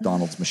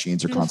McDonald's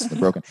machines are constantly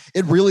broken.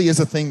 It really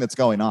is a thing that's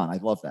going on. I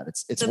love that.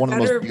 It's one of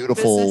the most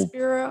beautiful. Business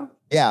Bureau?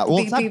 Yeah. Well,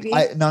 it's not,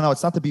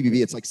 it's not the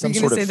BBB. It's like some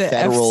sort of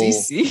federal.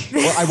 FCC?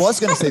 Well, I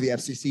was going to say the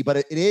FCC,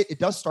 but it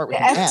does start with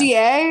the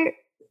FDA. F.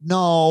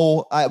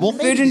 No,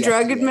 Food and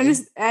Drug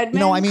Administration.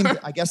 No, I mean,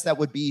 I guess that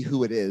would be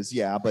who it is.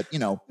 Yeah, but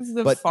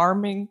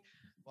farming.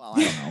 Well,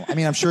 I don't know. I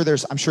mean, I'm sure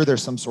there's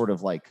some sort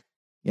of like,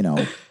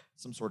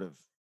 some sort of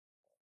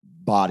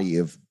body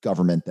of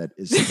government that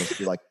is supposed to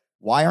be like,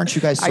 why aren't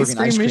you guys serving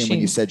ice cream when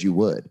you said you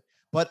would?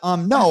 But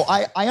no,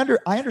 I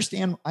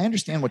understand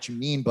what you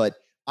mean, but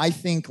I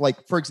think,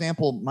 like, for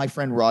example, my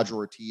friend Roger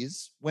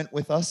Ortiz went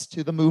with us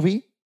to the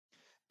movie,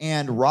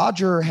 and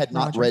Roger had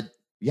not read.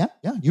 Yeah,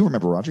 you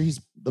remember Roger? He's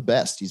the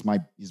best. He's my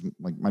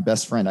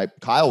best friend.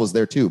 Kyle was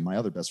there too, my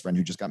other best friend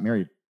who just got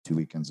married 2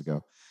 weekends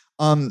ago.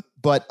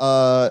 But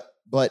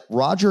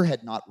Roger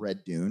had not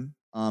read Dune.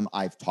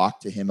 I've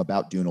talked to him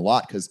about Dune a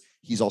lot because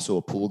he's also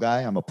a pool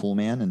guy. I'm a pool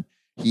man, and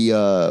we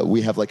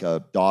have like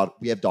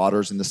we have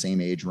daughters in the same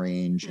age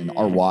range, and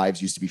our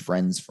wives used to be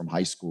friends from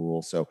high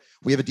school. So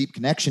we have a deep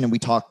connection, and we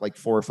talk like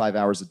 4 or 5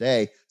 hours a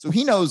day. So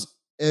he knows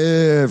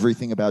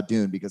everything about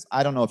Dune, because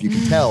I don't know if you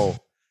can tell,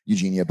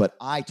 Eugenia, but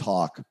I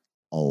talk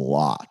a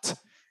lot.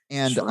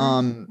 And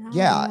and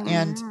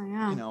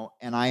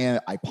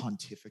I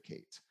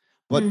pontificate.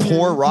 But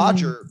poor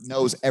Roger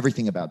knows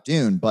everything about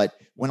Dune. But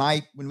when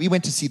we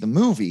went to see the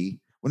movie,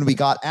 when we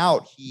got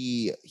out,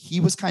 he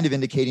was kind of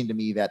indicating to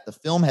me that the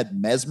film had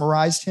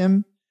mesmerized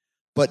him,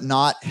 but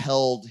not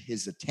held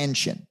his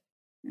attention.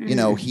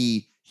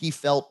 He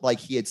felt like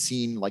he had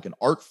seen like an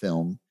art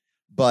film,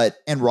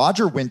 and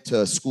Roger went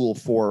to school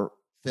for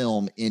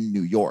film in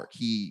New York.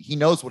 He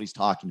knows what he's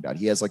talking about.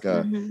 He has like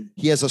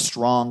he has a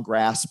strong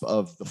grasp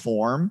of the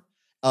form,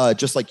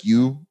 just like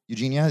you,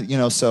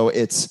 Eugenia. So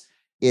it's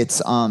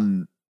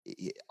when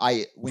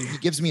he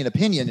gives me an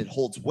opinion, it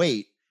holds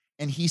weight.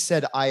 And he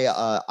said,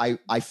 I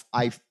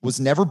was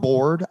never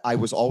bored. I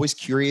was always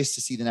curious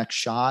to see the next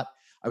shot.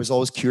 I was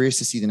always curious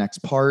to see the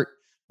next part,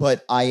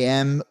 but I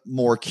am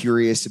more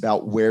curious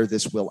about where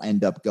this will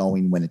end up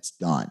going when it's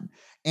done.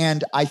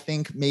 And I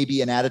think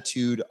maybe an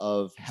attitude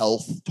of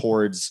health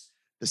towards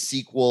the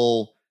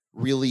sequel,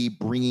 really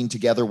bringing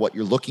together what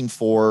you're looking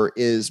for,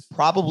 is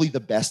probably the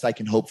best I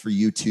can hope for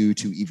you two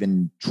to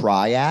even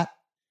try at,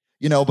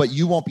 but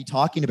you won't be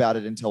talking about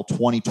it until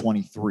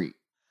 2023.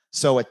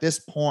 So at this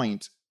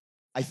point,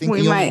 I think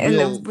we might,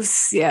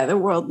 the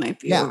world might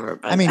be over.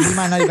 I mean, we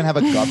might not even have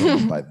a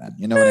government by then.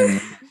 You know what I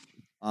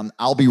mean?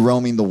 I'll be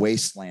roaming the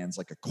wastelands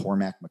like a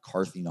Cormac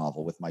McCarthy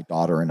novel with my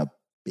daughter and a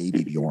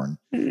baby Bjorn.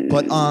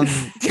 But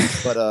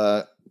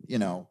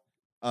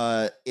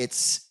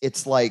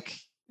it's like,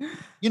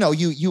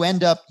 you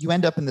end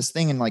up in this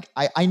thing, and like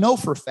I know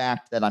for a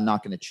fact that I'm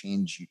not going to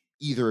change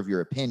either of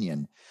your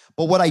opinion.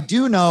 But what I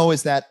do know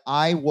is that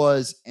I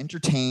was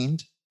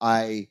entertained.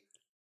 I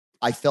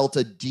felt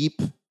a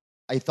deep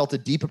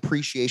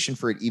appreciation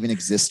for it even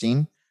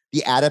existing.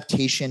 The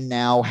adaptation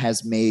now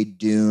has made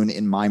Dune,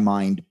 in my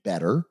mind,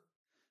 better.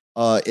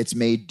 It's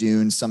made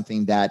Dune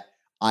something that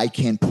I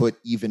can put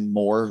even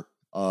more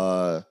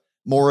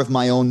of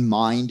my own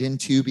mind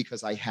into,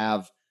 because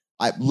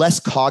less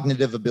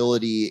cognitive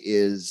ability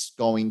is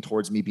going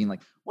towards me being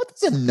like, what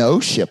does a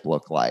no ship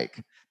look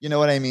like? You know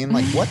what I mean?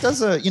 Like, what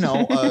does I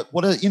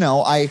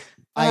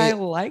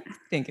like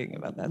thinking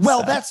about that.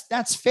 Well,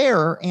 that's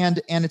fair.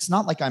 And it's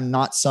not like I'm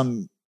not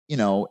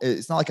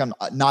it's not like I'm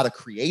not a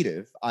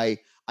creative.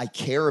 I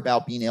care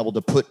about being able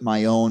to put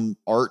my own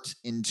art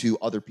into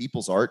other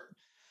people's art,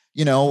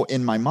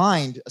 in my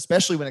mind,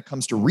 especially when it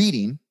comes to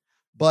reading.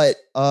 But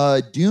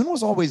Dune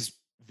was always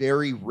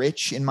very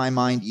rich in my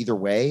mind either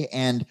way.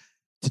 And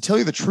to tell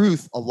you the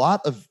truth, a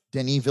lot of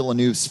Denis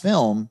Villeneuve's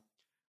film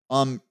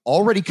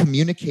already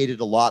communicated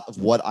a lot of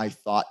what I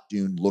thought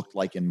Dune looked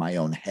like in my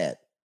own head.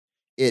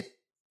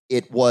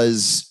 It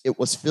was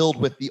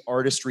filled with the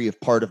artistry of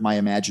part of my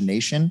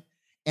imagination.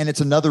 And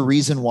it's another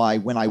reason why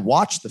when I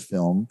watch the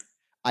film,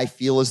 I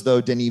feel as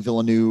though Denis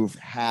Villeneuve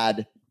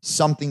had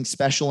something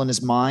special in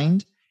his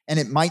mind. And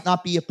it might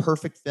not be a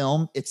perfect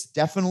film. It's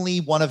definitely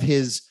one of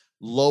his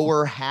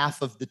lower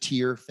half of the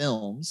tier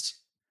films,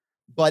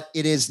 but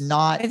it is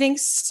not. I think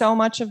so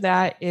much of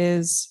that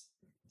is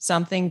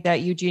something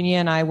that Eugenia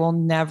and I will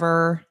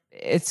never,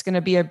 it's going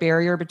to be a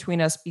barrier between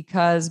us,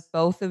 because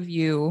both of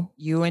you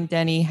and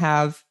Denny,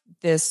 have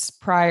this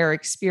prior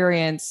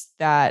experience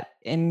that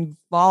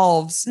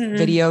involves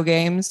video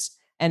games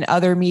and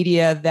other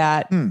media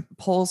that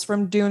pulls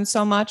from Dune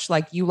so much.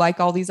 Like, you like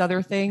all these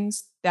other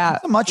things that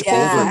he's a much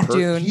older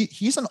Dune.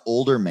 He's an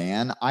older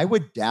man. I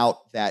would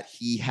doubt that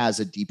he has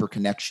a deeper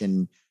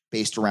connection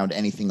based around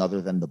anything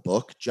other than the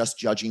book, just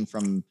judging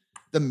from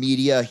the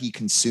media he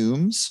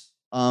consumes,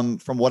 from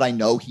what I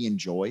know he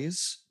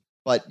enjoys.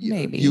 But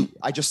maybe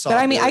I just saw. But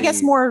I mean, I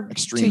guess more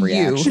extreme to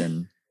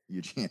reaction.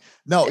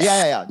 No,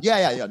 yeah.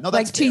 No, that's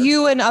like to fair.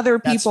 you and other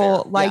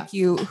people like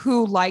you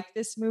who like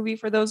this movie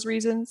for those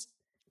reasons.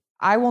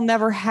 I will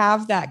never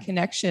have that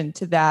connection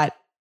to that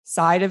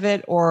side of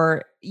it,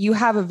 or you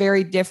have a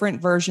very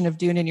different version of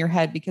Dune in your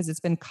head because it's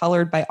been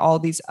colored by all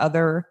these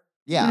other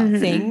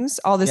things,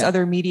 all this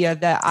other media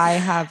that I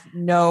have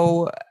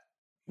no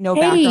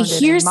background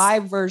in. My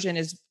version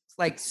is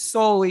like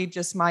solely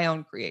just my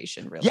own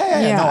creation, really.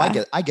 Yeah.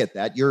 No, I get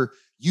that.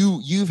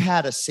 You've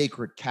had a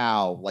sacred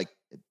cow, like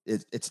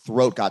its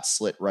throat got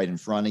slit right in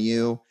front of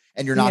you,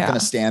 and you're not going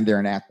to stand there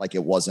and act like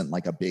it wasn't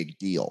like a big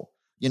deal,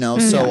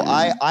 So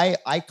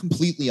I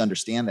completely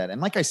understand that. And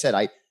like I said,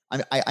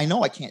 I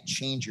know I can't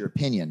change your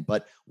opinion,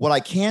 but what I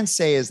can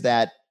say is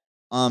that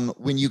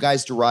when you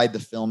guys deride the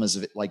film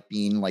as like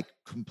being like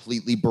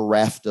completely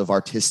bereft of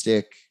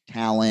artistic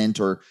talent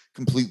or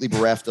completely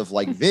bereft of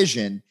like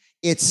vision,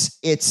 anything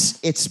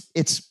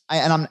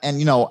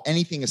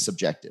is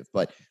subjective,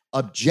 but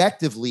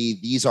objectively,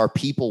 these are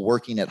people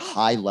working at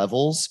high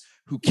levels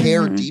who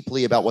care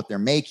deeply about what they're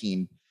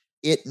making.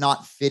 It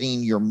not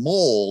fitting your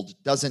mold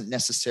doesn't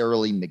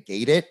necessarily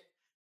negate it.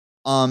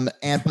 But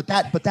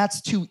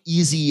that's too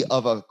easy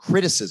of a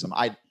criticism.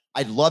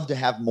 I'd love to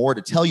have more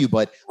to tell you,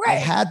 but I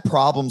had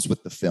problems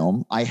with the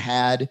film. I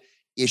had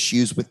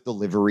issues with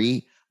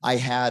delivery. I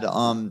had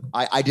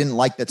I didn't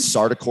like that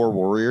Sardaukar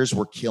warriors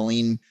were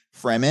killing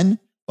Fremen,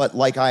 but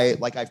like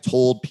I've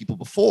told people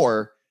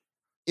before,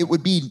 it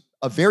would be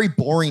a very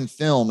boring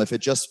film if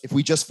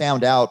we just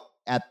found out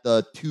at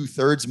the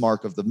 2/3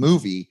 mark of the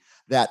movie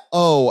that,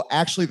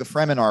 actually the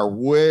Fremen are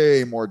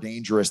way more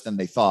dangerous than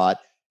they thought.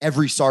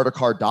 Every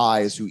Sardaukar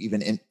dies who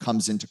even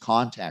comes into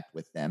contact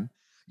with them.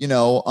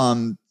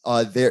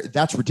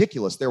 That's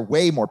ridiculous. They're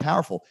way more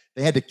powerful.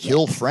 They had to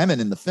kill Fremen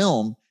in the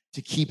film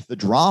to keep the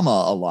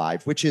drama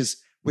alive, which is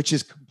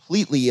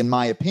completely, in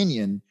my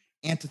opinion,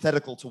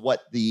 antithetical to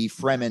what the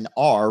Fremen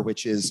are,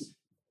 which is,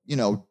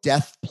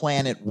 death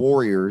planet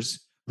warriors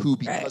who,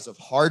 because of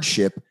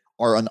hardship,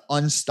 are an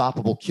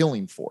unstoppable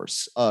killing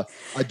force, a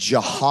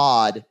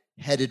jihad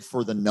headed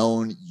for the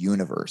known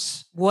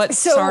universe. What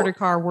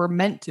Sardaukar were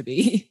meant to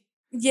be.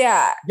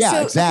 Yeah.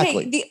 Yeah,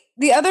 exactly. Okay,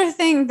 the other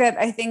thing that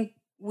I think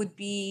would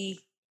be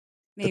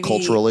maybe the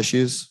cultural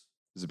issues.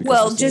 Is it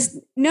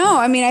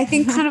I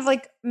think kind of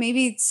like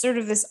maybe it's sort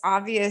of this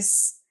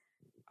obvious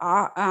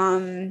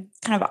kind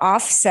of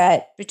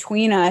offset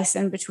between us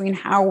and between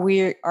how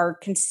we are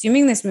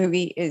consuming this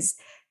movie is,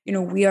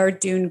 we are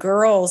Dune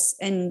girls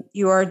and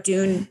you are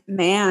Dune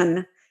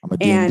man. I'm a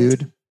Dune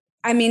dude.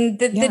 I mean,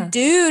 the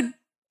dude,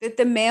 that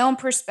the male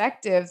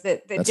perspective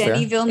that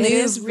Denis Villeneuve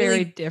is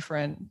very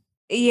different.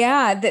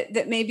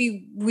 that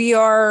maybe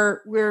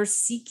we're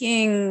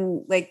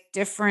seeking like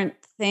different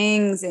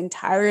things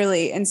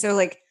entirely. And so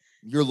like,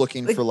 you're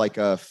looking for like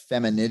a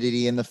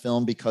femininity in the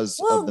film because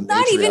of the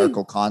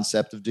matriarchal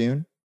concept of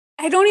Dune.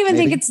 I don't even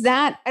think it's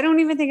that. I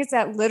don't even think it's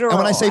that literal. And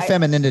when I say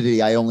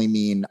femininity, I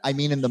mean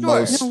in the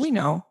most. No, we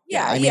know.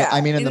 Yeah.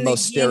 I mean in the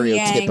most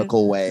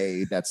stereotypical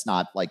way. That's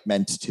not like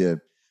meant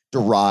to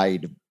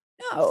deride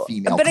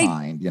female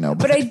kind, you know.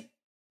 But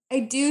I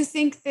do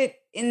think that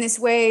in this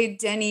way,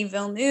 Denis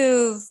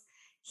Villeneuve,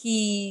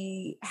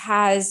 he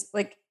has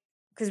like,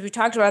 because we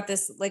talked about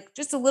this like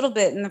just a little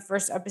bit in the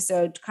first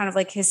episode, kind of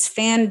like his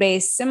fan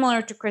base,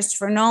 similar to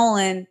Christopher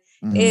Nolan,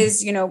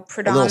 is, you know,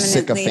 predominantly a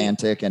little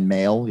sycophantic and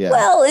male. Yeah.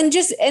 Well,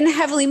 and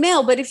heavily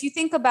male. But if you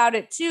think about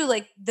it too,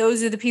 like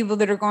those are the people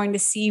that are going to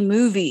see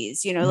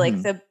movies, you know, like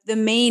the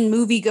main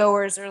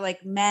moviegoers are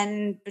like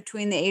men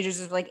between the ages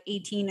of like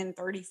 18 and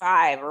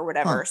 35 or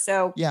whatever.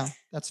 So yeah,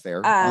 that's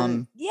fair.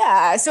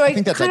 Yeah. So I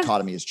think that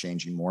dichotomy is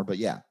changing more, but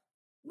yeah.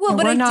 Well,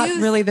 but we're not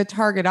really the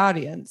target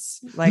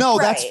audience. Like, no,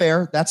 that's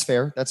fair. That's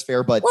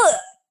fair. But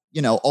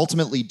you know,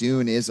 ultimately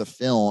Dune is a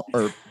film,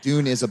 or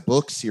Dune is a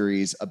book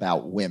series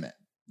about women.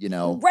 You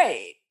know,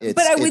 right. But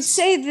I would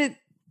say that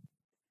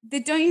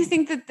don't you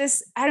think that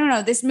this, I don't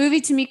know, this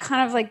movie to me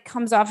kind of like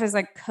comes off as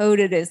like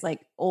coded as like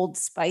Old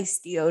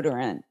Spice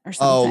deodorant or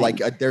something. Oh,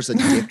 like there's a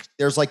dick,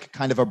 there's like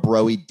kind of a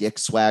broy dick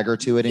swagger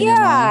to it in your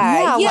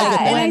mind.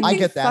 Yeah. I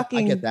get that.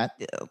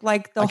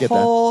 Like the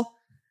whole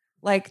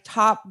like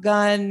Top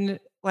Gun,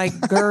 like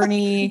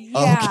Gurney,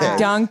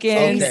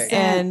 Duncan,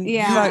 and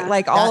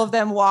like all of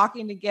them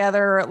walking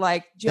together,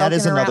 like joking that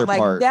is around. Another like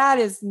part. That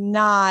is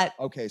not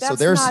okay. That's so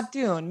there's not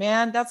Dune,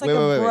 man. That's like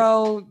a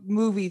bro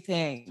movie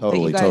thing.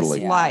 Totally, that you guys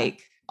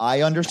like.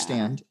 I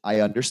understand. I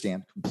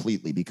understand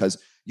completely because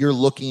you're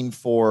looking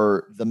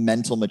for the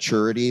mental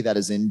maturity that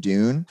is in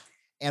Dune,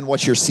 and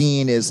what you're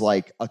seeing is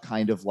like a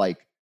kind of like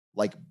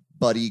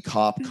buddy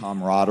cop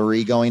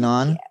camaraderie going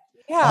on.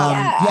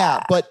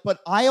 But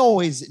I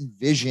always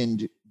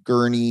envisioned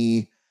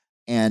Gurney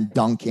and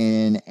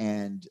Duncan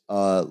and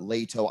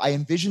Leto. I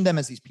envisioned them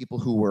as these people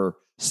who were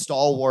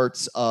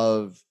stalwarts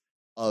of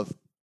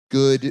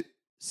good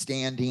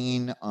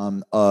standing,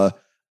 calm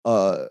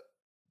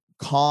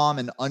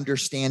and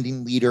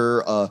understanding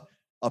leader,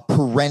 a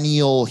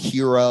perennial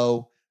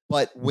hero.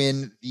 But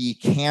when the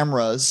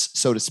cameras,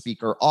 so to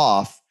speak, are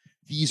off,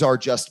 these are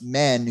just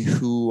men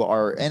who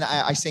are, and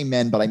I say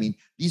men, but I mean,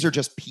 these are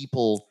just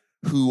people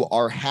who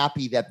are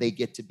happy that they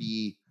get to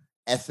be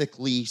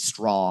ethically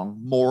strong,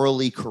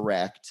 morally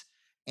correct,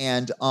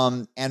 and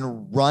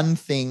run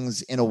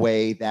things in a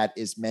way that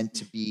is meant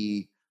to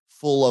be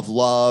full of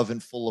love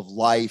and full of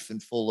life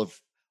and full of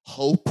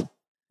hope,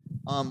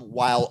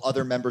 while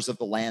other members of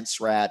the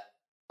Landsrat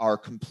are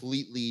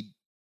completely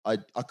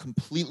a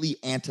completely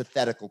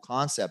antithetical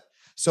concept.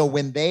 So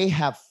when they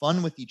have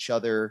fun with each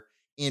other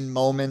in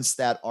moments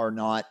that are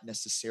not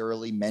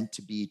necessarily meant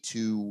to be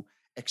too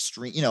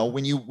extreme, you know,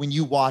 when you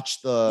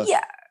watch the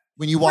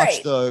when you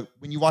watch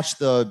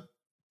the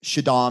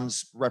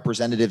Shaddam's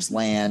representatives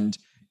land,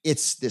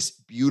 it's this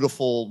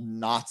beautiful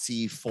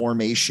Nazi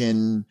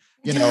formation,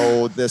 you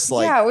know, this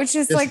like which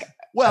is like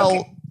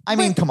I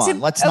mean, come on,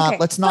 let's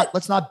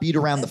not beat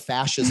around the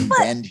fascism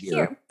bend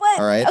here.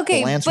 All right.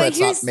 The Landsrat's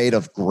not made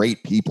of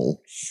great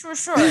people. Sure.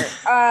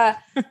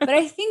 But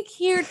I think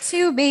here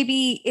too,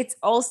 maybe it's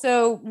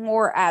also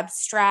more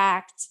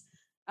abstract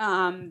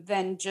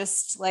than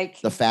just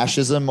like the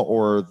fascism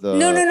or the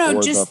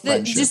just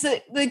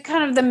the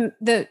kind of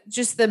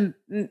the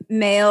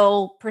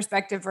male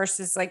perspective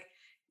versus like,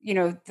 you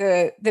know,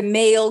 the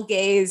male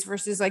gaze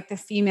versus like the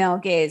female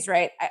gaze,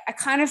 right? I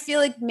kind of feel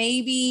like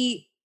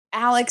maybe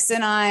Alex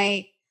and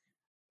I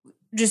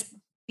just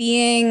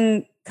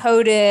being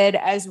coded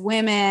as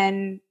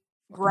women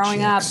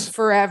growing up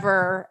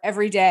forever,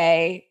 every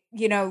day,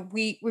 you know,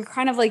 we're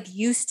kind of like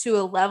used to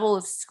a level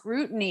of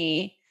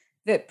scrutiny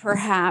that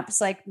perhaps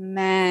like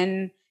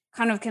men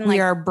kind of can we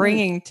are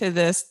bringing to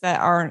this that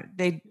aren't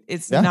they.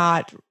 It's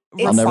not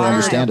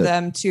required of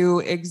them to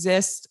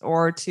exist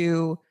or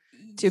to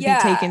be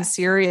taken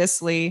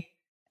seriously.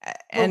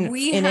 And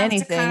we in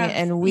anything,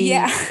 and we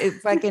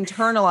it's like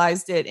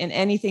internalized it in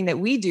anything that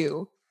we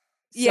do.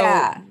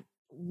 So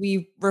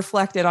we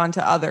reflect it onto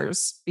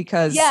others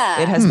because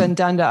it has been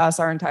done to us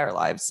our entire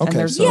lives. Okay, and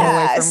there's no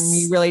way for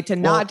me really to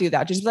not do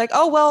that. Just be like,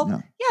 oh, well,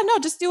 no,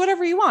 just do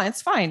whatever you want.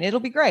 It's fine.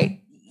 It'll be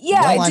great.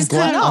 Yeah. Well, I'm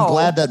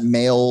glad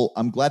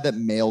that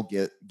male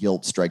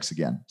guilt strikes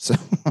again. So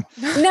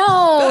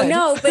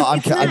no,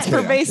 but it's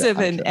pervasive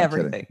in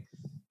everything.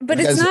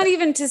 But it's not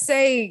even to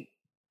say,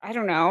 I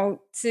don't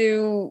know,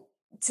 to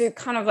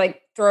kind of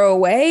like throw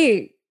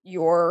away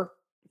your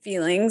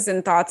feelings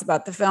and thoughts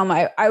about the film.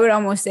 I would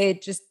almost say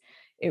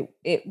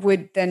it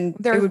would then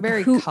they're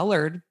very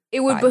colored. It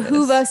would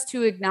behoove us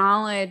to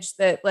acknowledge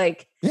that,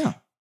 like,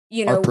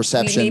 you know, our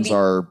perceptions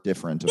are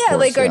different.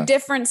 Our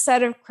different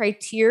set of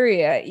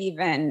criteria,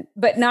 even,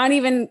 but not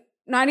even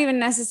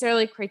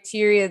necessarily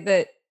criteria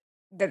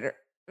that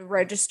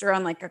register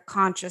on like a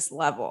conscious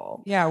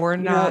level. Yeah, we're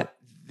not.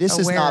 This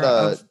is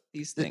not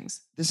these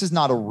things. This is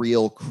not a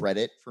real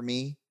credit for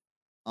me.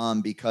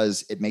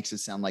 Because it makes it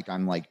sound like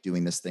I'm like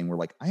doing this thing where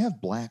like I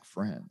have black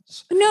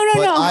friends. No.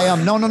 I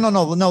am no.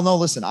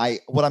 Listen,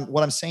 what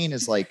I'm saying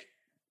is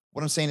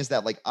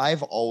that like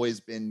I've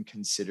always been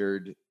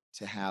considered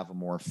to have a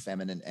more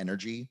feminine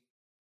energy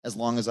as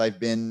long as I've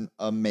been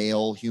a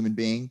male human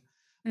being.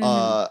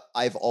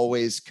 I've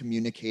always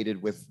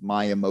communicated with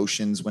my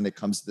emotions when it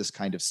comes to this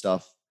kind of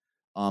stuff.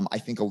 I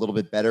think a little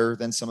bit better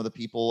than some of the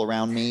people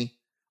around me.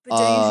 But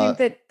don't you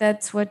think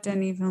that's what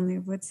Denis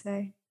Villeneuve would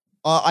say?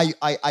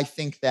 I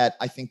think that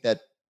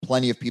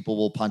plenty of people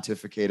will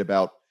pontificate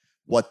about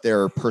what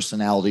their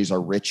personalities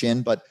are rich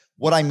in. But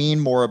what I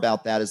mean more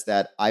about that is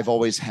that I've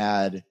always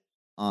had,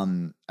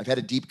 I've had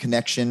a deep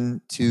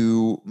connection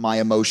to my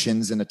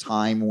emotions in a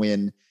time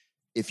when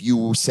if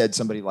you said to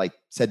somebody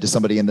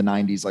in the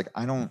 90s, like,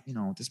 I don't,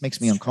 this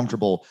makes me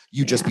uncomfortable.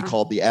 You just be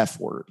called the F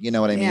word. You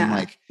know what I mean?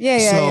 Like,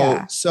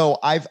 so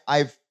I've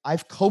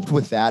coped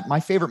with that.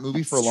 My favorite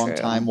movie for a long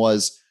time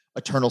was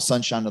Eternal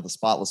Sunshine of the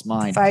Spotless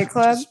Mind, Fight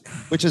Club,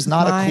 which is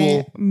not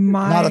a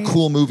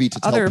cool movie to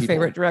tell other people.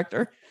 Favorite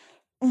director,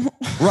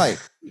 right?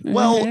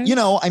 Well,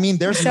 I mean,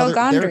 there's Michel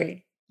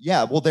Gondry.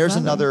 There's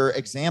another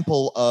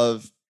example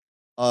of,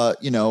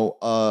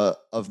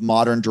 of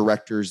modern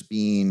directors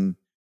being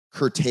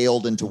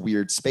curtailed into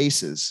weird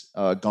spaces.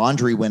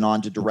 Gondry went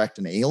on to direct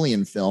an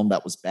Alien film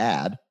that was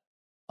bad,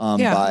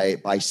 by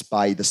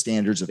the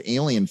standards of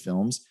Alien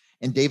films.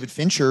 And David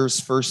Fincher's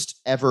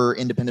first ever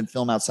independent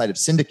film outside of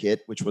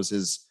Syndicate, which was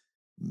his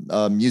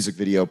music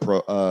video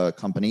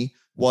company,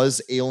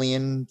 was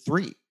Alien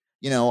 3.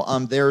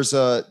 There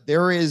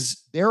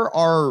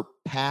are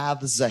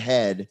paths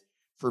ahead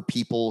for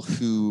people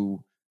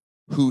who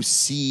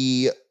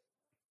see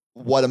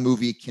what a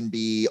movie can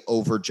be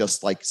over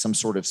just like some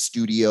sort of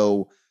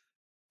studio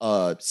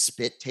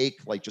spit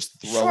take, like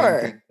just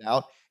throwing things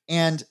out.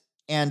 And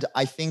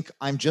I think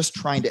I'm just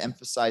trying to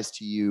emphasize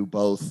to you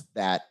both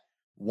that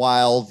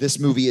while this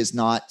movie is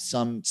not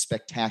some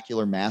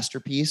spectacular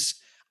masterpiece,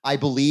 I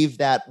believe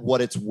that what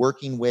it's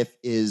working with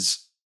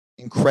is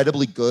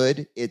incredibly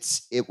good.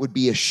 It would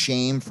be a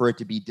shame for it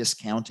to be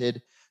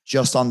discounted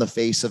just on the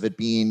face of it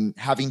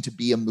having to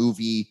be a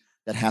movie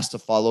that has to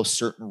follow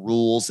certain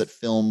rules that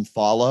film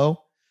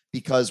follow.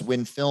 Because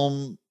when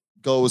film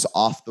goes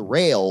off the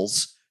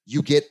rails,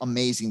 you get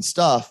amazing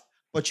stuff,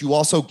 but you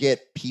also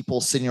get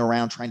people sitting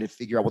around trying to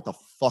figure out what the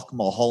fuck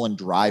Mulholland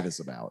Drive is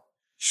about.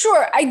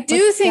 Sure, I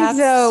do think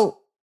though.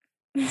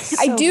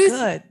 I do.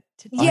 Good.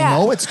 I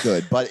know it's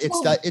good, but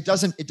it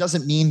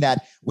doesn't mean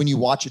that when you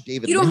watch a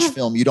David Lynch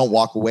film, you don't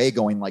walk away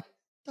going like,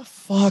 the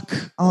fuck.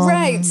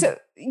 Right. So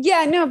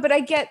but I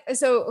get.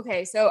 So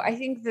I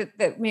think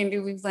that maybe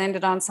we've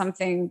landed on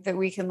something that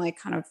we can like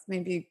kind of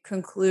maybe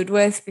conclude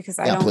with, because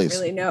I don't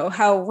really know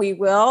how we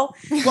will.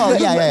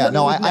 Well,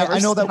 no, I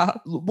know that.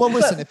 Well,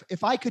 listen,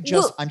 if I could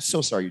just, I'm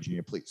so sorry,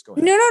 Eugenia. Please go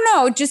ahead.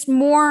 No. Just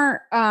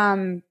more.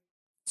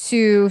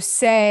 To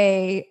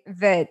say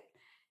that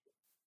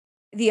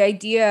the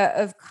idea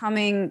of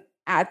coming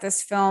at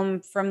this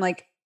film from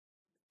like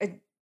a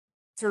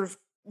sort of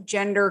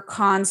gender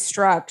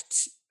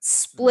construct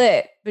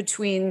split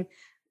between,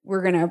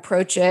 we're going to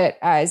approach it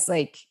as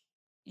like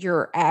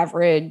your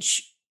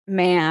average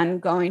man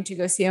going to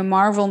go see a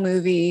Marvel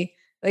movie.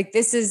 Like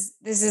this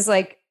is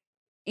like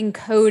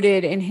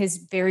encoded in his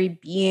very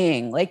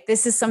being. Like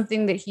this is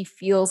something that he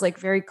feels like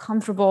very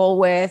comfortable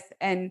with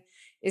and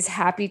is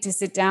happy to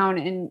sit down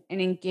and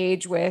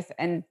engage with,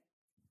 and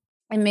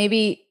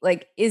maybe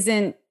like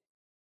isn't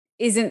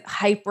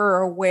hyper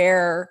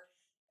aware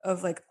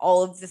of like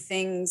all of the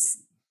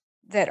things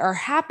that are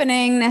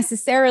happening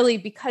necessarily,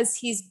 because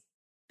he's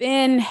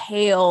been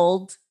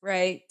hailed,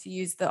 right, to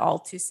use the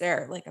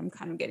Althusser. Like I'm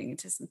kind of getting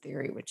into some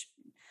theory, which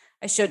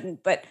I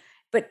shouldn't, but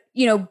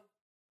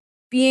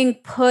being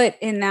put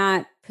in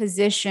that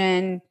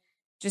position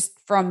just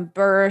from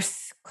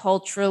birth,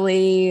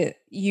 culturally,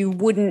 you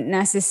wouldn't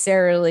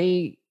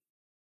necessarily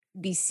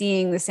be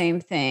seeing the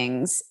same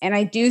things. And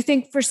I do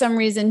think for some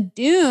reason,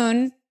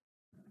 Dune.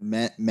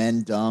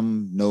 Men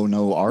dumb,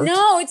 no art.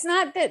 No, it's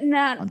not that.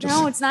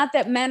 It's not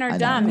that men are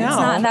dumb. It's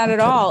not that at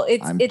all.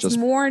 It's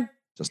more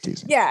just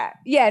teasing.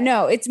 Yeah.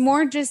 No, it's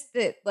more just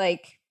that.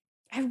 Like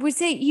I would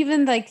say,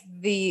 even like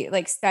the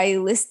like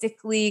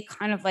stylistically,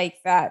 kind of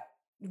like that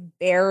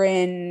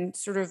barren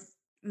sort of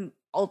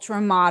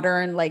ultra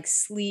modern, like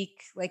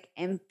sleek, like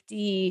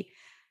empty,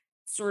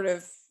 sort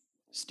of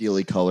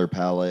steely color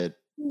palette.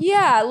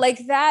 Yeah,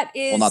 like that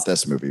is. Well, not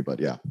this movie,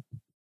 but yeah.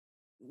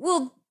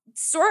 Well.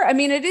 Sort. I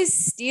mean, it is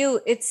steel.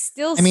 It's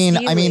still. I mean,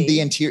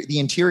 the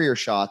interior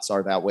shots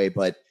are that way,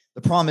 but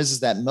the problem is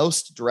that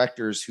most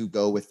directors who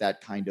go with that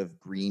kind of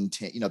green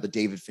tint, the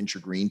David Fincher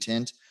green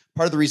tint,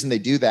 part of the reason they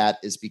do that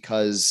is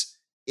because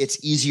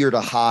it's easier to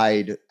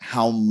hide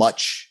how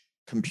much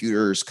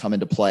computers come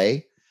into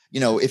play.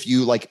 If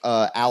you like,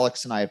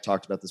 Alex and I have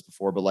talked about this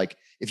before, but like,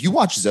 if you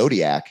watch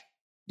Zodiac,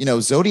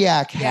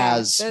 Zodiac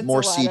has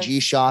more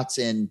CG shots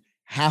in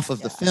half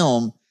of the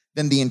film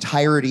than the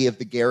entirety of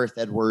the Gareth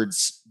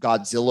Edwards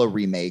Godzilla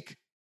remake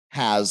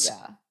has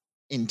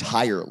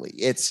entirely.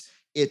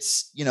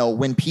 It's, you know,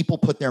 when people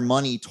put their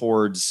money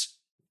towards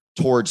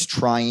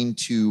trying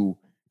to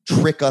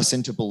trick us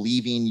into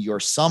believing you're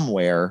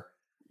somewhere,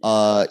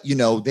 you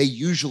know, they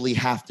usually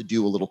have to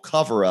do a little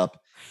cover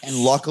up. And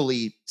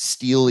luckily,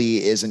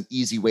 Steely is an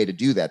easy way to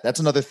do that. That's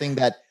another thing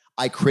that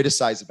I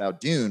criticize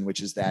about Dune,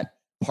 which is that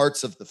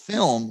parts of the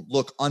film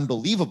look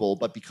unbelievable,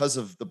 but because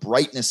of the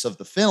brightness of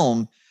the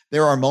film,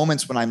 there are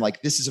moments when I'm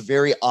like, this is a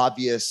very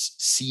obvious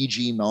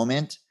CG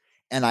moment.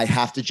 And I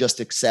have to just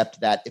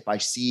accept that if I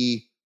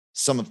see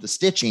some of the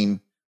stitching,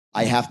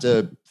 I have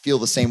to feel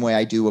the same way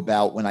I do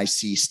about when I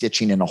see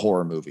stitching in a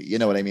horror movie. You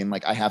know what I mean?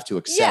 Like I have to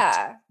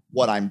accept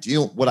what I'm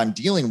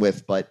dealing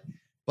with. But,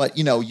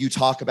 you know, you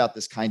talk about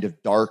this kind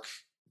of dark,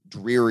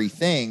 dreary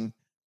thing,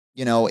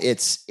 you know,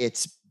 it's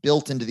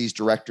built into these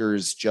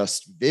directors'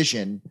 just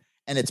vision,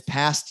 and it's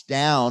passed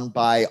down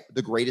by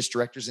the greatest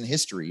directors in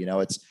history. You know,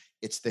 it's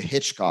the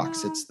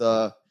Hitchcocks.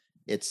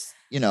 It's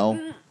you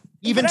know,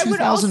 even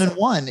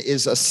 2001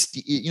 is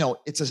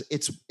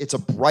it's a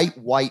bright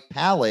white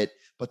palette,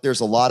 but there's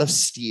a lot of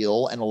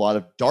steel and a lot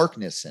of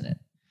darkness in it.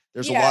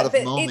 There's a lot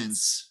of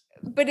moments.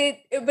 But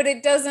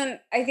it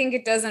doesn't, I think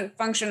it doesn't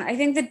function. I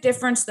think the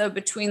difference though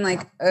between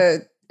like a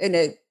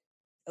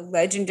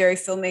legendary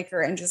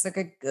filmmaker and just like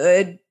a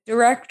good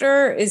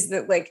director is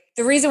that like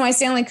the reason why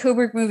Stanley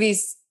Kubrick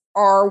movies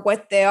are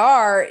what they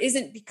are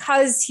isn't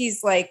because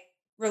he's like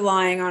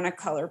relying on a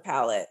color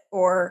palette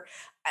or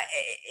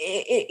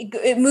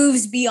it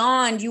moves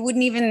beyond. You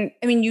wouldn't even,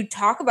 I mean, you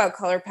talk about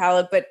color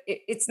palette, but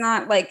it's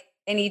not like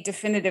any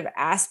definitive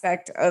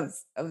aspect of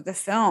the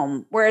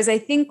film. Whereas I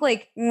think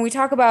like when we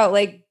talk about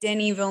like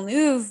Denis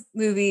Villeneuve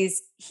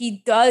movies,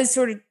 he does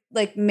sort of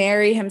like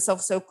marry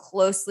himself so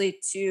closely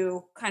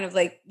to kind of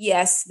like,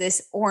 yes,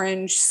 this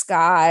orange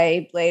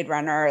sky Blade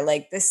Runner,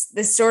 like this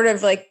sort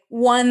of like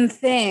one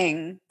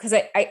thing. Cause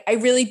I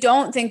really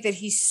don't think that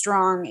he's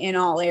strong in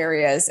all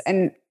areas,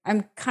 and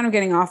I'm kind of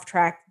getting off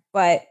track,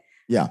 but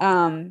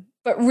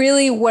but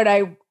really what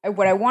I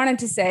wanted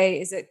to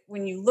say is that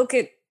when you look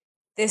at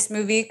this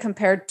movie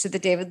compared to the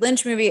David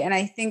Lynch movie, and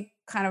I think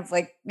kind of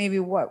like maybe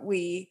what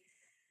we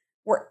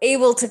were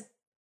able to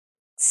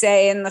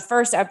say in the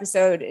first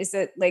episode is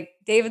that like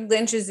David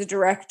Lynch is a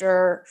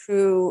director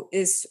who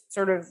is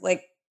sort of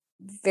like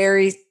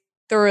very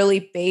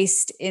thoroughly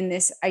based in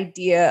this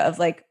idea of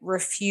like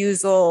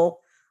refusal.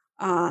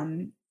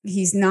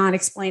 He's not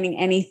explaining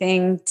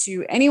anything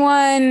to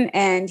anyone,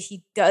 and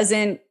he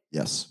doesn't.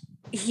 Yes.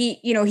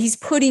 He's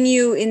putting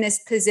you in this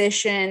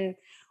position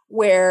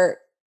where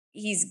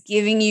he's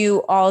giving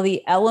you all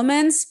the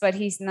elements, but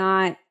he's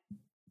not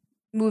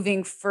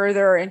moving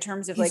further in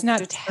terms of he's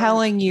not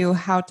telling you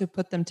how to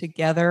put them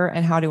together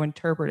and how to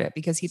interpret it,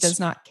 because he does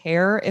not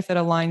care if it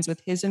aligns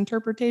with his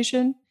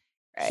interpretation.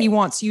 Right. He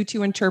wants you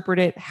to interpret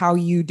it how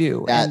you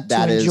do and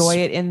to enjoy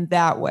it in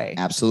that way.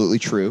 Absolutely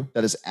true.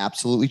 That is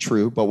absolutely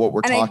true. But what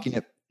we're talking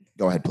about,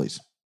 go ahead, please.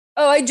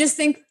 Oh, I just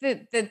think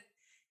that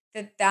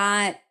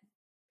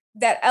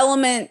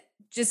element,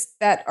 just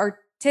that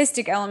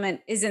artistic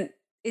element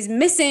is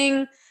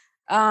missing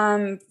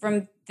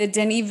from the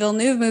Denis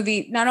Villeneuve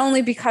movie, not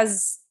only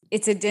because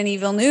it's a Denis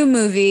Villeneuve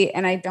movie,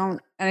 and I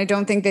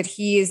don't think that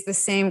he is the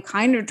same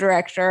kind of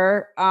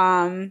director,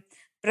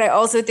 but I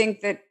also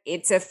think that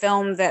it's a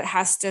film that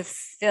has to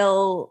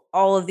fill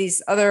all of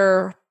these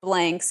other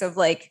blanks of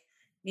like,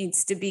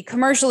 needs to be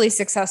commercially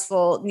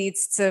successful,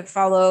 needs to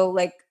follow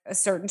like a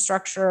certain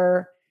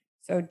structure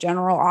so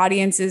general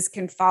audiences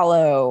can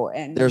follow.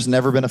 And there's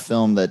never been a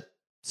film that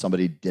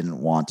somebody didn't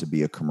want to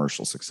be a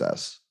commercial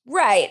success.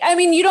 Right. I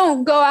mean, you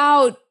don't go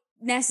out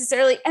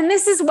necessarily. And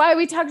this is why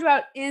we talked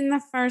about in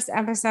the first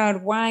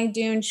episode why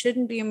Dune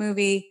shouldn't be a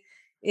movie,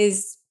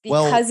 is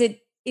because it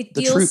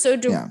deals so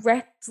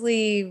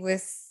directly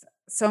with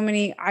so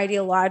many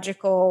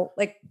ideological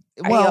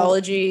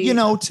ideology. You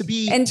know, to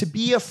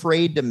be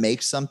afraid to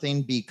make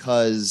something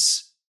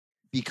because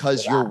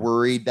you're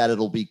worried that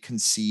it'll be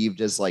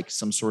conceived as like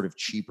some sort of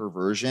cheaper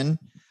version.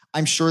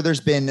 I'm sure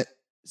there's been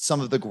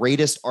some of the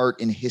greatest art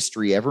in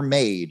history ever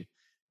made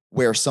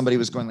where somebody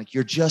was going like,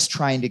 you're just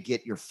trying to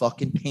get your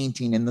fucking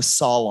painting in the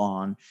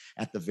salon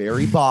at the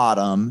very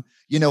bottom.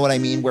 You know what I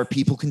mean? Where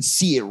people can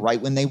see it right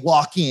when they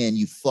walk in,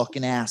 you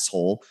fucking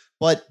asshole.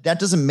 But that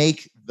doesn't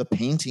make the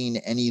painting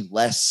any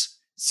less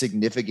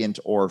significant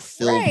or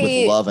filled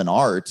with love and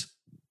art.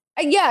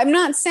 Yeah, I'm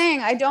not saying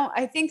I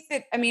think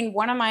that, I mean,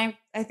 one of my,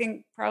 I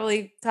think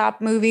probably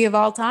top movie of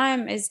all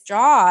time is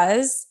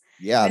Jaws.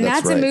 Yeah, and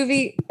that's right. A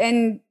movie.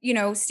 And, you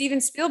know, Steven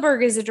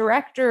Spielberg is a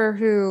director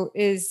who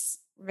is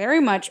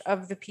very much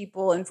of the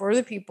people and for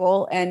the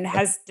people, and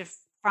has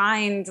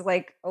defined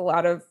like a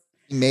lot of.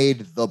 He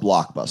made the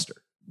blockbuster.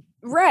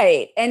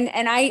 Right. And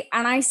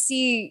I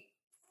see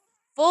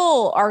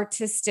full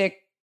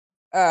artistic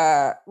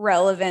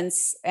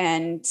relevance,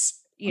 and,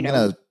 I'm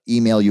going to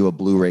email you a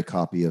Blu-ray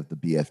copy of the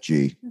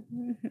BFG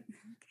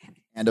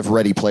and of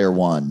Ready Player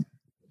One.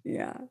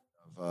 Yeah.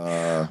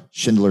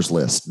 Schindler's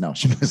List. No,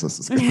 Schindler's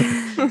List is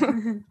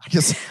good.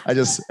 I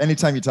just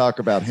anytime you talk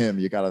about him,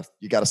 you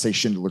gotta say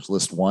Schindler's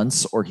List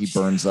once, or he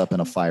burns up in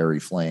a fiery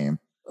flame.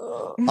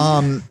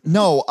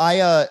 No,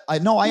 I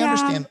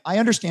understand. I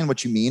understand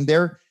what you mean.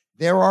 There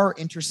are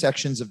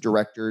intersections of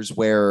directors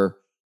where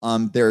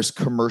there's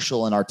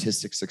commercial and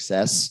artistic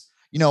success,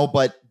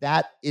 but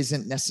that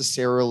isn't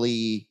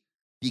necessarily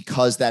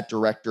because that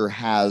director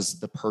has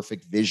the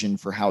perfect vision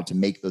for how to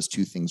make those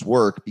two things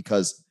work,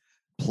 because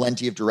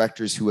plenty of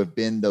directors who have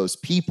been those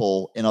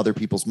people in other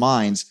people's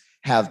minds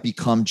have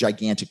become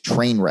gigantic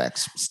train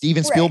wrecks.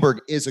 Steven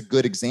Spielberg is a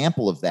good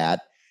example of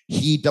that.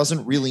 He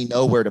doesn't really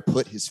know where to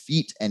put his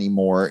feet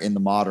anymore in the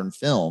modern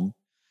film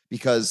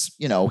because,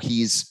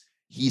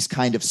 he's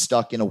kind of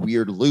stuck in a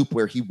weird loop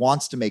where he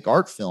wants to make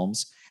art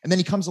films. And then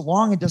he comes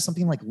along and does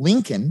something like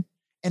Lincoln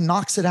and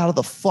knocks it out of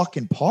the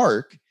fucking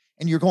park.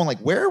 And you're going like,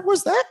 where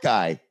was that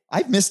guy?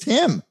 I've missed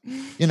him,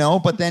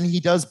 but then he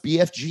does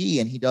BFG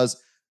and he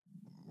does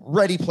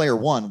Ready Player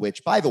One,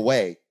 which, by the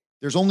way,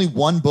 there's only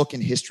one book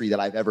in history that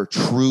I've ever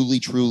truly,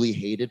 truly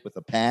hated with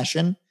a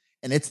passion.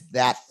 And it's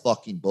that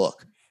fucking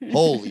book.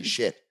 Holy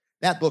shit.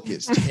 That book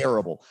is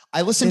terrible.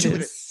 I listened to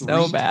it at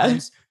so bad.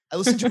 Times. I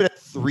listened to it at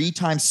 3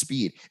 times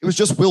speed. It was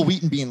just Will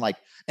Wheaton being like,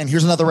 and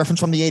here's another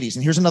reference from the 80s,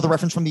 and here's another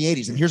reference from the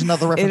 80s, and here's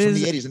another reference from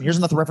the 80s, and here's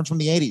another reference from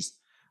the 80s.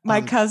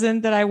 My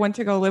cousin that I went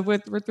to go live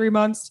with for 3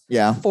 months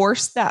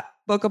forced that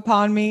book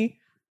upon me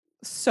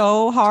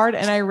so hard.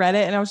 And I read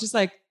it and I was just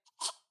like,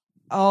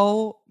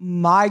 oh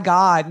my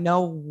God,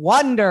 no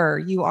wonder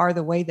you are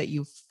the way that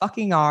you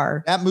fucking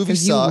are. That movie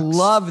sucks. You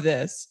love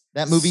this.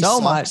 That movie so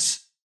sucks, much.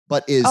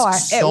 But it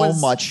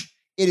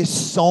is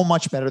so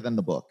much better than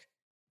the book.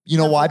 You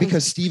know why?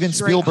 Because Steven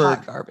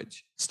Spielberg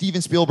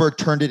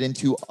turned it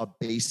into a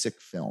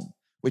basic film,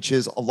 which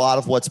is a lot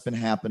of what's been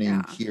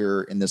happening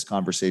here in this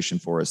conversation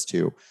for us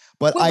too.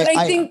 But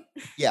I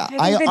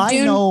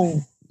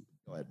know.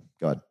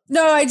 Go ahead.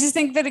 No, I just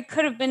think that it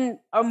could have been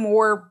a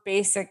more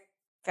basic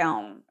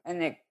film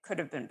and it could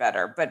have been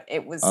better, but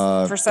it was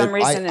for some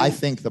reason. I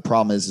think the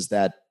problem is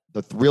that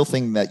the real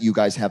thing that you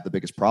guys have the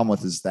biggest problem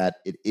with is that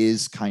it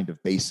is kind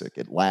of basic.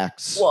 It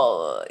lacks.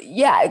 Well,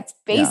 yeah, it's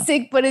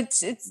basic, but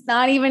it's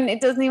not even, it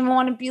doesn't even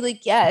want to be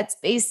like, yeah, it's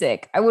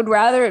basic. I would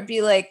rather it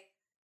be like,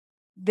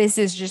 this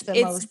is just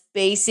the most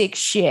basic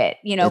shit,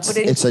 but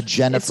it's a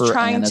Jennifer it's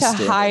trying Aniston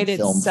to hide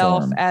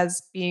itself form.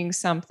 as being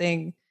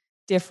something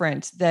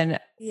different than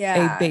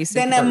a basic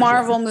than a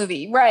Marvel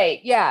movie.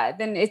 Right. Yeah.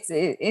 Then it's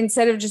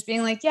instead of just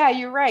being like, yeah,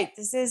 you're right.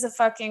 This is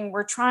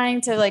we're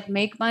trying to like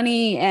make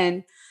money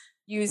and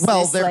use.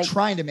 Well, they're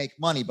trying to make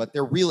money, but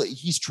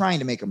he's trying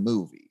to make a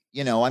movie.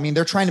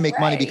 They're trying to make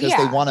money because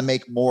they want to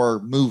make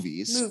more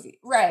movies.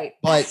 Right.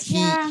 But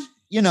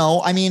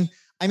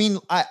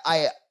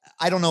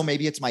I don't know,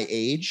 maybe it's my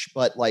age,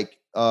 but like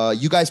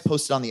you guys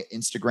posted on the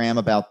Instagram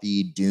about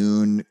the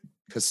Dune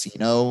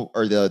casino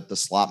or the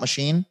slot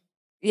machine.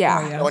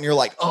 Yeah. And you're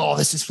like, oh,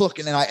 this is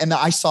fucking. And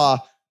I saw,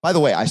 by the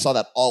way, I saw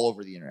that all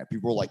over the internet.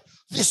 People were like,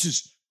 this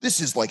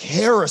is like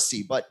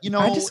heresy, but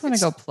I just want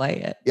to go play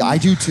it. Yeah, I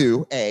do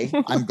too. A,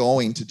 I'm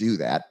going to do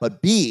that.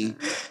 But B,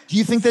 do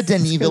you think that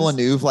Denis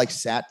Villeneuve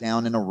sat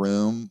down in a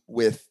room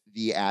with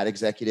the ad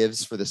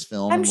executives for this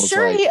film? I'm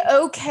sure he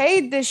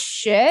okayed this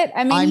shit.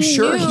 I mean, I'm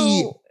sure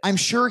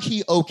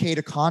he okayed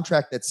a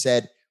contract that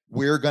said,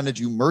 we're going to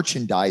do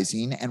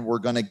merchandising and we're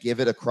going to give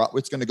it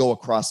it's going to go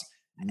across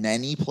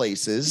many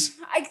places.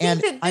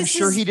 I'm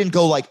sure he didn't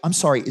go like, I'm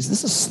sorry, is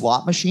this a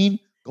slot machine?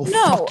 Go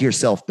fuck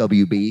yourself,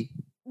 WB.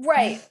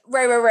 Right.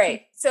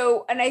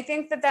 So, and I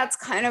think that that's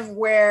kind of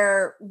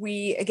where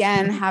we,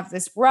 again, have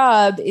this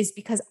rub, is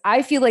because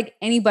I feel like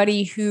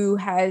anybody who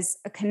has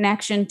a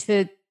connection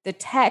to the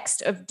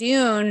text of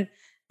Dune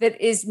that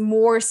is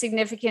more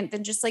significant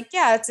than just like,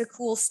 yeah, it's a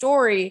cool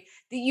story,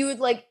 that you would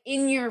like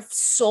in your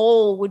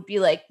soul would be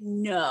like,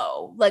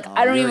 no, like,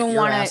 I don't even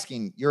want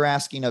to. You're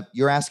asking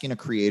a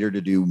creator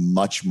to do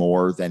much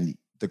more than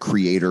the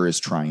creator is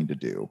trying to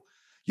do.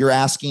 You're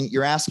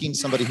asking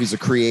somebody who's a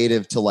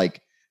creative to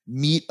like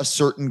meet a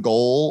certain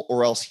goal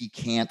or else he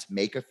can't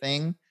make a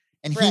thing.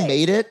 And he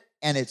made it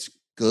and it's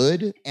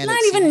good. And not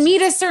even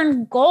meet a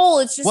certain goal.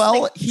 It's just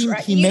he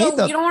made you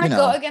don't want to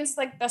go against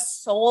like the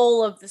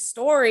soul of the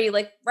story.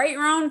 Like write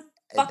your own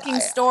fucking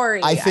story.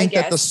 I think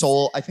that the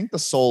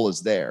soul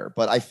is there,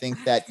 but I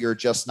think that you're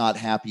just not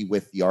happy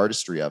with the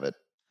artistry of it.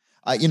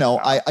 I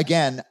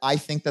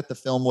think that the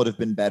film would have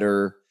been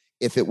better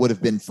if it would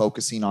have been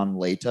focusing on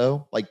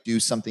Leto, like do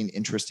something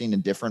interesting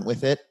and different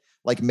with it.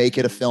 Like make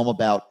it a film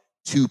about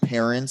two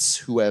parents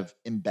who have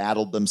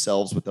embattled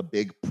themselves with a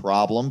big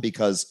problem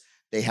because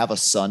they have a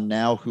son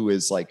now who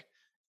is like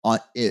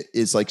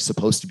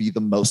supposed to be the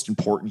most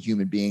important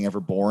human being ever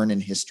born in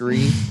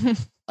history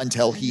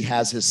until he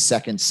has his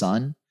second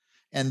son.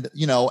 And,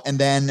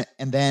 then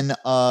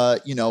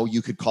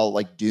you could call it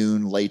like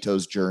Dune,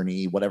 Leto's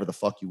journey, whatever the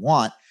fuck you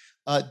want.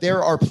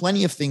 There are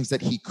plenty of things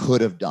that he could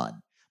have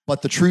done.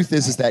 But the truth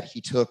is that he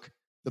took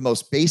the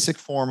most basic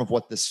form of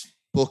what this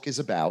book is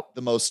about,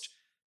 the most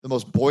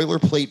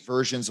boilerplate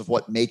versions of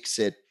what makes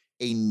it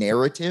a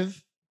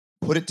narrative,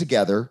 put it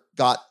together,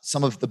 got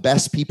some of the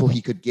best people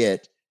he could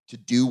get to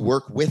do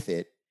work with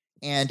it.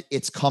 And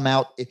it's come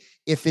out.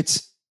 If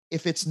it's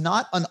if it's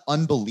not an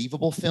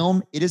unbelievable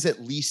film, it is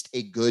at least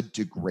a good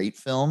to great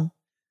film.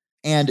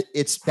 And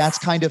that's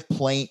kind of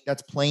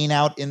playing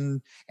out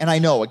in, and I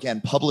know,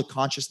 again, public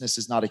consciousness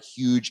is not a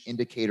huge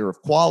indicator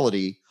of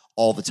quality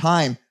all the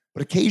time,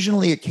 but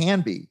occasionally it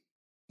can be.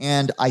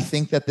 And I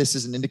think that this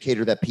is an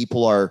indicator that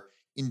people are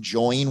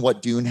enjoying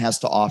what Dune has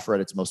to offer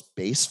at its most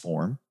base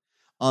form.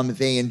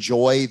 They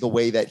enjoy the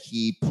way that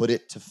he put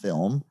it to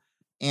film.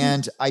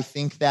 And I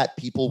think that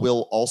people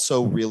will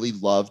also really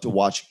love to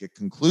watch it get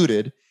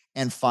concluded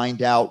and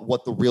find out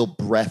what the real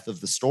breadth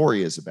of the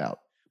story is about,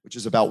 which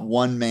is about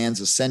one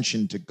man's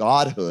ascension to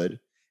godhood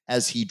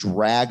as he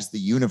drags the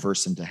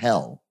universe into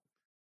hell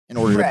in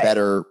order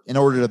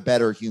to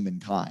better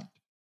humankind.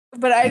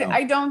 But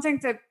I don't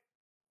think that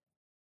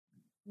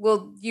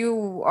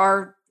you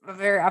are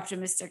very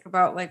optimistic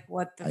about like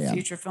what the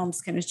future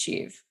films can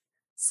achieve.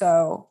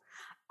 So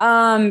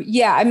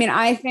I mean,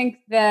 I think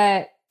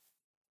that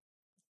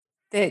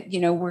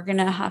we're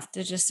gonna have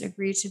to just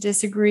agree to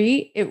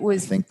disagree. I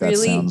think that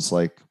sounds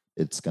like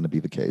it's gonna be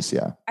the case.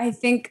 Yeah.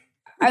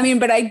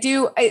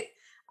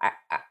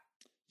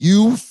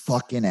 You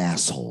fucking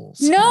assholes.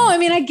 No, I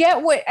mean, I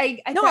get what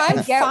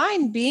I'm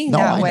fine being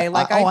that way.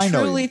 Like, I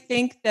truly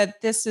think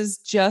that this is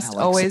just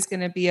always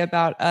going to be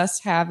about us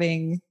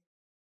having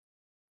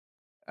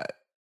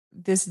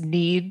this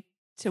need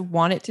to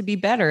want it to be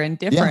better and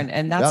different.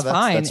 And that's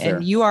fine. That's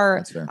and you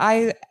are,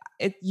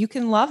 you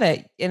can love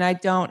it. And I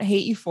don't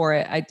hate you for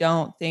it. I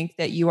don't think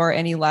that you are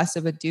any less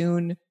of a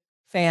Dune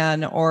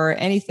fan or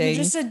anything.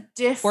 You're just a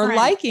different for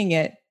liking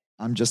it.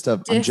 You're just a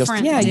dude,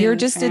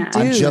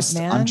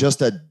 man. I'm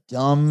just a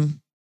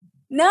dumb.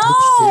 No.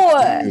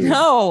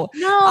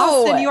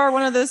 Austin, you are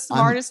one of the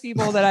smartest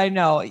people that I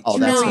know.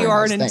 You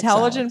are an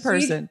intelligent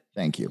person.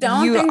 Thank you.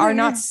 You are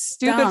not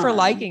stupid for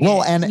liking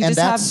it. And you just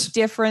that's have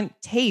different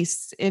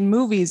tastes in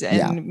movies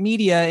and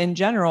media in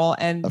general.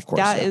 And of course,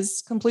 that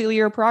is completely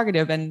your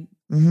prerogative. And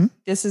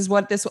this is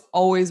what this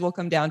always will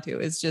come down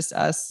to. Is just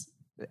us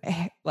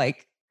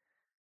like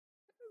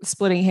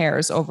splitting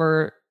hairs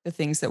over the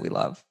things that we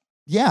love.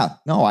 Yeah,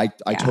 no, I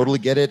totally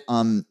get it.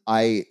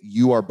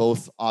 You are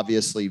both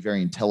obviously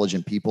very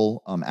intelligent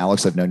people.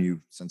 Alex, I've known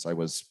you since I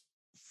was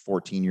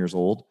 14 years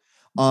old.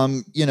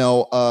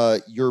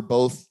 You're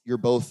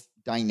both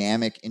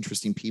dynamic,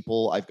 interesting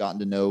people. I've gotten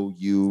to know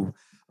you,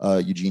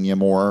 Eugenia,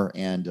 more,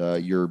 and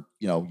you're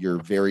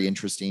very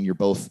interesting. You're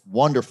both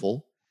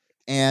wonderful.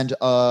 And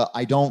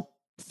I don't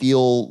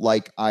feel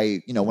like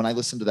when I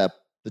listened to the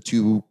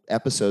 2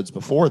 episodes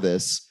before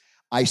this,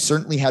 I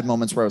certainly had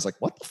moments where I was like,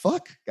 what the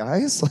fuck,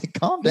 guys? Like,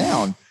 calm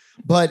down.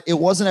 But it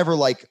wasn't ever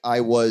like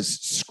I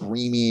was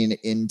screaming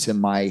into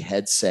my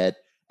headset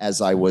as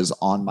I was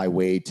on my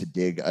way to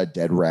dig a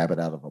dead rabbit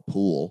out of a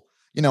pool.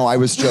 I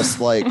was just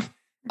like,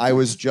 I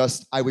would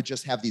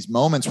just have these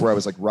moments where I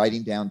was like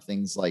writing down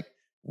things like,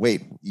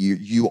 wait,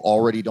 you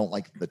already don't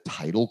like the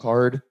title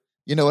card?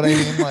 You know what I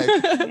mean? Like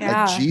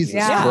Jesus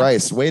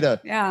Christ, way to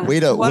put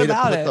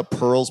the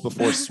pearls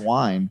before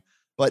swine.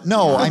 But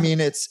no, I mean,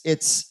 it's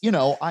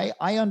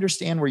I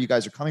understand where you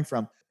guys are coming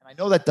from. And I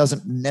know that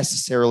doesn't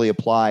necessarily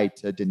apply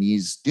to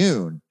Denis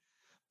Dune.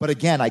 But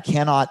again, I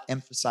cannot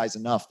emphasize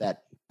enough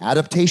that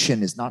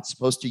adaptation is not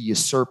supposed to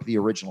usurp the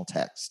original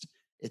text.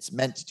 It's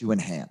meant to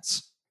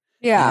enhance.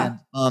 Yeah.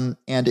 And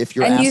if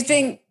you're asking, you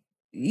think,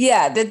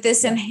 that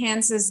this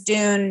enhances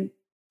Dune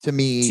to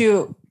me,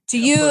 to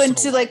you and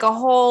to like a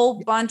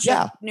whole bunch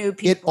of new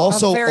people. It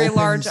also a very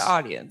large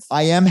audience.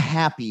 I am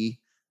happy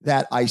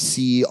that I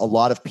see a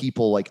lot of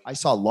people, like I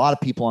saw a lot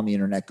of people on the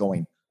internet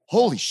going,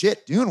 holy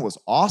shit, Dune was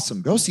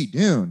awesome. Go see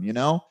Dune.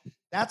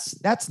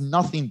 That's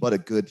nothing but a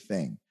good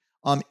thing.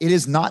 It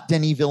is not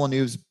Denis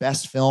Villeneuve's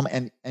best film.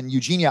 And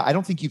Eugenia, I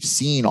don't think you've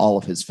seen all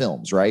of his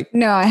films, right?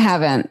 No, I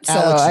haven't.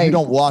 Alex, you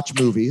don't watch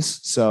movies.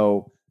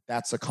 So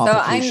that's a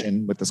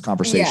complication with this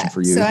conversation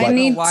for you. So I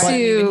need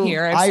to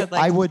hear.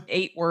 I would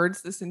 8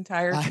 words this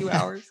entire 2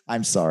 hours.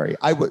 I'm sorry.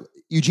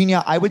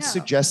 Eugenia, I would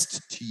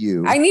suggest to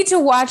you. I need to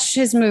watch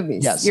his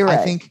movies. Yes, you're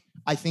right.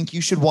 I think you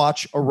should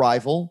watch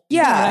Arrival.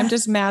 Yeah, I'm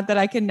just mad that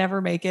I can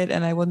never make it,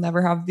 and I will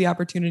never have the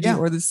opportunity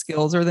or the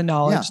skills or the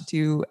knowledge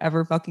to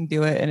ever fucking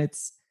do it. And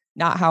it's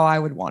not how I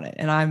would want it,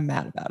 and I'm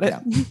mad about it.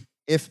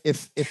 Yeah.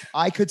 If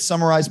I could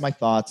summarize my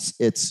thoughts,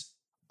 it's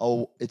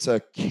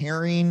a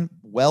caring,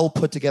 well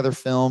put together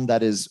film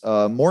that is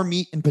more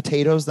meat and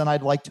potatoes than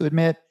I'd like to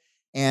admit,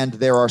 and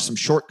there are some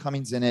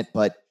shortcomings in it,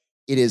 but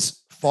it is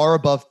far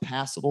above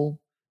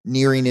passable,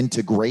 nearing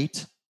into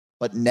great,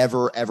 but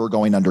never ever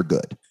going under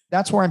good.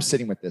 That's where I'm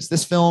sitting with this.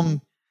 This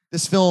film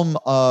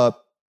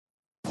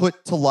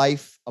put to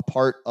life a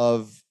part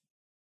of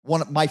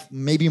one of my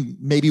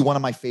maybe one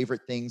of my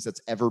favorite things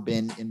that's ever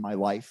been in my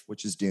life,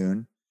 which is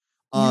Dune.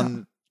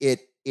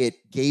 It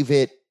gave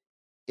it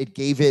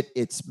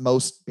its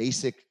most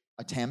basic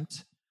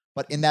attempt,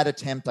 but in that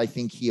attempt, I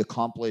think he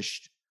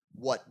accomplished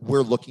what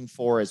we're looking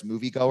for as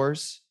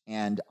moviegoers,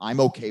 and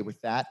I'm okay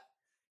with that.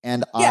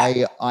 And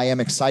I am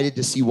excited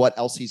to see what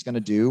else he's going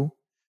to do,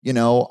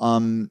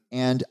 and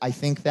I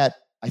think that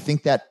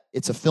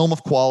it's a film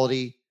of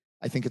quality.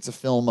 I think it's a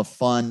film of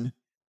fun.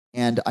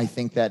 And I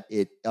think that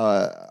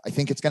I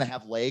think it's going to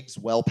have legs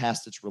well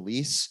past its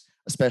release,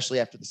 especially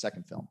after the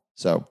second film.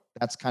 So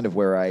that's kind of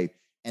where I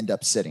end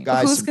up sitting.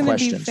 Guys, who's some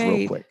questions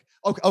real quick.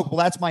 Okay. Oh, well,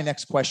 that's my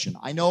next question.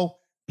 I know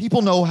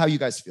people know how you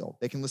guys feel.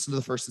 They can listen to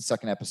the first and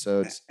second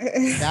episodes.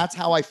 That's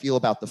how I feel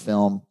about the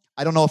film.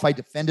 I don't know if I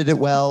defended it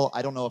well.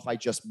 I don't know if I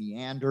just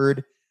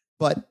meandered,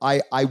 but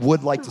I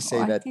would like to say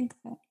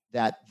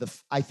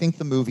I think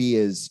the movie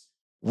is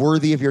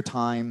worthy of your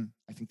time.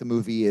 I think the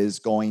movie is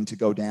going to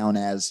go down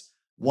as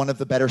one of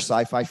the better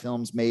sci-fi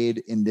films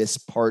made in this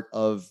part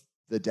of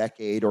the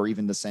decade or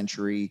even the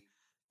century.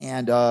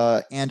 And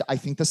I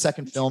think the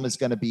second film is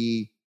going to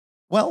be,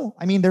 well,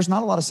 I mean, there's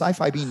not a lot of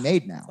sci-fi being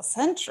made now. A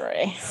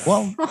century.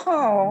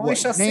 Well, we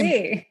shall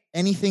see.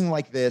 Anything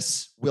like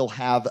this will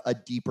have a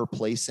deeper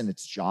place in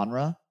its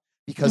genre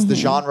because the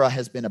genre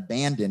has been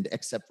abandoned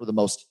except for the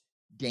most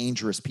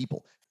dangerous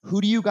people.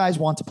 Who do you guys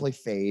want to play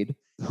Fade?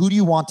 Who do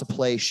you want to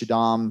play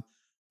Shaddam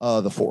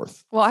the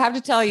Fourth? Well, I have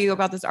to tell you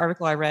about this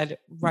article I read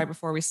right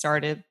before we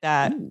started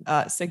that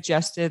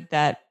suggested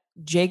that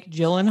Jake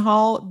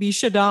Gyllenhaal be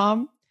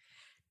Shaddam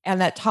and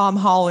that Tom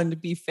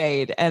Holland be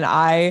Fade. And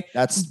I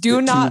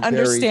do not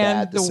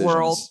understand the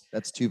world.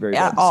 That's two very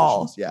bad at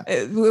all. Decisions. Yeah.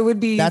 It would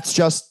be. That's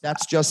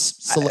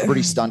just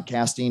celebrity stunt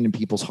casting in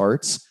people's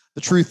hearts.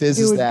 The truth is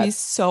that it would be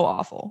so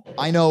awful.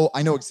 I know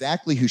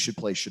exactly who should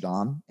play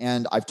Shaddam.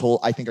 And I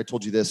think I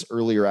told you this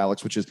earlier,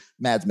 Alex, which is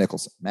Mads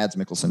Mikkelsen. Mads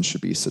Mikkelsen should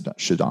be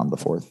Shaddam the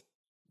Fourth.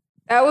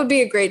 That would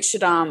be a great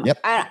Shaddam. Yep.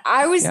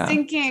 I was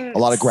thinking a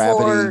lot of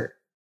gravity.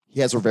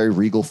 He has a very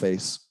regal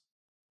face.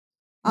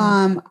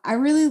 I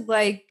really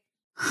like,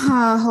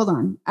 hold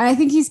on. I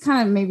think he's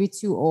kind of maybe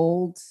too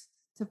old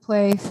to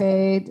play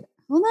Fade.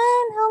 Hold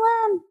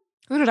on.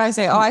 Who did I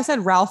say? Oh, I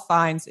said Ralph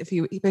Fiennes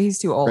but he's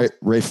too old.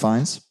 Rafe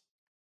Fiennes?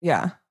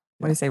 Yeah.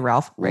 What do you say,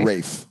 Ralph? Rafe.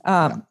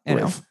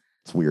 Rafe.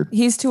 It's weird.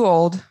 He's too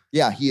old.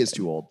 Yeah, he is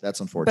too old. That's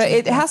unfortunate. But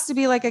it has to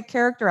be like a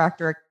character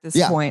actor at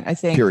this point, I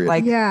think. Period.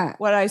 Like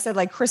what I said,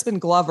 like Crispin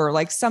Glover,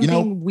 like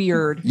something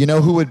weird. You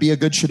know who would be a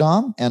good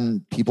Shaddam?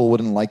 And people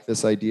wouldn't like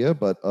this idea,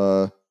 but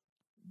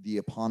the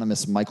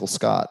eponymous Michael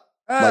Scott.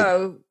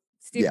 Oh,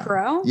 Steve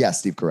Carell? Yeah,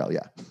 Steve Carell,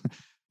 yeah.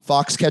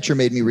 Foxcatcher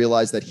made me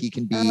realize that he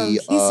can be.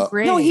 He's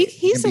great. No,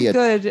 he's a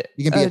good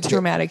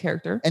dramatic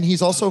character. And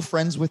he's also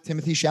friends with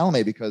Timothée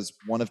Chalamet because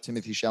one of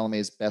Timothée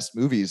Chalamet's best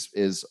movies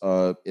is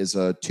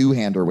a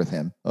two-hander with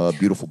him,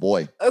 Beautiful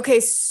Boy.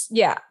 Okay,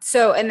 yeah.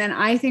 So, and then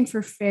I think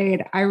for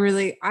Fade, I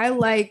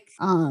like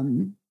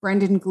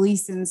Brendan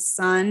Gleeson's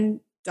son,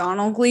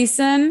 Donald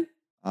Gleeson.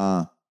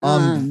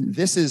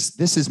 This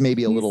is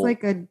maybe a little. He's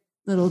like a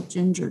little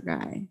ginger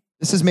guy.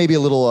 This is maybe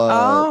a little.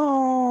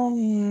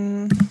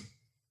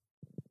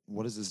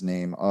 What is his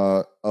name? Here,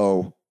 I'll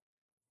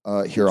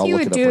look it up. He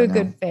would do a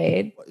good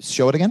Fade.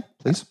 Show it again,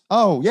 please.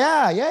 Oh,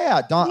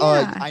 yeah.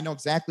 I know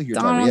exactly who you're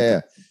talking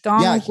about.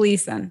 Donald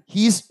Gleeson.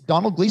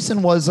 Donald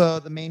Gleeson was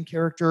the main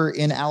character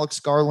in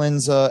Alex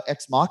Garland's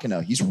Ex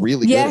Machina. He's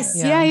really good. Yes,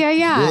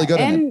 yeah. Really good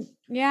in it.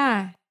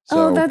 Yeah.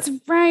 So, that's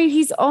right.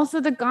 He's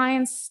also the guy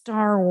in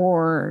Star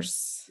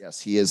Wars. Yes,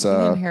 he is.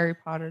 In Harry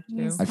Potter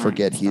too. I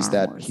forget. He's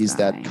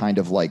that kind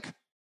of like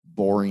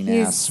boring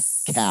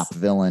ass Cap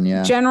villain.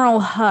 Yeah. General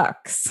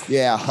Hux.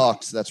 Yeah,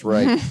 Hux. That's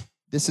right.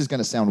 This is going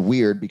to sound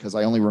weird because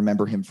I only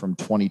remember him from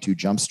 22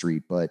 Jump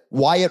Street, but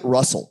Wyatt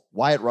Russell.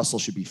 Wyatt Russell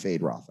should be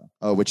Fade Rotha,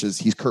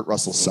 he's Kurt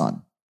Russell's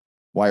son.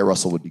 Wyatt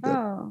Russell would be good.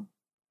 Oh.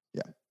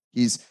 Yeah.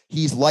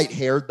 He's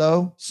light-haired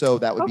though, so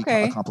that would be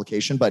a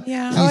complication, but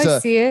I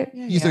see it.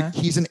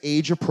 He's an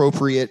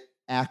age-appropriate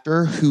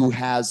actor who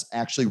has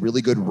actually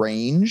really good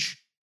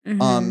range.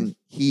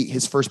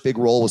 His first big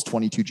role was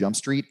 22 Jump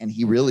Street, and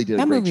he really did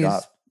a great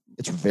job.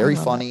 It's very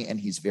funny, and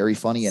he's very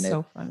funny in it.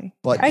 So funny.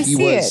 But I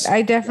see it.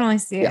 I definitely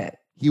see it.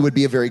 He would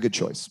be a very good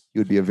choice. He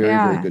would be a very,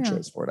 very good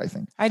choice for it, I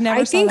think. I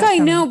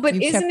know, but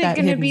isn't it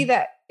going to be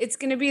that? It's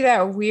going to be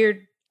that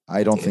weird.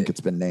 I don't think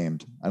it's been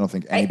named. I don't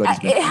think anybody's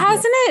been it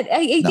hasn't it.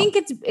 I think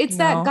it's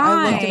that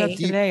guy. I looked it up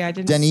today. I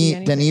didn't see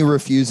anything. Denis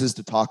refuses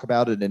to talk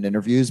about it in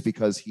interviews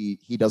because he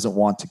doesn't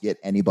want to get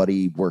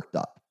anybody worked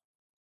up.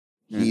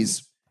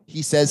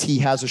 He says he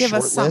has a short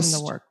list. Give us something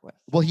to work with.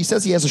 Well, he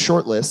says he has a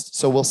short list,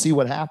 so we'll see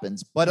what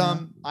happens. But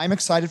I'm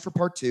excited for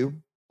part 2.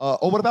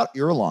 What about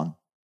Irulan?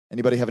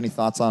 Anybody have any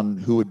thoughts on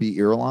who would be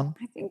Irulan?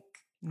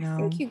 I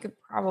think you could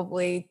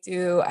probably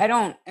do. I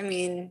don't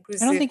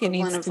think it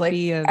needs to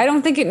be. I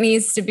don't think it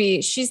needs to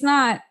be. She's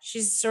not.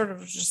 She's sort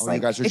of just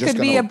like. It could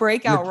be a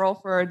breakout role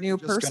for a new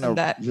person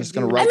that. Just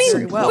going to write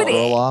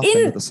Earl off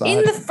into the side.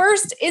 In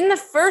the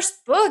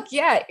first book,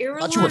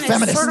 Irulan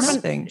is sort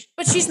of a,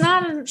 but she's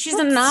not. She's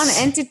a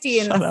non-entity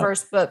in the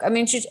first book. I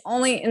mean, she's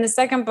only in the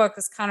second book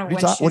is kind of when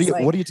she's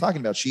what are you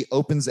talking about? She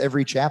opens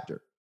every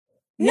chapter.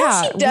 No,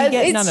 she does. We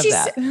get none of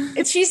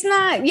that. She's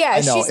not. Yeah,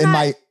 I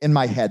know. In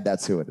my head,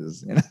 that's who it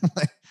is. You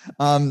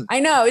know.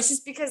 I know. It's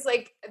just because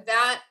like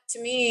that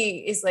to me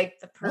is like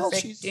the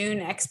perfect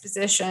Dune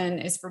exposition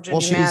is Virginia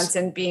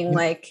Madsen being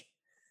like,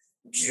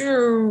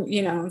 Drew.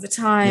 You know, the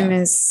time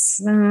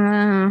is.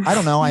 I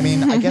don't know. I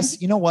mean, I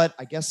guess you know what?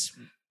 I guess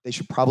they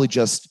should probably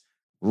just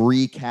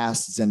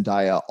recast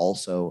Zendaya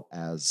also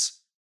as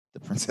the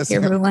Princess.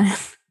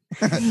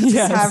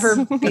 Yes. Have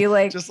her be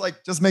like,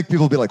 just make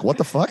people be like, what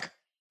the fuck?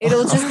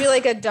 It'll just be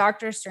like a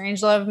Doctor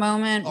Strangelove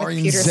moment with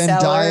Peter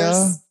Zendaya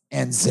Sellers.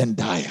 And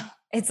Zendaya.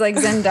 It's like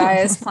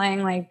Zendaya's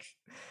playing like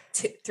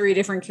 3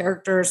 different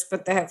characters,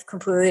 but they have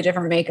completely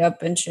different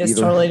makeup and she has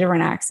totally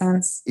different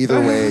accents. Either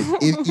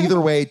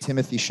way,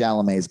 Timothy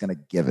Chalamet is going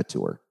to give it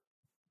to her.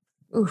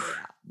 Oof.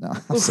 No,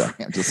 I'm sorry.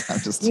 I'm just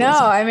teasing. No,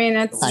 I mean,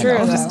 it's true.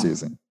 I'm just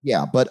teasing.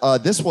 Yeah, but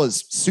this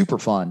was super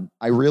fun.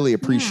 I really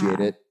appreciate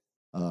it.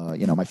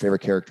 My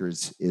favorite character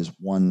is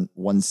one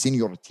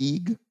Senor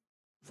Teague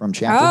from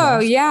Chapter House. Oh,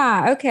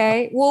 yeah.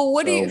 Okay. Well,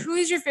 who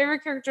is your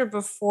favorite character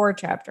before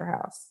Chapter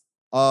House?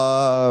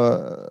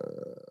 I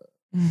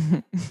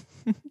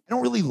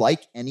don't really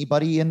like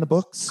anybody in the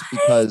books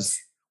because,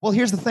 well,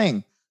 here's the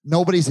thing.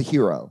 Nobody's a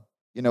hero.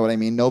 You know what I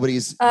mean?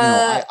 Nobody's,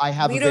 I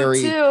have Leto a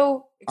very...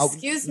 too.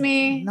 Excuse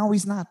me. No,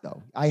 he's not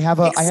though.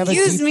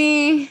 Excuse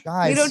me.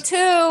 Guys. Leto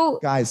too.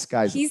 Guys.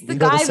 He's the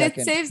guy that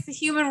saves the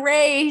human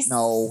race.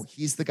 No,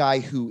 he's the guy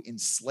who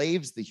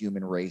enslaves the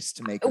human race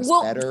to make us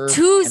better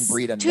and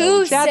breed a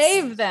to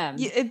save them.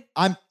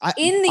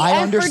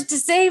 Effort to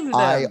save them.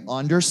 I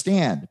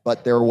understand,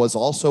 but there was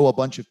also a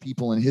bunch of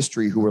people in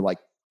history who were like,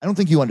 I don't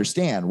think you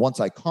understand. Once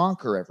I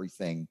conquer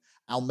everything,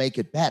 I'll make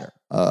it better.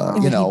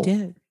 He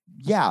did.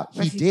 Yeah,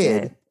 he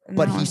did.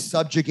 But he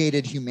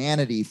subjugated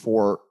humanity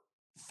for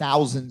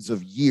thousands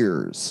of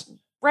years.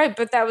 Right,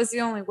 but that was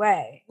the only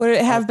way. Would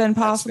it have been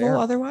possible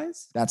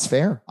otherwise? That's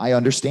fair. I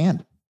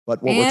understand.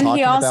 But what we're talking about...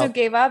 he also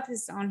gave up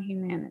his own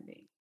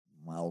humanity.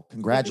 Well,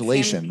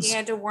 congratulations. He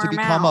had to worm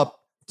out.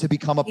 To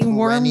become a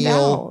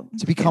perennial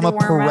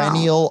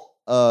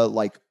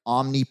like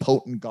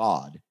omnipotent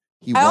God.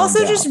 I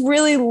also just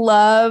really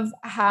love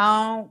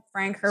how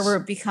Frank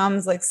Herbert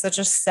becomes like such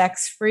a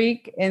sex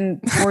freak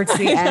towards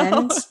the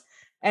end.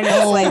 And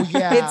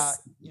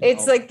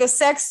it's like the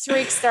sex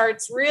streak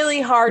starts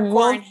really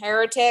hardcore in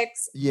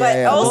Heretics,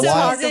 but also we'll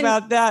talk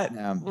about that.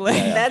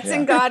 That's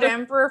in God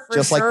Emperor for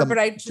just sure. Like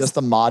but just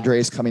the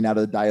madres coming out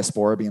of the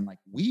diaspora being like,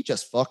 we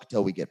just fuck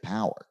till we get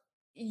power.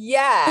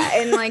 Yeah,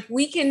 and like I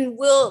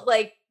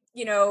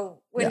don't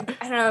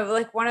know,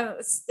 like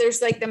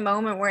there's like the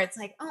moment where it's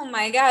like, oh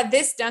my God,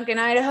 this Duncan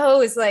Idaho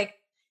is like,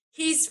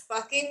 he's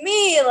fucking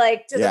me,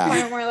 like to the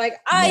point where like,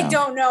 I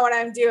don't know what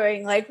I'm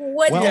doing. Like,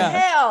 what the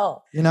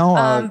hell?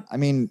 I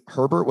mean,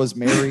 Herbert was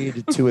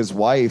married to his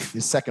wife,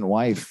 his second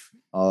wife,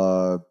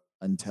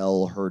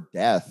 until her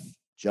death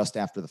just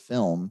after the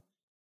film.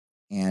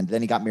 And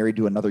then he got married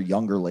to another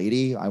younger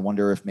lady. I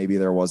wonder if maybe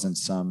there wasn't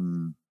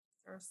some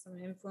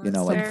influence,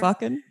 like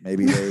fucking.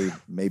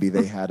 Maybe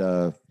they had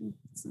a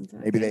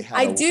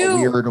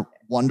weird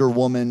Wonder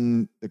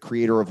Woman, the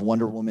creator of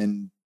Wonder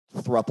Woman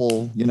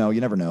thruple, you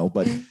never know,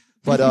 but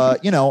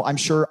I'm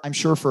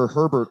sure for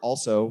Herbert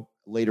also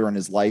later in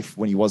his life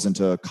when he wasn't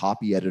a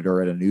copy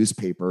editor at a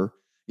newspaper,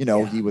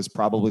 he was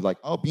probably like,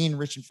 oh, being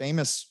rich and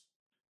famous,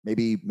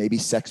 maybe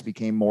sex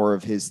became more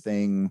of his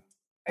thing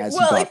as he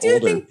got I do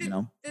older, think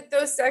that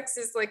those sex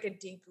is like a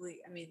deeply,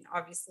 I mean,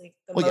 obviously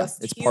the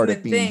most it's part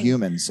of being thing.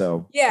 human,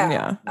 so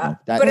that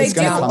but is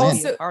going to come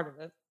also in. part of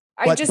it.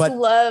 I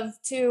love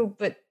too,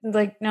 but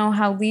like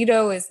how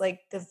Leto is like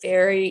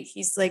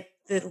he's like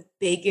the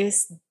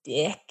biggest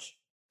dick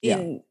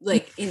in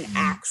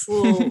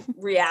actual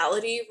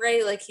reality,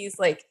 right? Like he's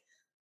like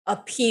a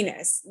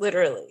penis,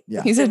 literally.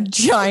 Yeah, he's a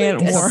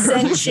giant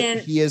worm.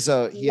 He is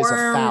a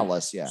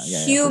phallus. Yeah,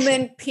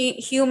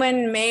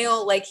 human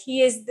male. Like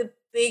he is the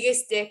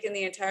biggest dick in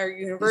the entire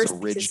universe. He's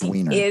a ridged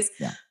wiener.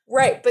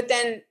 Right, but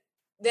then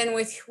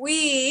with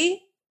Hui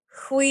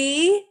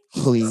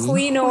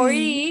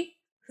Nori,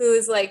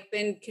 who's like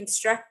been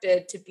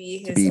constructed to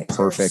be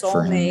perfect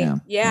for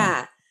him.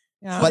 Yeah.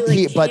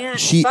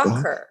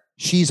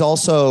 She's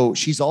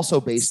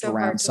also based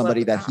around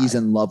somebody that he's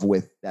in love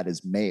with that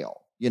is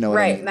male. You know,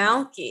 right? I mean?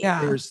 Malky.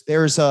 Yeah.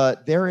 There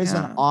is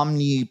an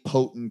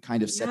omnipotent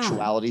kind of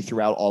sexuality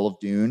throughout all of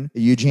Dune.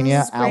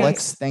 Eugenia,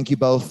 Alex, thank you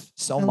both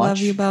so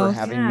much for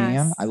having me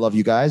in. I love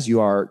you guys.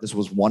 This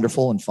was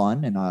wonderful and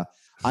fun. And I'm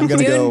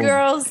gonna go. Dune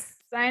girls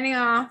signing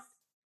off.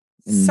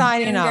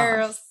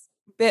 Girls.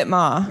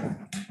 Bitma.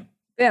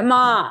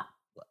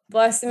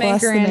 Bless the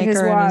maker and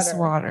his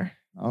water.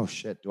 Oh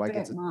shit! Do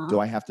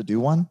I have to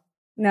do one?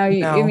 No,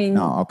 you okay. You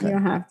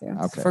don't have to.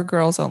 Okay. For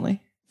girls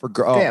only.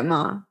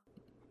 Bitma.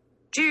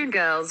 Dune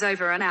girls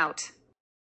over and out.